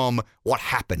you from what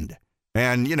happened.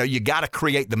 And, you got to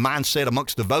create the mindset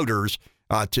amongst the voters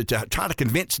to try to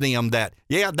convince them that,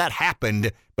 yeah, that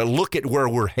happened, but look at where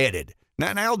we're headed.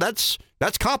 Now that's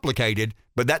complicated,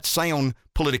 but that's sound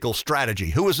political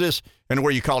strategy. Who is this, and where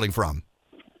are you calling from?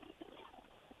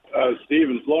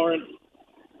 Stephen Florence.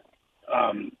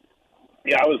 I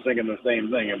was thinking the same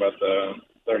thing about the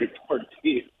 34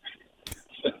 teeth.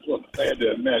 That's what I had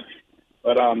to admit.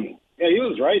 But, he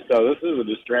was right, though. This is a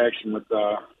distraction with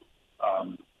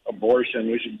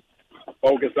abortion. We should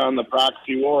focus on the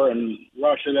proxy war in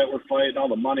Russia that we're fighting, all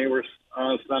the money we're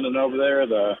sending over there,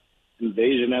 the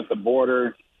invasion at the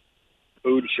border,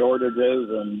 food shortages,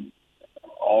 and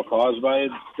all caused by the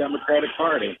Democratic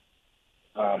Party.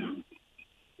 And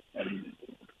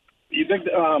you think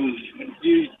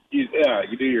you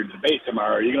do your debate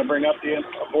tomorrow? Are you going to bring up the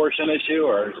abortion issue,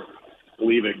 or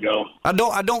leave it go? I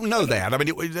don't know that. I mean,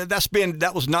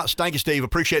 that was not Stanky Steve.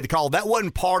 Appreciate the call. That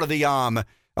wasn't part of the.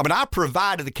 I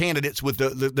provided the candidates with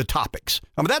the topics.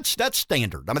 I mean, that's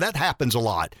standard. I mean, that happens a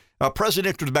lot.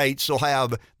 Presidential debates they'll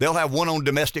have one on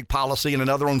domestic policy and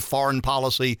another on foreign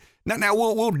policy. Now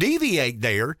we'll deviate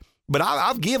there, but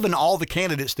I've given all the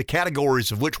candidates the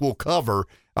categories of which we'll cover.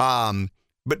 But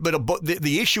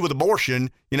the issue with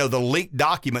abortion, the leaked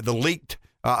document, the leaked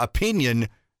opinion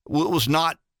was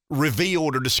not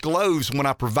revealed or disclosed when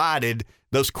I provided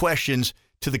those questions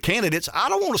to the candidates. I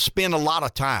don't want to spend a lot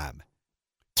of time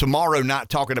tomorrow night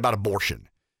talking about abortion.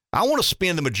 I want to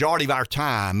spend the majority of our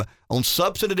time on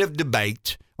substantive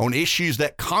debate on issues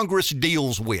that Congress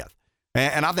deals with.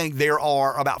 And I think there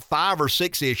are about 5 or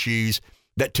 6 issues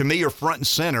that to me are front and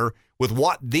center with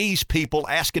what these people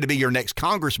asking to be your next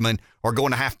congressman are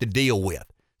going to have to deal with.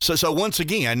 So once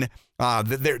again,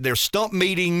 there's stump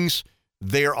meetings.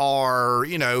 There are,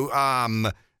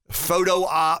 photo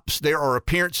ops. There are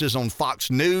appearances on Fox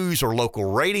News or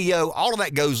local radio. All of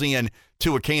that goes in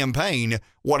to a campaign.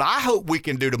 What I hope we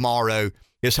can do tomorrow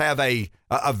is have a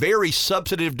very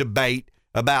substantive debate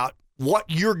about what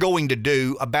you're going to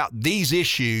do about these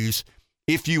issues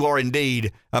if you are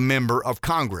indeed a member of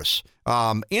Congress.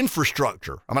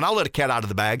 Infrastructure. I'll let a cat out of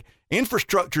the bag.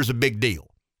 Infrastructure is a big deal.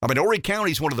 Horry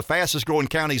County is one of the fastest growing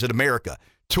counties in America.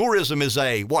 Tourism is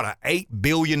a $8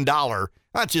 billion,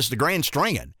 that's just the grand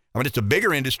stringing. It's a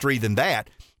bigger industry than that,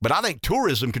 but I think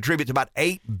tourism contributes about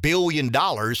 $8 billion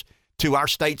to our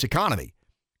state's economy.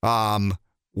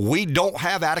 We don't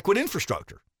have adequate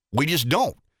infrastructure. We just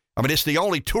don't. It's the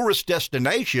only tourist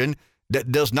destination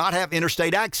that does not have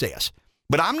interstate access.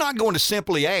 But I'm not going to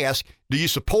simply ask, do you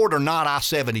support or not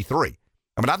I-73?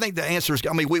 I think the answer is,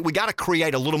 we got to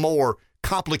create a little more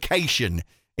complication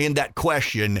in that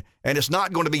question, and it's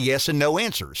not going to be yes and no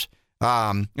answers.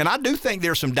 And I do think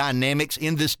there's some dynamics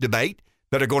in this debate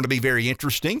that are going to be very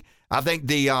interesting. I think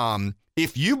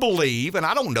if you believe, and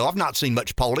I don't know, I've not seen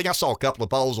much polling. I saw a couple of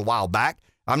polls a while back.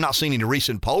 I've not seen any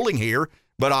recent polling here,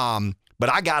 but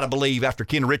I got to believe after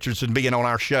Ken Richardson being on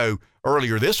our show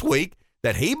earlier this week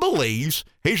that he believes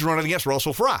he's running against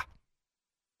Russell Fry.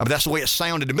 That's the way it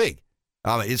sounded to me.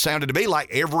 It sounded to me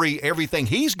like everything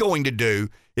he's going to do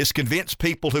is convince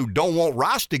people who don't want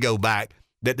Rice to go back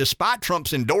that despite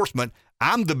Trump's endorsement,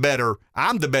 I'm the better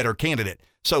candidate.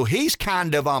 So he's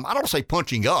kind of I don't want to say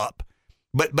punching up,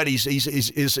 but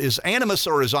his animus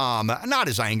or his not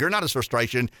his anger, not his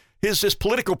frustration, his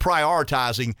political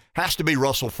prioritizing has to be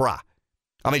Russell Fry.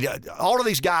 All of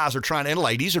these guys are trying, and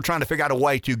ladies are trying to figure out a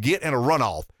way to get in a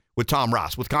runoff with Tom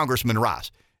Rice, with Congressman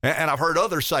Rice. And I've heard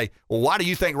others say, well, why do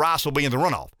you think Rice will be in the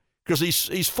runoff? Because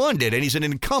he's funded and he's an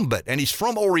incumbent and he's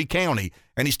from Horry County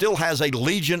and he still has a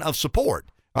legion of support.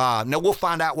 Now we'll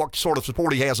find out what sort of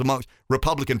support he has amongst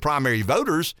Republican primary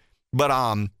voters, but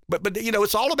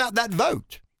it's all about that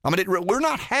vote. We're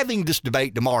not having this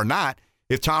debate tomorrow night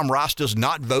if Tom Rice does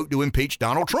not vote to impeach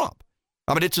Donald Trump.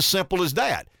 It's as simple as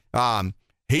that.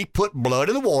 He put blood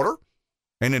in the water,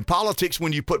 and in politics,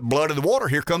 when you put blood in the water,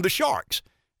 here come the sharks.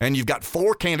 And you've got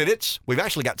 4 candidates. We've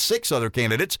actually got 6 other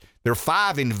candidates. There are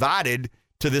 5 invited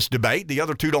to this debate. The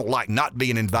other 2 don't like not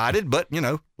being invited, but,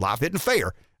 life isn't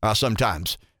fair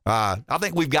sometimes. I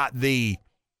think we've got the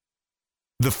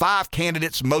 5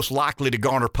 candidates most likely to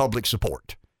garner public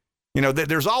support.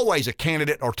 There's always a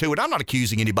candidate or 2, and I'm not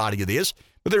accusing anybody of this,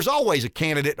 but there's always a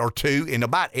candidate or 2 in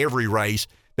about every race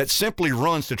that simply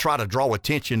runs to try to draw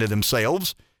attention to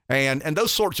themselves. And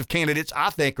those sorts of candidates, I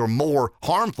think, are more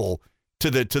harmful to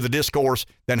the discourse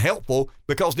than helpful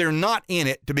because they're not in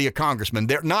it to be a congressman.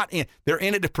 They're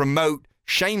in it to promote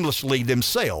shamelessly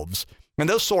themselves. And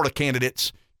those sort of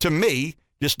candidates, to me,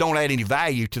 just don't add any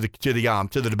value to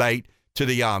the debate, to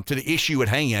the issue at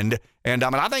hand. And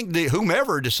I think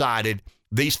whomever decided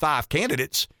these 5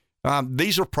 candidates,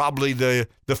 these are probably the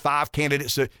 5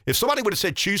 candidates that, if somebody would have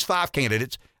said choose 5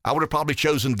 candidates, I would have probably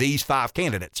chosen these 5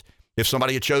 candidates. If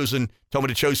somebody had told me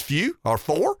to choose few or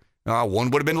 4, one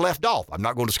would have been left off. I'm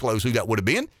not going to disclose who that would have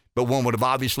been, but one would have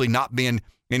obviously not been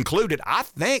included. I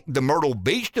think the Myrtle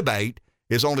Beach debate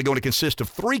is only going to consist of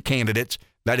 3 candidates.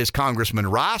 That is Congressman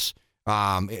Rice,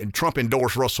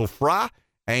 Trump-endorsed Russell Fry,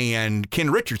 and Ken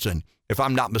Richardson, if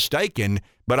I'm not mistaken.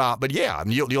 But yeah,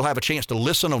 you'll have a chance to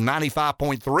listen on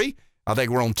 95.3. I think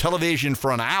we're on television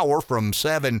for an hour from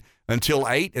 7 until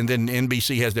 8, and then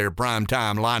NBC has their prime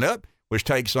time lineup, which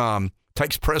takes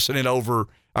precedent over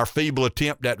our feeble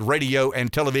attempt at radio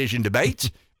and television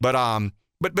debates. But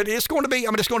it's going to be,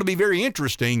 it's going to be very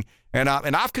interesting. And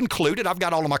I've concluded, I've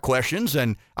got all of my questions,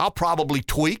 and I'll probably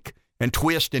tweak and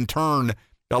twist and turn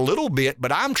a little bit,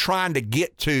 but I'm trying to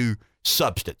get to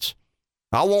substance.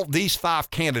 I want these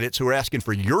 5 candidates who are asking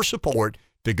for your support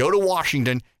to go to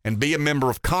Washington and be a member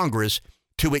of Congress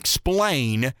to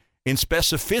explain in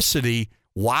specificity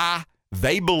why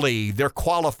they believe they're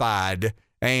qualified.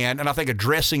 And I think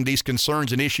addressing these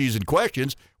concerns and issues and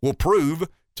questions will prove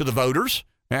to the voters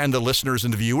and the listeners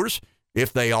and the viewers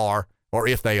if they are or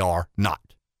if they are not.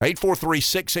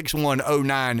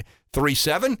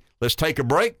 843-661-0937. Let's take a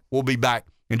break. We'll be back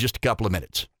in just a couple of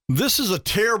minutes. This is a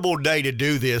terrible day to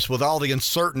do this with all the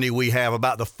uncertainty we have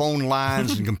about the phone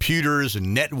lines and computers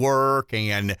and network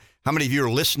and how many of you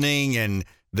are listening and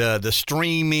the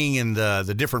streaming and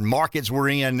the different markets we're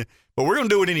in. But we're going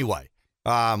to do it anyway.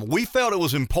 We felt it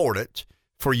was important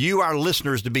for you, our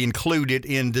listeners, to be included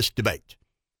in this debate.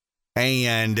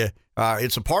 And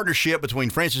it's a partnership between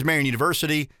Francis Marion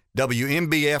University,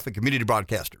 WMBF, and community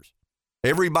broadcasters.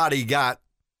 Everybody got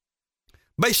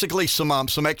basically some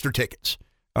extra tickets.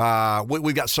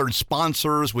 We've got certain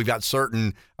sponsors. We've got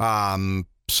certain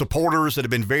supporters that have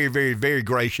been very, very, very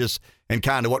gracious in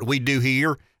kind of what we do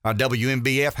here.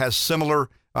 WMBF has similar,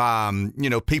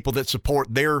 people that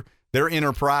support their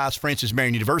enterprise. Francis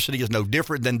Marion University is no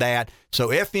different than that. So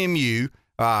FMU,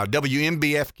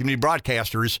 WMBF Community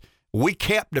Broadcasters, we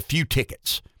kept a few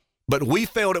tickets, but we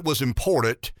felt it was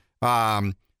important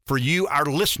for you, our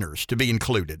listeners, to be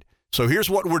included. So here's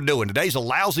what we're doing. Today's a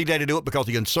lousy day to do it because of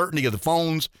the uncertainty of the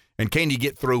phones and can you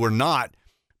get through or not.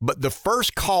 But the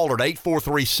first caller at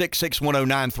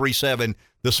 843-661-0937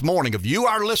 this morning of you,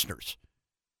 our listeners,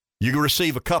 you can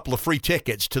receive a couple of free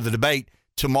tickets to the debate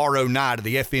tomorrow night at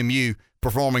the FMU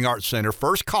Performing Arts Center.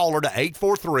 First caller to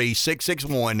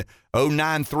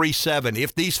 843-661-0937.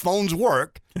 If these phones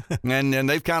work, and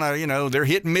they've kind of, they're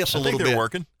hit and miss a little bit. They're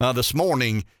working this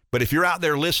morning. But if you're out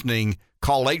there listening,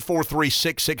 call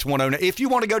 843-661-0937 if you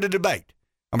want to go to debate.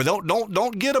 I mean,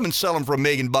 don't get them and sell them for $1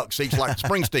 million each like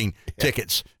Springsteen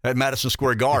tickets at Madison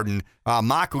Square Garden.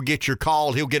 Mike will get your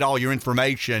call. He'll get all your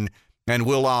information, and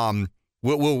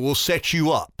we'll set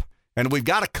you up. And we've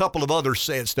got a couple of other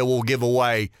sets that we'll give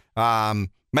away.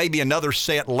 Maybe another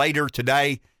set later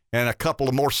today, and a couple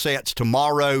of more sets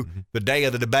tomorrow, the day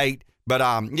of the debate. But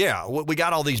we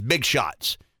got all these big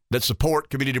shots that support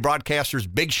community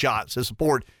broadcasters, big shots that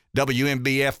support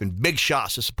WMBF, and big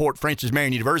shots that support Francis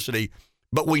Marion University.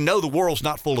 But we know the world's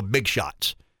not full of big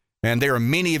shots. And there are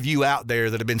many of you out there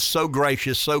that have been so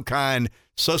gracious, so kind,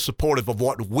 so supportive of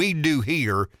what we do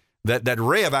here that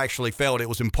Rev actually felt it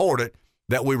was important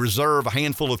that we reserve a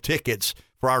handful of tickets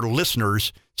for our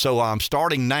listeners. So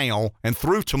starting now and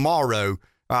through tomorrow,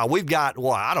 we've got,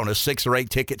 6 or 8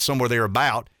 tickets, somewhere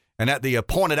thereabout. And at the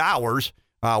appointed hours,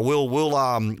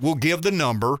 we'll give the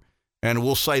number, and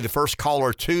we'll say the first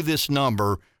caller to this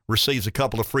number receives a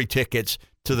couple of free tickets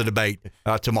to the debate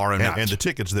tomorrow night. And the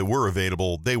tickets that were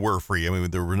available, they were free. I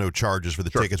mean, there were no charges for the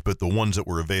tickets, but the ones that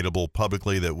were available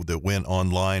publicly that went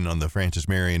online on the Francis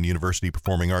Marion University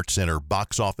Performing Arts Center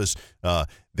box office,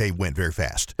 they went very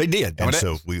fast. They did. And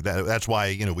so that's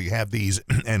why, we have these,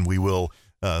 and we will,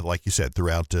 like you said,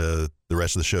 throughout the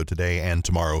rest of the show today and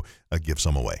tomorrow, give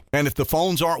some away. And if the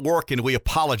phones aren't working, we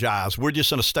apologize. We're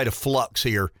just in a state of flux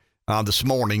here this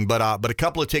morning, but a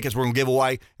couple of tickets we're going to give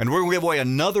away, and we're going to give away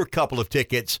another couple of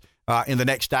tickets in the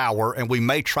next hour, and we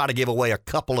may try to give away a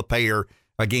couple of pair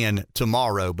again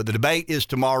tomorrow. But the debate is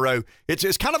tomorrow.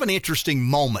 It's kind of an interesting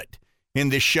moment in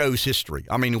this show's history.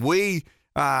 I mean, we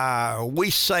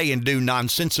say and do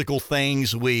nonsensical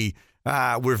things. We're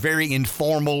very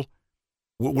informal.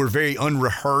 We're very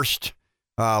unrehearsed.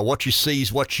 What you see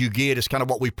is what you get. It's kind of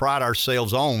what we pride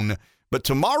ourselves on. But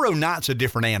tomorrow night's a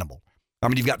different animal. I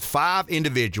mean, you've got 5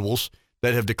 individuals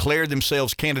that have declared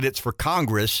themselves candidates for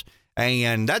Congress,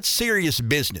 and that's serious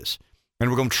business.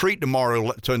 And we're going to treat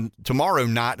tomorrow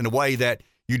night in a way that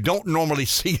you don't normally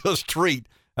see us treat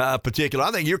particular.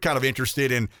 I think you're kind of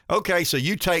interested in, okay, so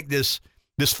you take this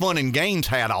fun and games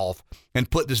hat off and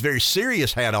put this very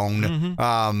serious hat on.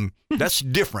 Mm-hmm. That's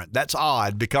different. That's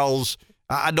odd because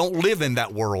I don't live in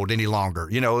that world any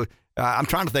longer. I'm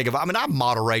trying to think of, I've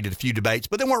moderated a few debates,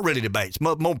 but they weren't really debates,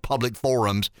 more public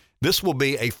forums. This will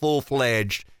be a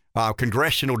full-fledged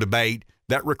congressional debate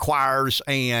that requires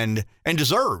and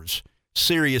deserves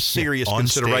serious on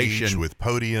consideration. Stage with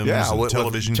podiums and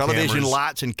television cameras.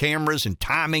 Lights and cameras and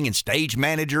timing and stage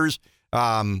managers.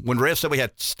 When Rev said we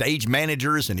had stage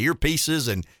managers and earpieces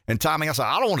and timing, I said,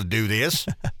 I don't want to do this.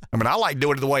 I like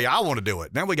doing it the way I want to do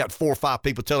it. Now we got 4 or 5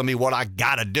 people telling me what I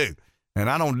got to do. And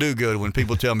I don't do good when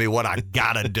people tell me what I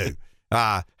got to do.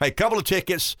 Hey, couple of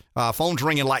tickets, phones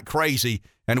ringing like crazy,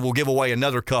 and we'll give away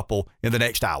another couple in the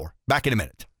next hour. Back in a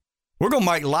minute. We're going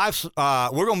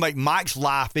to make Mike's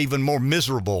life even more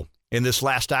miserable in this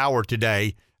last hour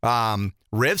today.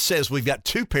 Rev says we've got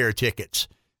 2 pair of tickets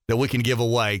that we can give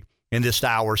away in this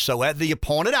hour. So at the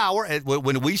appointed hour,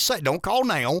 when we say, don't call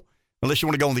now unless you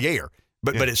want to go on the air.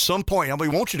 But at some point, we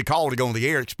want you to call to go on the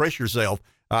air, express yourself.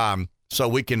 So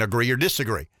we can agree or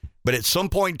disagree. But at some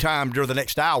point in time during the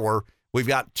next hour, we've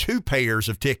got 2 pairs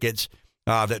of tickets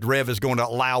that Rev is going to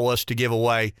allow us to give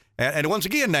away. And once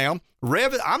again now,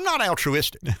 Rev, I'm not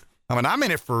altruistic. I'm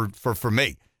in it for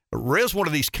me. Rev's one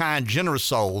of these kind, generous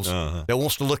souls that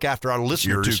wants to look after our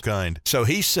listeners. You're too kind. So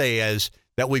he says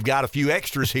that we've got a few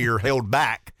extras here held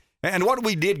back. And what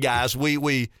we did, guys, we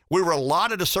were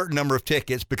allotted a certain number of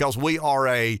tickets because we are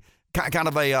a kind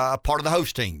of a part of the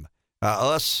host team.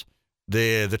 Us,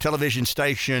 the television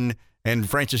station, and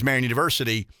Francis Marion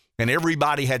University, and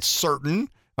everybody had certain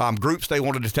groups they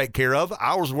wanted to take care of.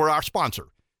 Ours were our sponsor.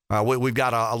 We've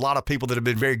got a lot of people that have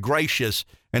been very gracious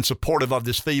and supportive of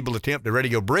this feeble attempt at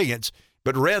Radio Brilliance.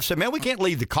 But Rev said, man, we can't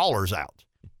leave the callers out.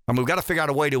 I mean, we've got to figure out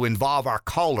a way to involve our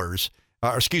callers,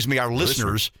 our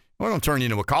listeners. We're going to turn you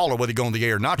into a caller, whether you go on the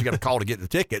air or not. You got to call to get the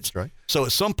tickets. Right. So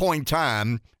at some point in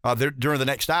time, during the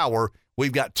next hour,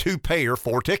 we've got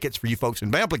 4 tickets for you folks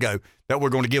in Pamplico that we're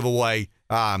going to give away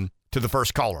to the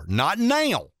first caller. Not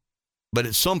now, but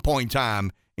at some point in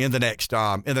time in the next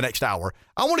hour.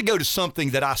 I want to go to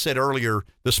something that I said earlier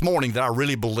this morning that I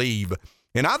really believe,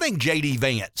 and I think J.D.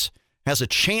 Vance has a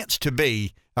chance to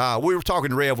be. We were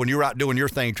talking, Rev, when you were out doing your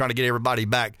thing, trying to get everybody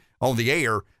back on the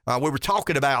air. We were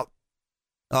talking about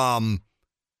the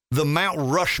Mount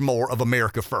Rushmore of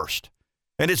America First.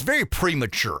 And it's very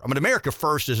premature. I mean, America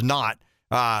First is not,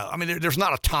 there's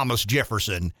not a Thomas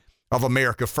Jefferson of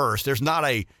America First. There's not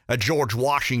a George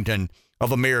Washington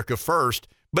of America First.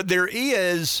 But there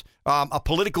is a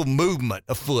political movement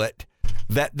afoot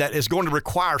that is going to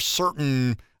require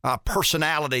certain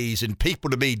personalities and people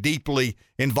to be deeply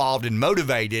involved and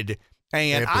motivated.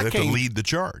 And I have to lead the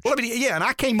charge. Well, and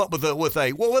I came up with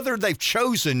whether they've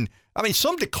chosen. I mean,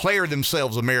 some declare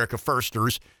themselves America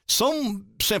Firsters. Some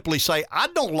simply say, I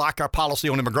don't like our policy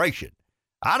on immigration.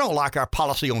 I don't like our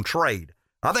policy on trade.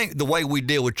 I think the way we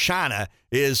deal with China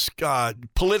is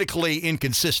politically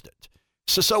inconsistent.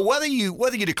 So whether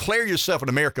you declare yourself an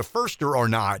America Firster or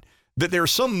not, that there are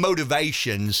some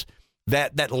motivations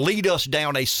that lead us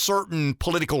down a certain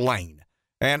political lane.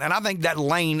 And I think that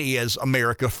lane is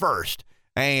America First.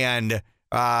 And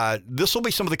this will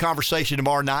be some of the conversation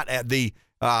tomorrow night at the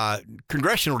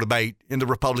congressional debate in the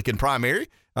Republican primary.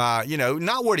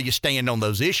 Not where do you stand on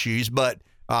those issues, but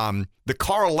the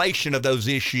correlation of those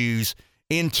issues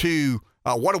into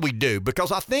what do we do?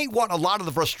 Because I think what a lot of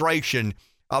the frustration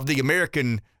of the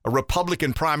American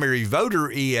Republican primary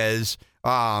voter is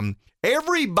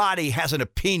everybody has an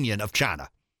opinion of China.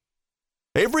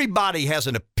 Everybody has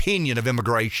an opinion of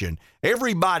immigration.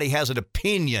 Everybody has an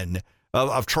opinion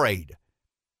of trade.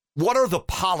 What are the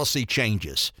policy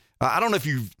changes? I don't know if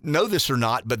you know this or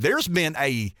not, but there's been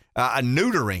a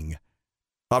neutering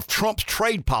of Trump's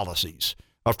trade policies,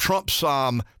 of Trump's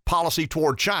policy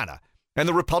toward China, and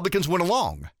the Republicans went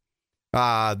along.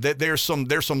 That there's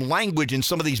some language in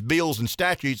some of these bills and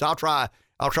statutes. I'll try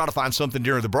to find something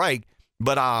during the break,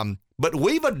 but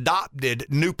we've adopted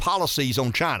new policies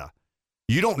on China.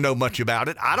 You don't know much about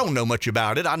it. I don't know much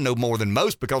about it. I know more than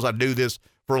most because I do this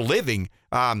for a living.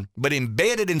 But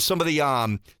embedded in some of the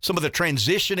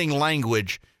transitioning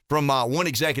language from one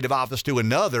executive office to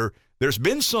another, there's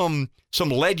been some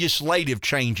legislative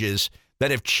changes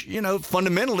that have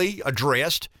fundamentally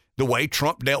addressed the way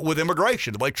Trump dealt with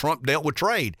immigration, the way Trump dealt with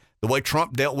trade, the way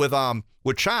Trump dealt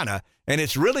with China, and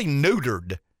it's really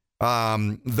neutered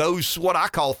those what I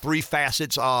call 3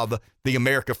 facets of the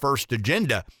America First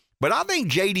agenda. But I think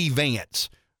J.D. Vance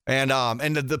and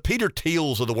the Peter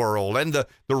Thiels of the world and the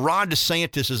Ron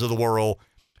DeSantis of the world,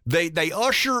 they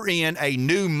usher in a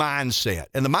new mindset.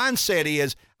 And the mindset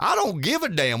is, I don't give a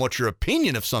damn what your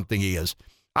opinion of something is.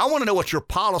 I want to know what your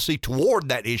policy toward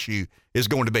that issue is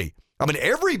going to be. I mean,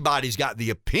 everybody's got the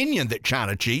opinion that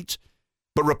China cheats,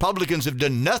 but Republicans have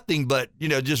done nothing but,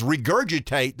 just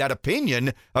regurgitate that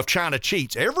opinion of China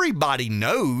cheats. Everybody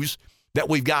knows that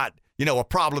we've got, a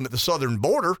problem at the southern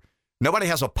border. Nobody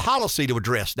has a policy to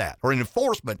address that or an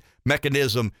enforcement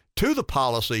mechanism to the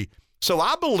policy. So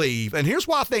I believe, and here's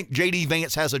why I think J.D.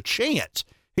 Vance has a chance.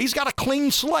 He's got a clean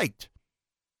slate.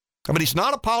 I mean, he's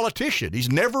not a politician.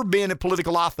 He's never been in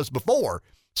political office before.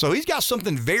 So he's got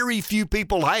something very few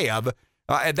people have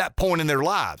at that point in their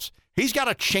lives. He's got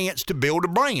a chance to build a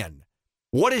brand.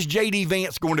 What is J.D.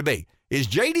 Vance going to be? Is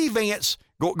J.D. Vance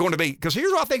going to be, because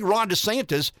here's what I think Ron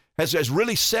DeSantis has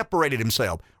really separated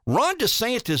himself. Ron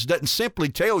DeSantis doesn't simply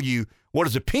tell you what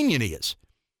his opinion is.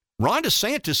 Ron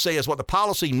DeSantis says what the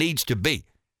policy needs to be.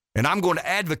 And I'm going to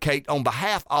advocate on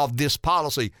behalf of this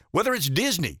policy, whether it's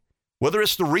Disney, whether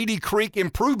it's the Reedy Creek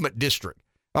Improvement District.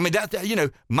 I mean,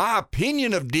 my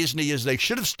opinion of Disney is they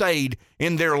should have stayed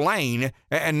in their lane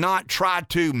and not tried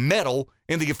to meddle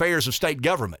in the affairs of state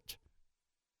government.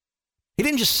 He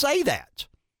didn't just say that.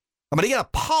 I mean, he got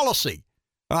a policy.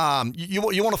 You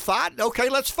want to fight? Okay,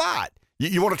 let's fight.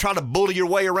 You want to try to bully your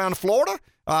way around Florida?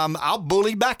 I'll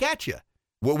bully back at you.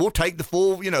 We'll take the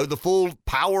full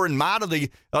power and might of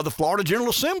the Florida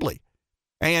General Assembly.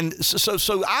 And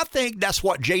so I think that's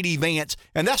what J.D. Vance,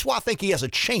 and that's why I think he has a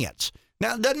chance.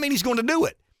 Now, it doesn't mean he's going to do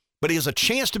it, but he has a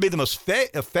chance to be the most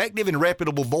effective and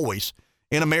reputable voice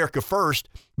in America First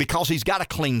because he's got a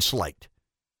clean slate.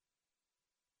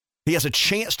 He has a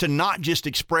chance to not just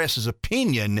express his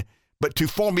opinion, but to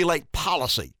formulate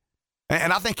policy.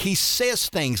 And I think he says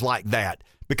things like that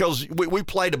because we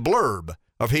played a blurb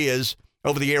of his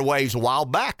over the airwaves a while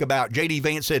back about J.D.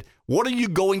 Vance said, what are you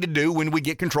going to do when we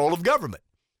get control of government?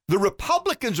 The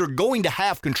Republicans are going to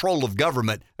have control of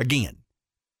government again.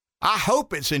 I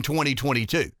hope it's in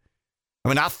 2022. I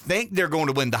mean, I think they're going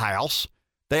to win the House.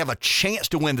 They have a chance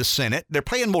to win the Senate. They're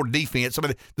playing more defense. I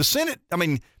mean, the Senate,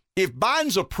 if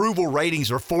Biden's approval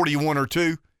ratings are 41 or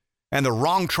 2 and the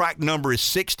wrong track number is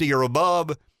 60 or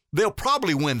above, they'll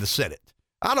probably win the Senate.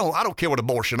 I don't care what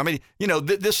abortion.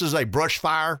 This is a brush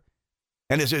fire,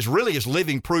 and it's really is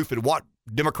living proof of what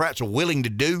Democrats are willing to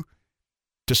do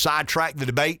to sidetrack the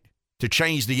debate, to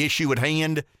change the issue at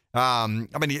hand.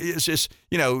 It's just,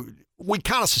 we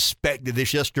kind of suspected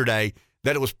this yesterday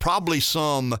that it was probably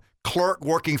some clerk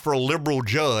working for a liberal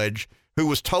judge who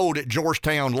was told at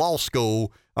Georgetown Law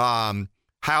School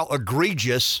how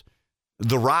egregious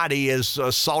the right is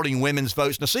assaulting women's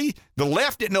votes. Now, see, the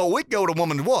left didn't know a week ago what a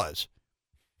woman was.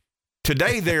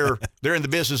 Today, they're in the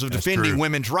business of defending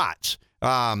women's rights.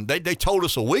 They told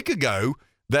us a week ago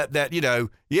that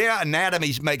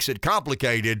anatomy makes it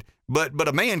complicated, but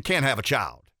a man can't have a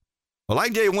child. Well, I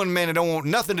can tell you one man that don't want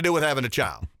nothing to do with having a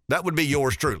child. That would be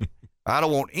yours truly. I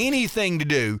don't want anything to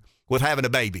do with having a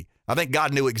baby. I think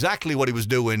God knew exactly what he was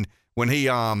doing when he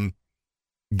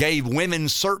gave women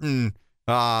certain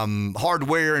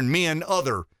hardware and men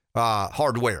other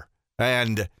hardware.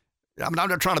 And I'm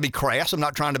not trying to be crass. I'm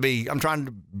trying to be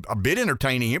a bit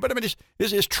entertaining here, but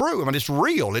it's true. It's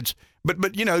real.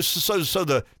 So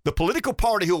the political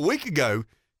party who a week ago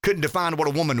couldn't define what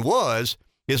a woman was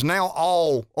is now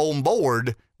all on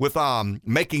board with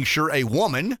making sure a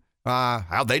woman,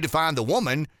 how they define the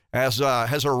woman, has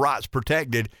her rights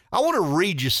protected. I want to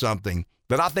read you something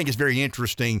that I think is very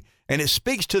interesting, and it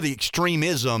speaks to the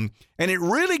extremism, and it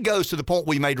really goes to the point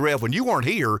we made, Rev, when you weren't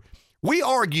here. We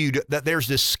argued that there's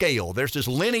this scale, there's this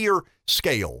linear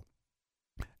scale,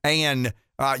 and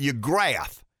you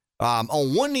graph.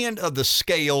 On one end of the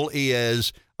scale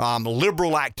is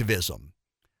liberal activism.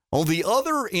 On the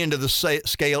other end of the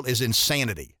scale is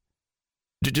insanity,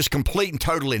 just complete and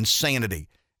total insanity.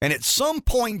 And at some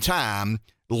point in time,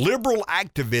 liberal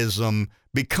activism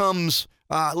becomes,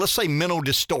 let's say, mental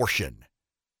distortion.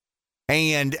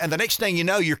 And the next thing you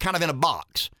know, you're kind of in a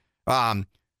box.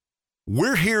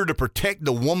 We're here to protect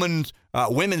the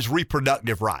women's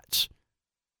reproductive rights.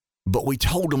 But we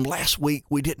told them last week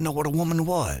we didn't know what a woman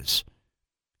was.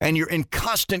 And you're in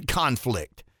constant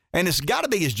conflict. And it's got to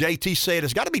be, as JT said,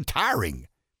 it's got to be tiring.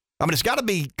 It's got to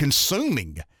be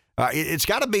consuming. It's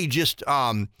got to be just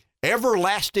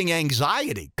everlasting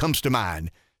anxiety comes to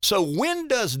mind. So when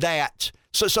does that,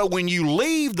 so when you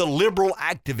leave the liberal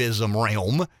activism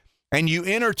realm and you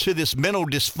enter to this mental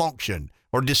dysfunction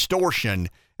or distortion,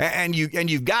 and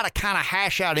you've got to kind of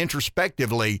hash out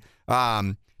introspectively,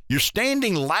 you're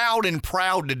standing loud and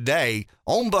proud today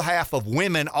on behalf of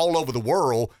women all over the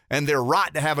world and their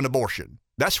right to have an abortion.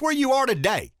 That's where you are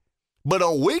today. But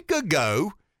a week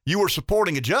ago, you were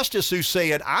supporting a justice who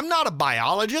said, I'm not a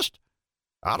biologist.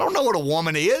 I don't know what a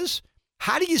woman is.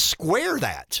 How do you square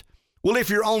that? Well, if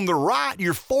you're on the right,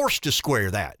 you're forced to square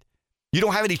that. You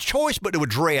don't have any choice but to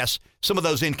address some of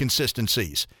those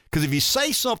inconsistencies. Because if you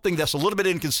say something that's a little bit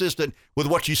inconsistent with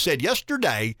what you said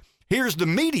yesterday, here's the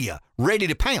media ready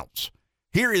to pounce.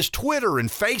 Here is Twitter and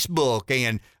Facebook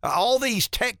and all these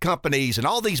tech companies and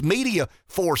all these media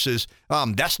forces.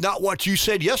 That's not what you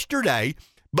said yesterday.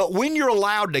 But when you're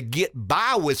allowed to get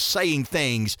by with saying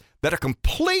things that are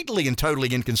completely and totally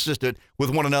inconsistent with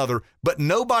one another, but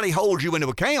nobody holds you into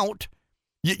account,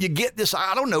 you get this,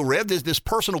 I don't know, Rev, this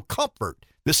personal comfort,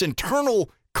 this internal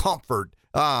comfort.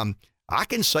 I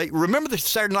can say, remember the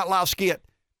Saturday Night Live skit?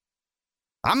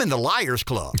 I'm in the Liars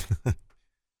Club.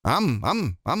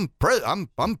 I'm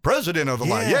president of the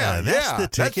Liars. Yeah, that's the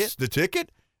ticket. That's the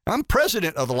ticket. I'm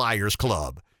president of the Liars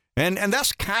Club. And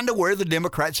that's kind of where the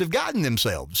Democrats have gotten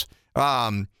themselves.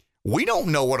 We don't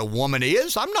know what a woman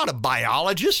is. I'm not a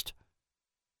biologist.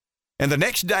 And the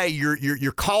next day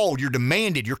you're called, you're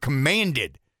demanded, you're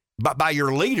commanded by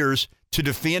your leaders to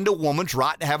defend a woman's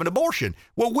right to have an abortion.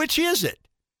 Well, which is it?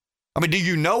 Do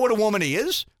you know what a woman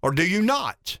is or do you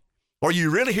not? Are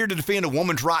you really here to defend a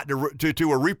woman's right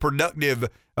to a reproductive,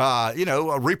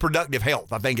 a reproductive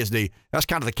health? I think that's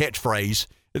kind of the catchphrase.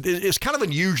 It's kind of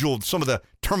unusual, some of the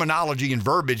terminology and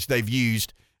verbiage they've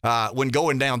used when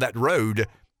going down that road.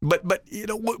 But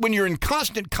when you're in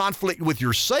constant conflict with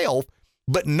yourself,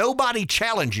 but nobody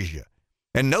challenges you,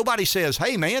 and nobody says,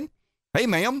 "Hey, man, hey,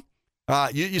 ma'am,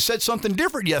 you said something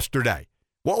different yesterday.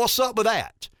 What's up with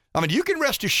that?" You can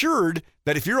rest assured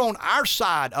that if you're on our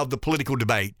side of the political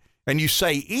debate and you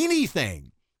say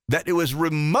anything that it was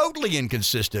remotely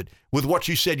inconsistent with what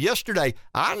you said yesterday.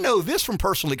 I know this from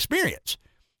personal experience.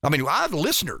 I mean, I have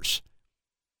listeners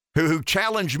who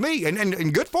challenge me,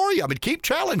 and good for you. I mean, keep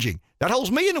challenging. That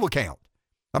holds me into account.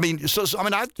 I mean,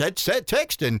 I had said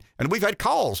text and we've had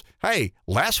calls. Hey,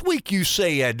 last week you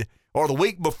said, or the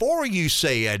week before you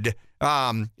said,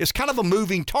 it's kind of a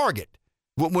moving target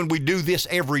when we do this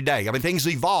every day. I mean, things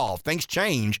evolve, things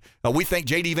change. We think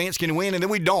J.D. Vance can win, and then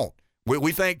we don't.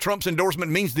 We think Trump's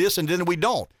endorsement means this, and then we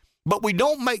don't. But we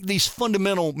don't make these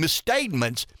fundamental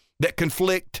misstatements that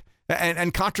conflict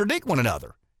and contradict one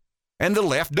another. And the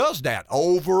left does that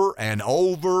over and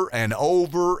over and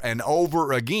over and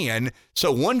over again.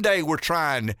 So one day we're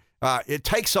trying, it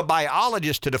takes a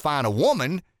biologist to define a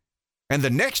woman, and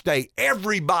the next day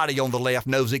everybody on the left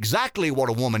knows exactly what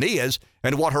a woman is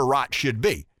and what her rights should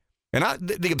be. And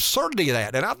the absurdity of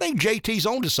that, and I think JT's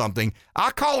onto something. I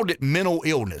called it mental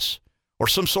illness or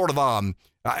some sort of,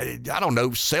 I don't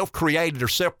know, self-created or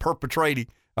self-perpetrated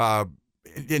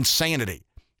insanity.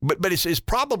 But it's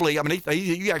probably, I mean,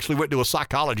 he actually went to a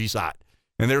psychology site,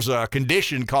 and there's a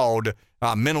condition called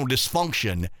mental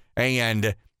dysfunction,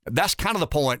 and that's kind of the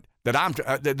point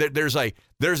that there's a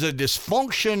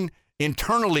dysfunction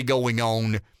internally going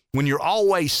on when you're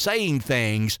always saying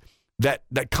things that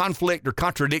conflict or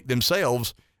contradict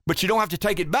themselves, but you don't have to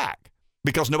take it back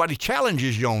because nobody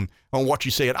challenges you on what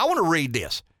you said. I want to read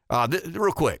this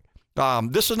real quick.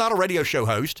 This is not a radio show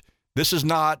host. This is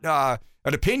not an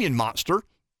opinion monster.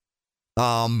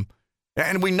 And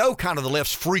we know kind of the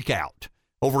left's freak out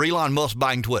over Elon Musk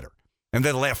buying Twitter. And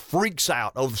then the left freaks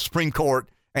out over the Supreme Court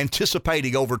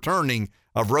anticipating overturning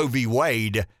of Roe v.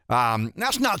 Wade.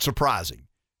 That's not surprising.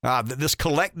 This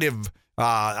collective,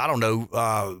 mental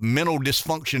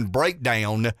dysfunction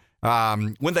breakdown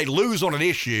when they lose on an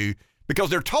issue because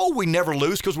they're told we never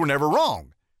lose because we're never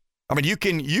wrong. I mean, you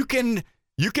can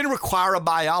require a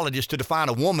biologist to define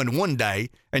a woman one day,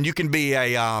 and you can be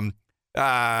an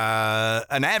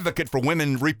advocate for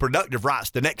women's reproductive rights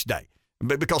the next day,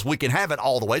 but because we can have it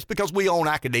all the ways, because we own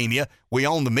academia, we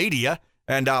own the media,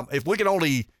 and if we could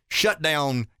only shut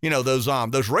down,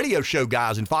 those radio show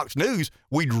guys in Fox News,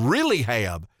 we'd really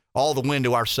have all the wind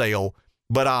to our sail.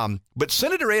 But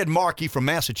Senator Ed Markey from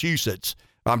Massachusetts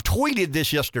tweeted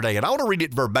this yesterday, and I want to read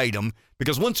it verbatim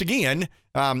because once again,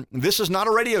 this is not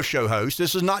a radio show host.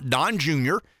 This is not Don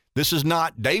Jr. This is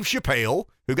not Dave Chappelle,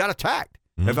 who got attacked.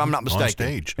 If I'm not mistaken. On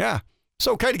stage. Yeah. It's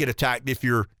okay to get attacked if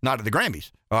you're not at the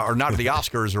Grammys or not at the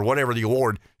Oscars or whatever the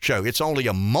award show. It's only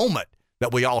a moment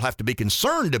that we all have to be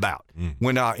concerned about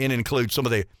when it includes some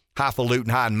of the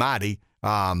highfalutin, high and mighty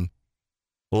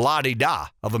la-di-da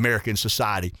of American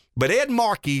society. But Ed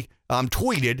Markey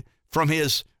tweeted from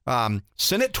his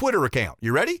Senate Twitter account.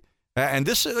 You ready? And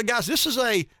this is, guys, this is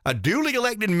a duly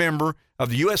elected member of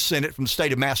the U.S. Senate from the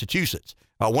state of Massachusetts.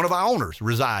 One of our owners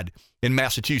reside in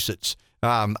Massachusetts.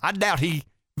 I doubt he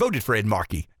voted for Ed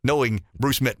Markey, knowing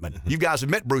Bruce Mittman. You guys have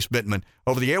met Bruce Mittman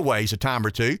over the airways a time or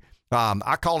two.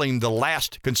 I call him the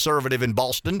last conservative in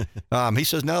Boston. He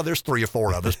says, no, there's 3 or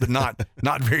 4 of us, but not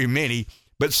very many.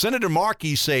 But Senator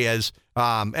Markey says,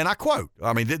 and I quote,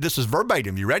 I mean, this is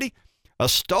verbatim. You ready? A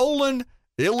stolen,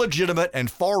 illegitimate, and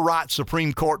far-right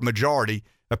Supreme Court majority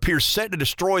appears set to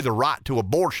destroy the right to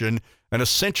abortion, an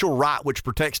essential right which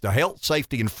protects the health,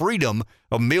 safety, and freedom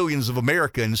of millions of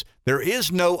Americans. There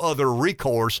is no other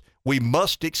recourse. We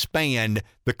must expand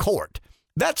the court.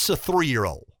 That's a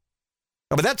 3-year-old.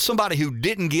 I mean, that's somebody who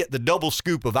didn't get the double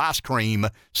scoop of ice cream,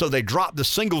 so they dropped the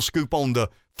single scoop on the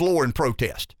floor in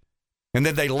protest. And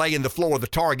then they lay in the floor of the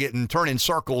Target and turn in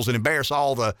circles and embarrass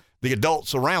all the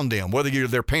adults around them, whether you're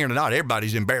their parent or not.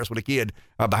 Everybody's embarrassed when a kid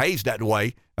behaves that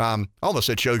way. I almost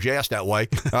said shows your ass that way.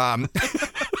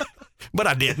 But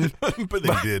I didn't. But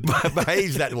they did. But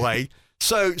behaves that way.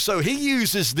 So he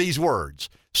uses these words,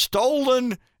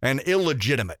 stolen and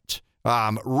illegitimate.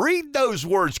 Read those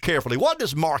words carefully. What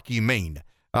does Markey mean?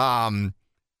 The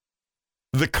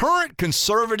current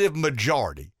conservative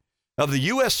majority of the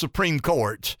U.S. Supreme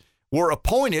Court were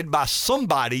appointed by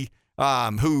somebody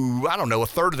who, I don't know, a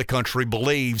third of the country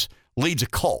believes leads a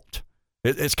cult.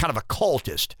 It's kind of a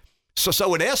cultist.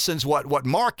 So in essence, what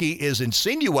Markey is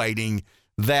insinuating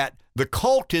that the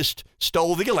cultists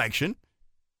stole the election,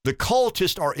 the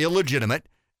cultists are illegitimate,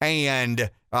 and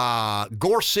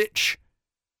Gorsuch,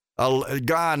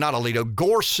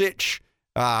 Gorsuch,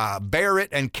 Barrett,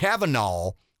 and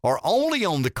Kavanaugh are only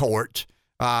on the court.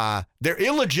 They're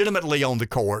illegitimately on the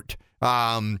court.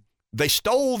 They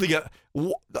stole the.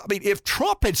 I mean, if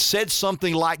Trump had said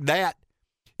something like that,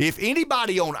 if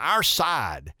anybody on our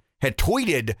side had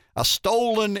tweeted a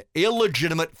stolen,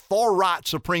 illegitimate, far-right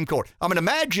Supreme Court. I mean,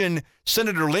 imagine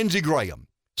Senator Lindsey Graham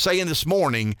saying this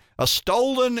morning a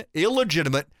stolen,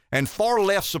 illegitimate, and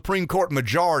far-left Supreme Court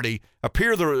majority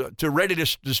appear to ready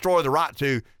to destroy the right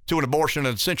to an abortion,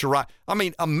 an essential right. I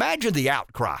mean, imagine the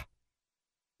outcry.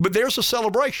 But there's a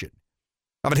celebration.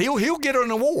 I mean, he'll get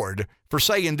an award for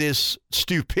saying this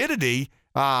stupidity.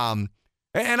 And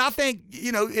I think,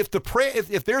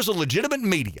 if there's a legitimate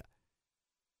media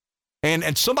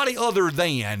and somebody other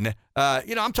than,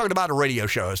 I'm talking about the radio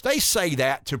shows, they say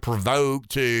that to provoke,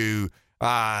 to,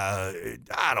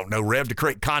 to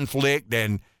create conflict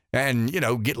and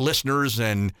get listeners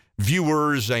and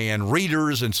viewers and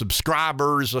readers and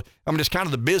subscribers. I mean, it's kind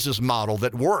of the business model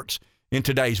that works in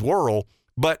today's world.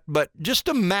 But just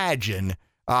imagine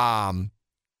a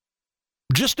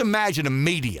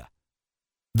media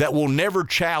that will never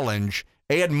challenge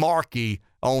Ed Markey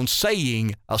on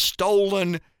saying a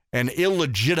stolen and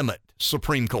illegitimate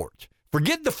Supreme Court.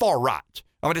 Forget the far right.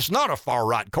 I mean, it's not a far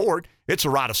right court. It's a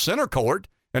right of center court,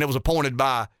 and it was appointed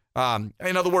by.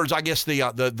 In other words, I guess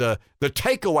the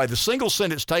takeaway, the single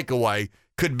sentence takeaway,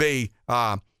 could be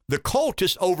the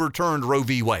cultists overturned Roe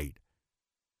v. Wade.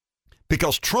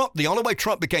 Because Trump, the only way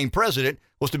Trump became president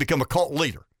was to become a cult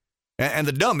leader. And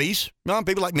the dummies,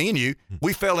 people like me and you,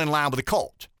 we fell in line with the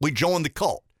cult. We joined the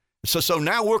cult. So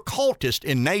now we're cultist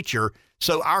in nature.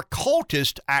 So our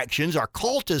cultist actions, our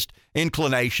cultist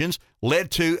inclinations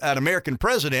led to an American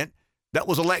president that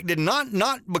was elected not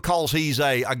because he's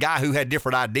a guy who had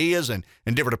different ideas and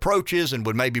different approaches and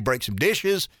would maybe break some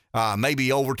dishes, maybe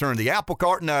overturn the apple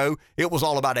cart. No, it was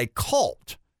all about a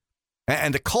cult.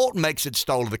 And the cult makes it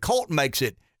stolen. The cult makes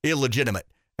it illegitimate.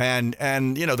 And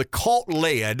the cult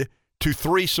led to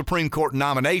 3 Supreme Court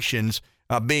nominations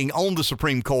being on the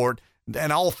Supreme Court,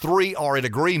 and all 3 are in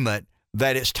agreement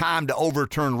that it's time to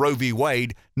overturn Roe v.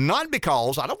 Wade, not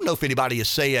because, I don't know if anybody has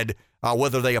said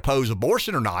whether they oppose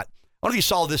abortion or not. I don't know if you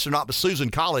saw this or not, but Susan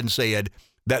Collins said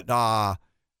that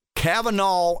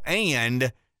Kavanaugh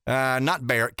and, not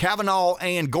Barrett, Kavanaugh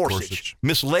and Gorsuch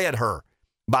misled her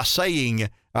by saying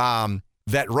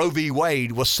that Roe v.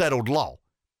 Wade was settled law.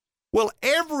 Well,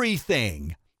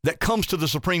 everything that comes to the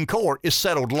Supreme Court is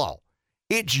settled law.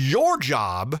 It's your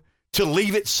job to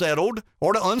leave it settled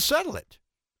or to unsettle it.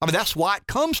 I mean, that's why it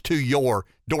comes to your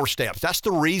doorsteps. That's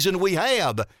the reason we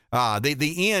have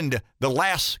the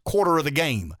last quarter of the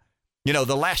game,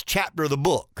 the last chapter of the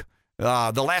book,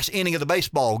 the last inning of the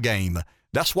baseball game.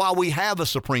 That's why we have a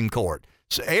Supreme Court.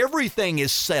 So everything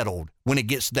is settled when it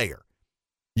gets there.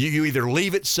 You either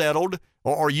leave it settled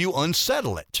or you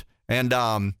unsettle it. And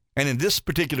in this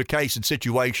particular case and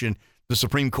situation, the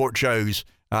Supreme Court chose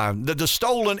the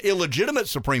stolen, illegitimate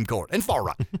Supreme Court and far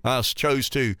right chose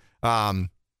to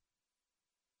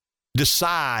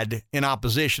decide in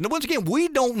opposition. And once again, we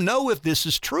don't know if this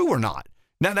is true or not.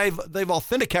 Now they've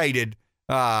authenticated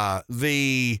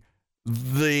the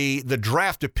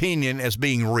draft opinion as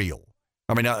being real.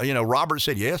 I mean, Robert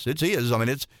said yes, it's his. I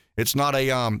mean, it's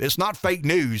not fake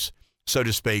news, so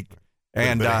to speak.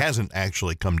 And but it hasn't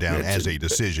actually come down as a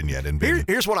decision yet.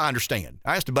 Here's what I understand.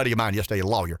 I asked a buddy of mine yesterday, a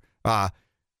lawyer.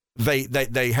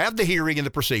 They have the hearing and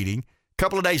the proceeding. A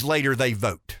couple of days later, they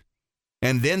vote.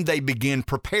 And then they begin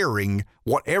preparing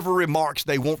whatever remarks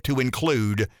they want to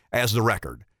include as the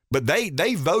record. But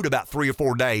they vote about 3 or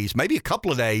 4 days, maybe a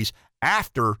couple of days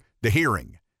after the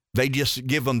hearing. They just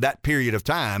give them that period of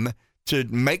time to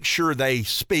make sure they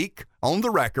speak on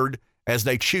the record as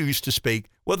they choose to speak,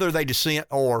 whether they dissent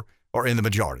or in the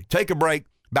majority. Take a break.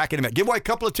 Back in a minute. Give away a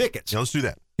couple of tickets. Yeah, let's do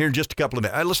that. Here in just a couple of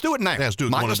minutes. Let's do it now. Yeah, let's do it.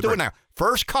 Mike, let's do it now.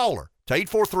 First caller to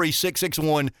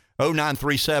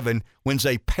 843-661-0937 wins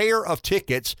a pair of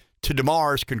tickets to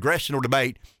tomorrow's congressional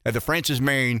debate at the Francis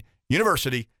Marion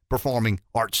University Performing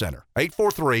Arts Center.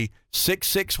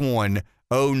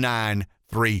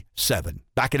 843-661-0937.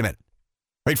 Back in a minute.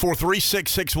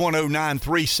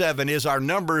 843-661-0937 is our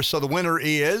number. So the winner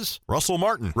is Russell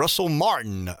Martin. Russell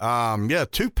Martin.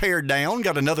 2 paired down.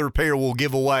 Got another pair we'll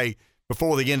give away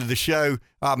before the end of the show.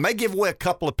 May give away a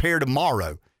couple of pair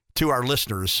tomorrow to our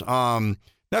listeners. Now,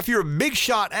 if you're a big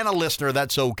shot and a listener,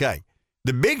 that's okay.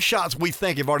 The big shots we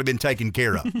think have already been taken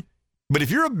care of. But if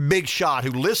you're a big shot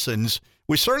who listens,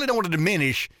 we certainly don't want to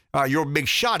diminish your big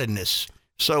shotedness.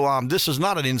 So this is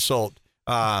not an insult.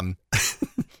 I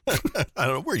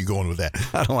don't know where you're going with that.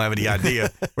 I don't have any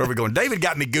idea where we're going. David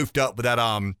got me goofed up with that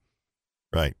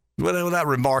right. Well, that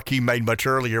remark he made much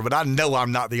earlier, but I know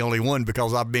I'm not the only one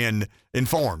because I've been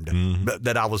informed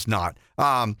that I was not.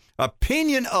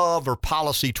 Opinion of or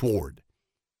policy toward.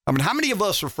 I mean, how many of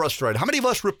us are frustrated? How many of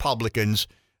us Republicans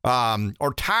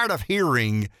are tired of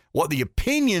hearing what the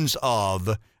opinions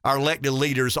of our elected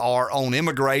leaders are on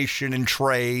immigration and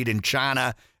trade and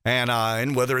China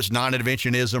and whether it's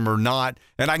non-interventionism or not.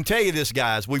 And I can tell you this,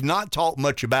 guys, we've not talked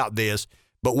much about this,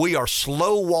 but we are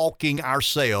slow walking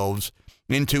ourselves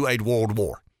into a world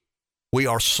war.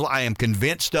 I am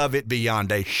convinced of it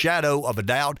beyond a shadow of a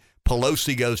doubt.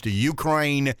 Pelosi goes to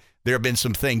Ukraine. There have been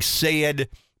some things said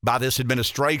by this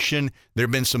administration. There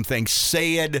have been some things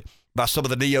said by some of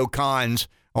the neocons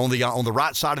on the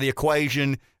right side of the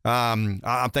equation.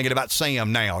 I'm thinking about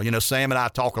Sam now. You know, Sam and I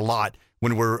talk a lot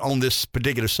when we're on this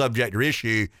particular subject or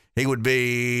issue. He would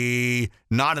be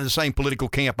not in the same political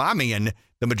camp I'm in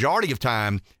the majority of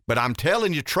time, but I'm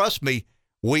telling you, trust me,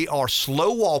 we are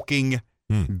slow walking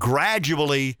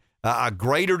gradually a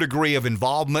greater degree of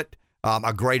involvement,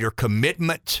 a greater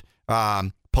commitment.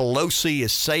 Pelosi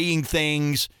is saying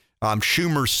things.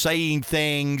 Schumer's saying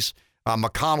things.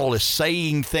 McConnell is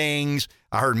saying things.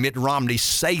 I heard Mitt Romney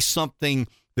say something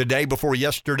the day before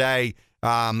yesterday.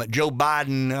 Joe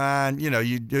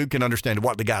Biden, who can understand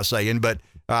what the guy's saying, but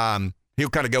he'll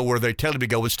kind of go where they tell him to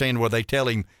go and stand where they tell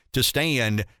him to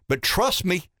stand. But trust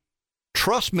me,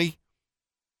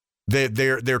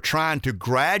 they're trying to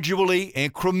gradually,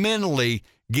 incrementally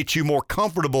get you more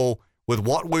comfortable with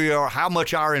what we are, how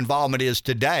much our involvement is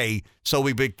today, so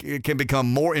we can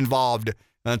become more involved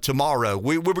tomorrow.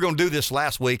 We were going to do this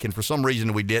last week, and for some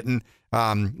reason we didn't.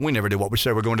 We never did what we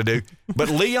said we were going to do. But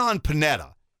Leon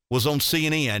Panetta was on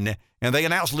CNN, and they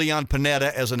announced Leon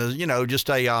Panetta as just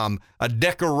a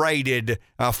decorated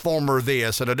former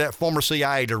this and a former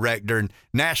CIA director and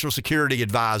national security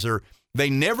advisor. They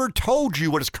never told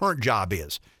you what his current job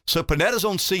is. So Panetta's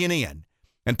on CNN,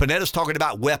 and Panetta's talking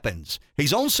about weapons.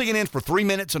 He's on CNN for 3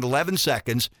 minutes and 11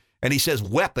 seconds, and he says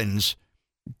weapons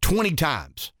 20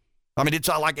 times. I mean, it's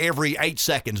like every 8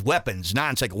 seconds, weapons,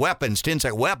 9 seconds, weapons, 10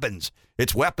 seconds, weapons.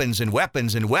 It's weapons and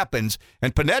weapons and weapons.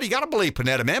 And Panetta, you got to believe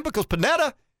Panetta, man, because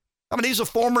Panetta, he's a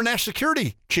former national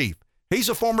security chief. He's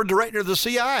a former director of the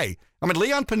CIA.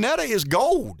 Leon Panetta is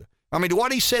gold.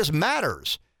 What he says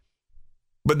matters.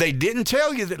 But they didn't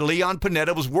tell you that Leon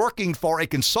Panetta was working for a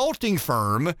consulting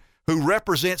firm who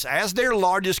represents as their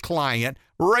largest client,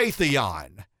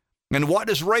 Raytheon. And what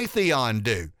does Raytheon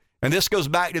do? And this goes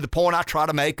back to the point I try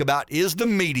to make about, is the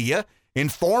media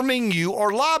informing you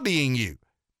or lobbying you?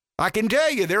 I can tell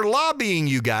you they're lobbying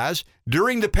you guys.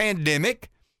 During the pandemic,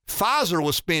 Pfizer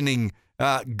was spending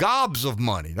gobs of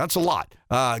money. That's a lot.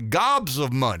 Gobs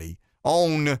of money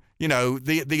on,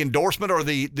 the endorsement or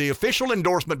the official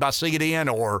endorsement by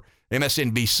CNN or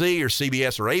MSNBC or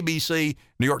CBS or ABC.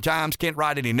 New York Times can't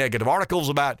write any negative articles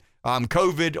about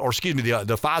COVID or,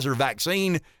 the Pfizer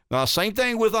vaccine. Same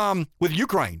thing with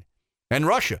Ukraine and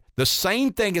Russia. The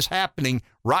same thing is happening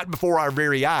right before our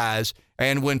very eyes.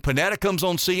 And when Panetta comes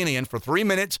on CNN for 3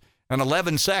 minutes and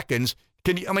 11 seconds,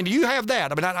 do you have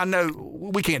that? I know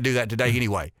we can't do that today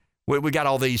anyway. We got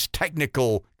all these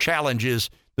technical challenges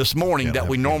this morning that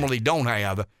we normally don't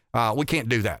have. We can't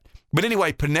do that. But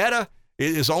anyway, Panetta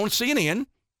is on CNN,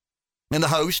 and the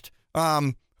host,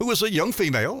 who is a young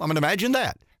female. Imagine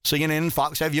that. CNN and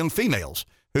Fox have young females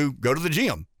who go to the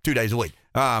gym 2 days a week.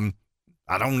 I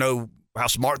don't know how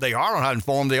smart they are, or how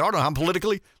informed they are, or how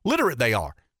politically literate they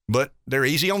are, but they're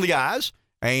easy on the eyes,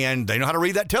 and they know how to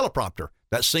read that teleprompter.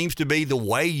 That seems to be the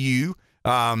way you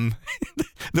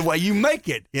make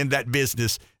it in that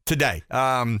business today.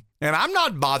 And I'm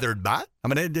not bothered by it. I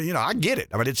get it.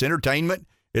 It's entertainment.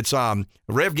 It's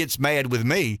Rev gets mad with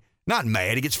me. Not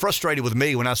mad. He gets frustrated with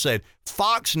me when I said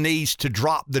Fox needs to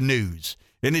drop the news.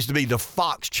 It needs to be the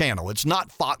Fox channel. It's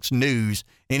not Fox News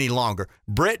any longer.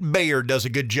 Brett Baer does a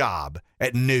good job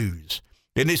at news.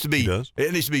 It needs to be.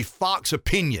 It needs to be Fox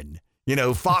Opinion.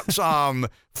 Fox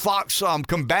Fox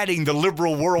combating the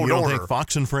liberal world order. You don't think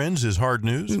Fox and Friends is hard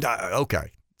news?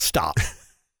 Okay, stop.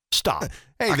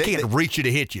 Hey, I can't reach you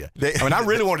to hit you. I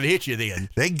really wanted to hit you then.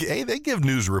 They give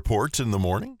news reports in the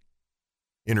morning,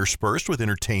 interspersed with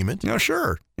entertainment.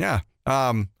 Sure. Yeah.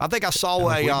 I think I saw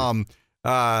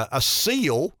a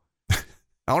seal.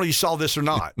 I don't know if you saw this or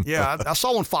not. Yeah, I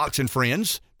saw on Fox and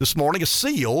Friends this morning a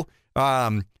seal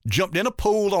jumped in a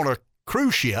pool on a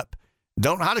cruise ship.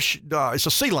 Don't know how to. It's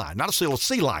a sea lion, not a seal. A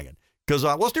sea lion. Because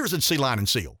what's the difference in sea lion and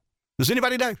seal? Does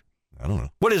anybody know? I don't know.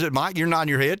 What is it, Mike? You're nodding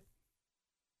your head.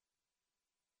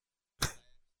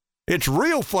 It's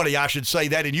real funny. I should say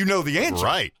that, and you know the answer.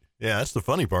 Right. Yeah, that's the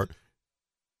funny part.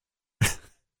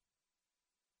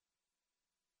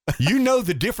 You know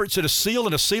the difference in a seal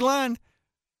and a sea lion?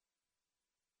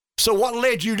 So what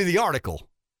led you to the article?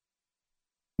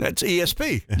 That's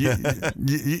ESP.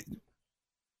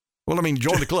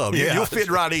 Join the club. Yeah. You'll fit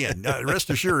right in, rest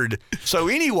assured. So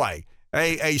anyway,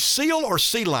 a seal or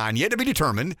sea lion, yet to be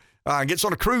determined, gets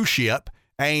on a cruise ship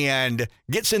and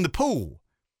gets in the pool.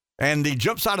 and he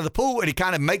jumps out of the pool, and he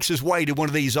kind of makes his way to one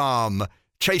of these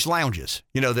chase lounges,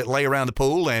 that lay around the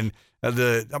pool. And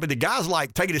the guy's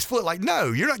like taking his foot, like,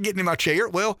 no, you're not getting in my chair.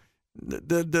 Well,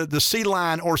 the sea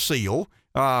lion or seal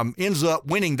ends up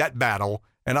winning that battle.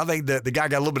 And I think that the guy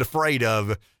got a little bit afraid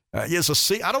of, it's a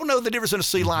sea. I don't know the difference in a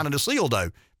sea lion and a seal, though,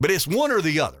 but it's one or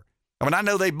the other. I mean, I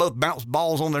know they both bounce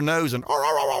balls on their nose and,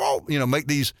 make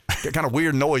these kind of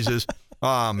weird noises.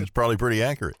 It's probably pretty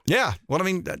accurate. Yeah. Well, I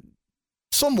mean,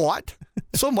 somewhat.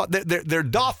 They're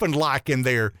dolphin-like in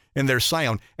their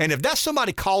sound. And if that's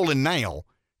somebody calling now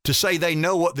to say they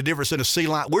know what the difference in a sea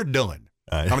lion, we're done.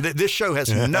 I mean, this show has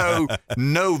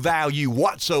no value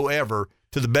whatsoever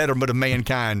to the betterment of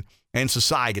mankind and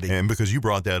society. And because you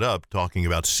brought that up, talking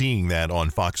about seeing that on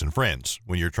Fox and Friends,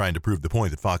 when you're trying to prove the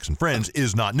point that Fox and Friends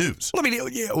is not news. Well, I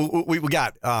mean, we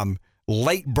got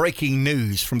late breaking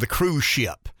news from the cruise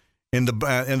ship in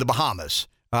the Bahamas.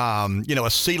 A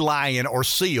sea lion or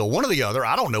seal, one or the other.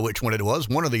 I don't know which one it was.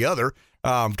 One or the other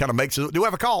kind of makes it. Do we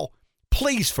have a call?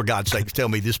 Please, for God's sake, tell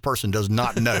me this person does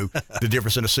not know the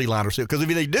difference in a sea lion or seal. Because if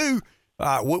they do,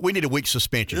 we need a week's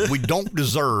suspension. We don't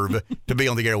deserve to be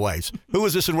on the airways. Who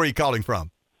is this and where are you calling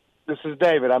from? This is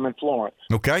David. I'm in Florence.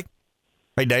 Okay.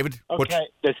 Hey, David. Okay.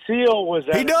 The seal was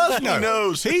at He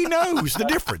knows. He knows the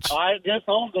difference.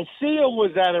 The seal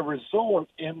was at a resort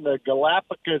in the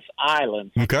Galapagos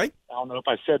Islands. Okay. I don't know if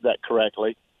I said that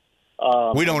correctly.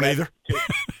 We don't either.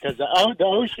 Because the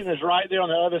ocean is right there on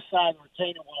the other side of the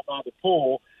retaining wall by the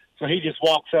pool. So he just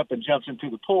walks up and jumps into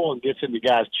the pool and gets in the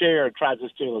guy's chair and tries to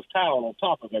steal his towel on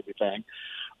top of everything.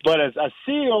 But as a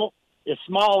seal is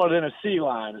smaller than a sea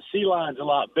lion. A sea lion's a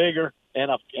lot bigger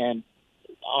and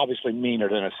obviously meaner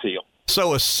than a seal.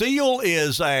 So a seal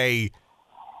is is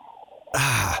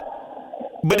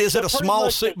it a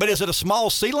small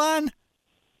sea lion?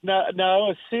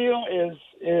 No, a seal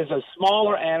is a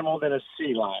smaller animal than a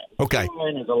sea lion. Okay. A sea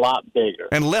lion is a lot bigger.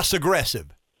 And less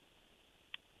aggressive.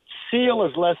 Seal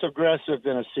is less aggressive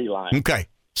than a sea lion. Okay.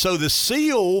 So the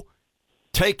seal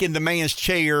taking the man's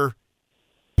chair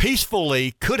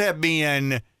peacefully could have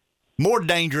been more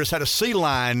dangerous had a sea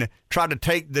lion tried to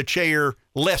take the chair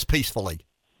less peacefully.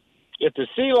 If the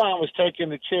sea lion was taking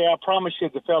the chair, I promise you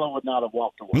the fellow would not have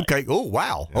walked away. Okay. Oh,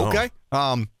 wow. Okay.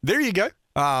 There you go.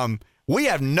 We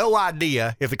have no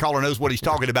idea if the caller knows what he's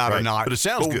talking about or not. But it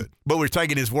sounds good. But we're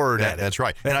taking his word at it. That's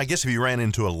right. And I guess if you ran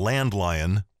into a land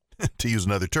lion, to use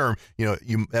another term,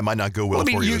 that might not go well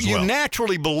for you as well. You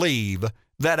naturally believe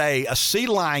that a sea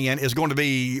lion is going to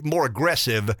be more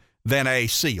aggressive than a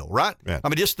seal, right? Yeah. I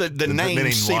mean, just the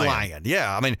name sea lion.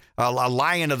 Yeah, I mean, a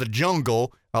lion of the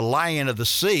jungle, a lion of the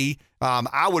sea.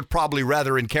 I would probably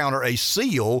rather encounter a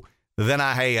seal than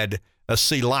I had a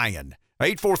sea lion.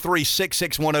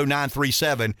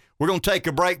 843-661-0937. We're going to take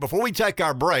a break. Before we take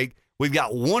our break, we've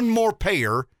got one more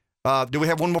pair. Do we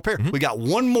have one more pair? Mm-hmm. We got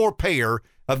one more pair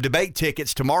of debate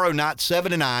tickets tomorrow night,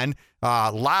 7 to 9,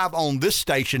 live on this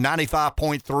station,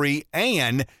 95.3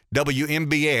 and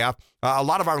WMBF. A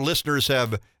lot of our listeners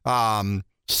have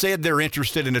said they're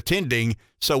interested in attending,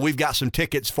 so we've got some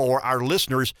tickets for our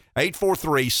listeners.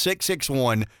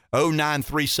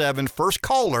 843-661-0937. First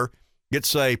caller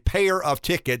gets a pair of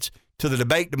tickets to the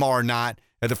debate tomorrow night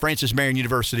at the Francis Marion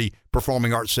University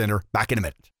Performing Arts Center. Back in a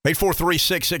minute.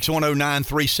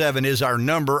 843-661-0937 is our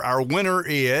number. Our winner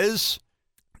is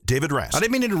David Rass. I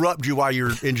didn't mean to interrupt you while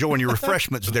you're enjoying your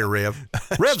refreshments there, Rev.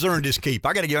 Rev's earned his keep.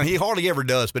 I got to give him. He hardly ever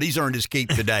does, but he's earned his keep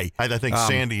today. I think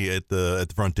Sandy at the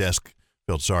front desk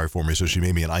felt sorry for me, so she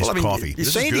made me an iced coffee.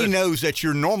 Sandy knows that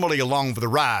you're normally along for the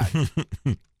ride.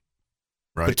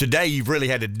 Right. But today you've really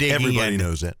had to dig Everybody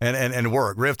knows that. And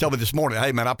work. Rev told me this morning,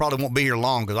 hey, man, I probably won't be here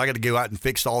long because I got to go out and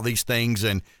fix all these things.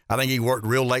 And I think he worked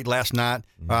real late last night.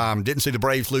 Didn't see the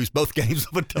Braves lose both games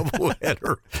of a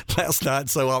doubleheader last night.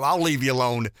 So I'll leave you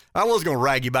alone. I was going to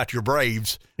rag you about your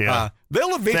Braves. Yeah.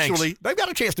 They'll eventually, they've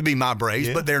got a chance to be my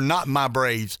Braves, but they're not my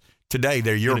Braves today.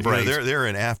 They're your Braves. They're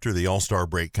an after the All-Star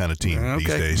break kind of team these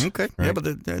days. Okay. Right? Yeah, but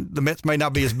the Mets may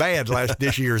not be as bad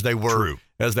this year as they were. True.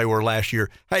 As they were last year.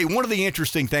 Hey, one of the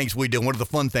interesting things we do, one of the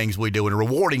fun things we do, and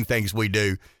rewarding things we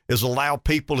do is allow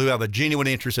people who have a genuine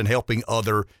interest in helping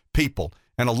other people.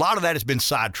 And a lot of that has been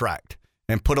sidetracked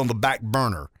and put on the back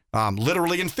burner,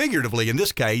 literally and figuratively in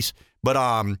this case.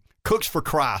 But Cooks for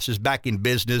Christ is back in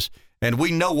business, and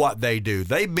we know what they do.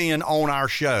 They've been on our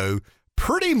show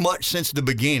pretty much since the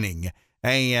beginning.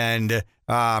 And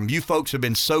you folks have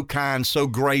been so kind, so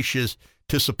gracious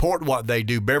to support what they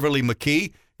do. Beverly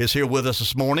McKee is here with us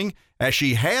this morning, as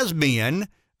she has been,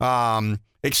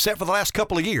 except for the last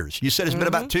couple of years. You said it's been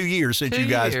about 2 years since you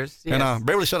guys. Yes. And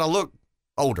Beverly said I look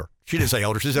older. She didn't say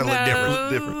older. She said look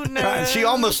different. No. She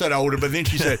almost said older, but then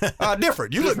she said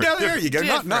different. You look down there. You go.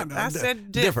 Not I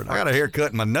said different. I got a haircut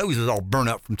and my nose is all burnt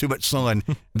up from too much sun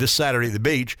this Saturday at the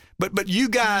beach. But you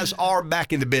guys are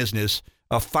back in the business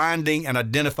of finding and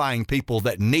identifying people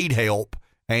that need help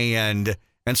and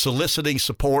soliciting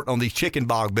support on these chicken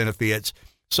bog benefits.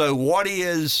 So what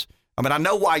is? I mean, I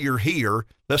know why you're here.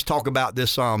 Let's talk about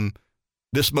this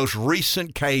this most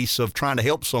recent case of trying to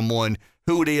help someone,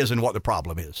 who it is and what the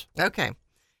problem is. Okay.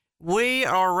 We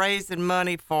are raising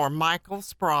money for Michael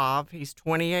Sprav. He's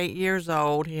 28 years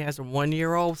old. He has a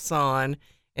 1-year-old son.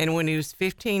 And when he was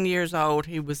 15 years old,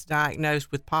 he was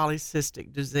diagnosed with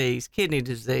polycystic disease, kidney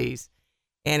disease.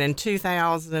 And in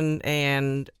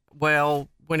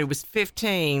when he was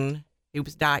 15, he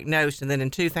was diagnosed. And then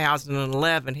in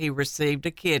 2011, he received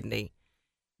a kidney.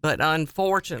 But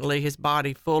unfortunately, his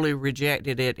body fully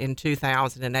rejected it in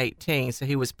 2018, so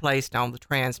he was placed on the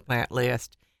transplant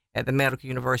list at the Medical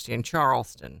University in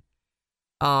Charleston.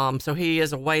 So he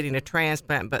is awaiting a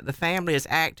transplant, but the family is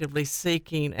actively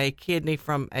seeking a kidney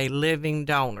from a living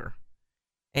donor.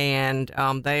 And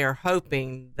they are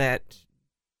hoping that,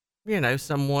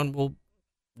 someone will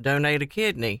donate a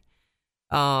kidney.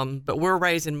 But we're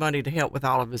raising money to help with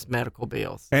all of his medical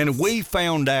bills. And we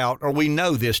found out, or we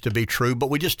know this to be true, but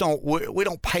we just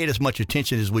don't pay it as much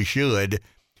attention as we should.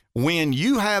 When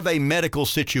you have a medical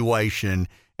situation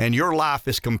and your life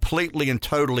is completely and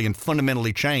totally and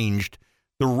fundamentally changed,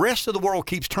 the rest of the world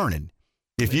keeps turning.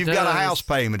 If you've got a house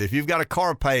payment, if you've got a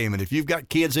car payment, if you've got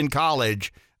kids in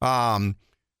college, and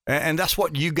that's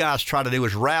what you guys try to do,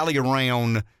 is rally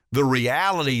around the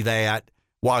reality that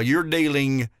while you're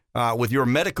dealing with your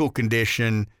medical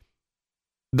condition,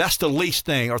 that's the least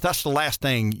thing, or that's the last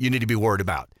thing you need to be worried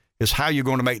about, is how you're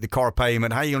going to make the car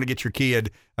payment, how you're going to get your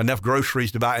kid enough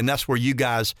groceries to buy, and that's where you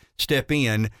guys step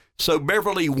in. So,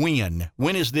 Beverly, when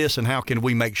is this, and how can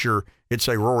we make sure it's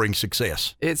a roaring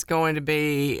success? It's going to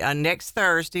be next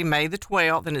Thursday, May the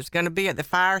 12th, and it's going to be at the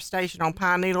fire station on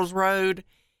Pine Needles Road.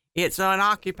 It's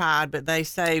unoccupied, but they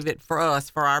save it for us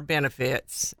for our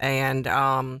benefits,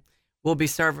 and we'll be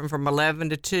serving from 11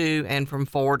 to 2 and from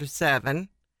 4 to 7.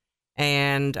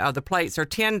 And the plates are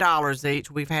 $10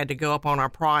 each. We've had to go up on our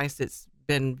price. It's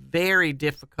been very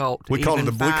difficult. We call it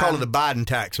the Biden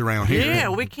tax around here. Yeah,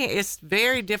 we can't. It's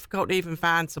very difficult to even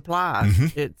find supplies.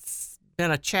 Mm-hmm. It's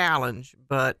been a challenge,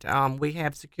 but we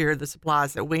have secured the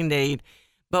supplies that we need.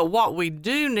 But what we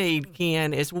do need,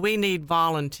 Ken, is we need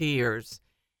volunteers.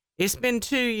 It's been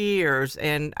 2 years,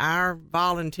 and our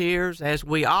volunteers, as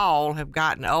we all have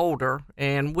gotten older,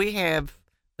 and the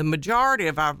majority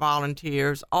of our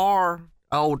volunteers are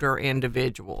older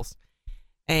individuals,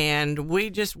 and we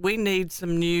need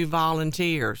some new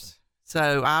volunteers.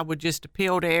 So I would just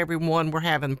appeal to everyone. We're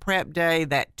having prep day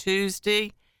that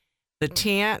Tuesday, the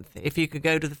 10th. If you could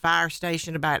go to the fire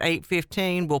station about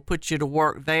 8:15, we'll put you to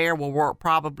work there. We'll work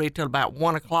probably till about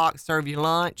 1 o'clock, serve you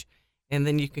lunch, and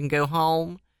then you can go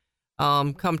home.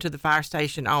 Come to the fire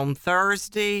station on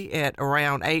Thursday at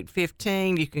around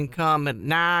 8:15. You can come at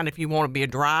 9 if you want to be a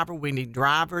driver. We need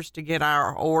drivers to get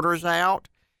our orders out.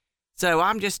 So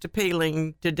I'm just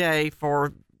appealing today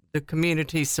for the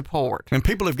community's support. And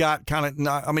people have got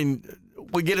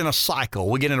we get in a cycle,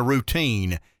 we get in a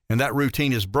routine, and that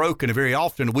routine is broken. And very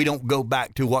often we don't go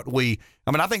back to I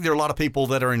think there are a lot of people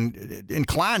that are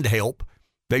inclined to help.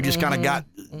 They just kind of got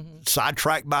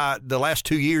sidetracked by the last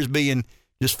 2 years being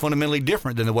just fundamentally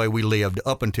different than the way we lived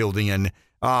up until then.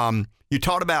 You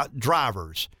talked about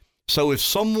drivers. So if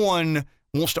someone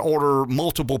wants to order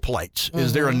multiple plates,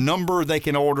 is there a number they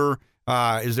can order?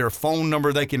 Is there a phone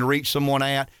number they can reach someone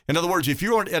at? In other words, if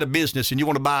you're at a business and you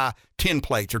want to buy 10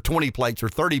 plates or 20 plates or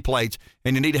 30 plates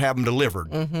and you need to have them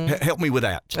delivered, help me with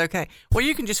that. Okay. Well,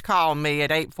 you can just call me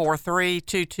at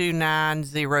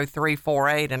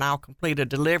 843-229-0348, and I'll complete a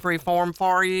delivery form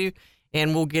for you,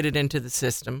 and we'll get it into the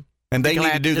system. And they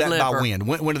need to do that by when?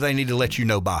 When do they need to let you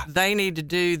know by? They need to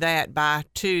do that by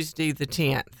Tuesday the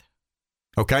 10th.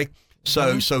 Okay.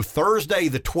 So Thursday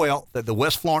the 12th at the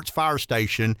West Florence Fire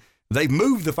Station. They've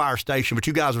moved the fire station, but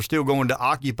you guys are still going to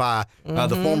occupy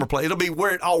the former place. It'll be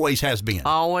where it always has been.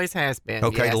 Always has been,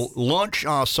 okay, yes. Lunch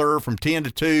served from 10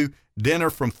 to 2, dinner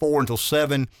from 4 until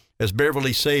 7. As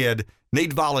Beverly said,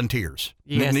 need volunteers.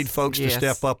 Yes. Need folks to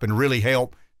step up and really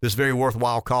help this very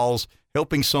worthwhile cause,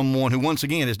 helping someone who, once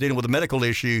again, is dealing with a medical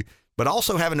issue, but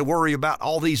also having to worry about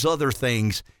all these other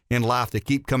things in life that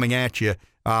keep coming at you.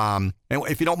 And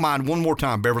if you don't mind, one more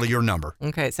time, Beverly, your number.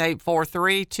 Okay, it's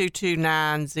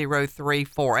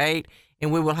 843-229-0348,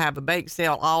 and we will have a bake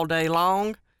sale all day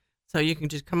long. So you can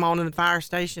just come on in the fire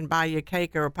station, buy you a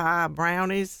cake or a pie,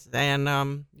 brownies,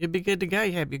 and you'll be good to go.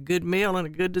 You have your good meal and a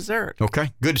good dessert.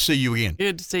 Okay. Good to see you again.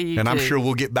 Good to see you, And too. I'm sure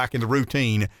we'll get back in the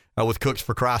routine with Cooks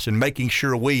for Christ and making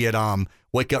sure we at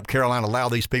Wake Up Carolina allow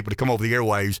these people to come over the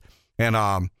airwaves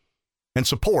and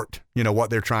support, what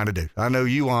they're trying to do. I know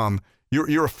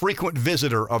you're a frequent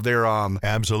visitor of their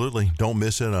Absolutely. Don't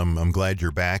miss it. I'm glad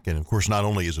you're back. And of course, not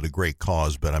only is it a great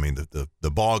cause, but I mean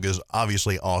the bog is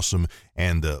obviously awesome,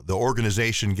 and the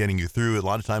organization getting you through it. A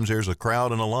lot of times there's a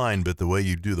crowd and a line, but the way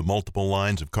you do the multiple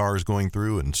lines of cars going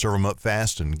through and serve them up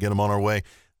fast and get them on our way,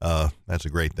 that's a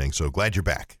great thing. So glad you're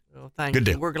back. Well, thank Good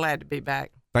you. deal. We're glad to be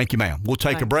back. Thank you, ma'am. We'll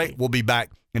take a Thank break. you. We'll be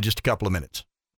back in just a couple of minutes.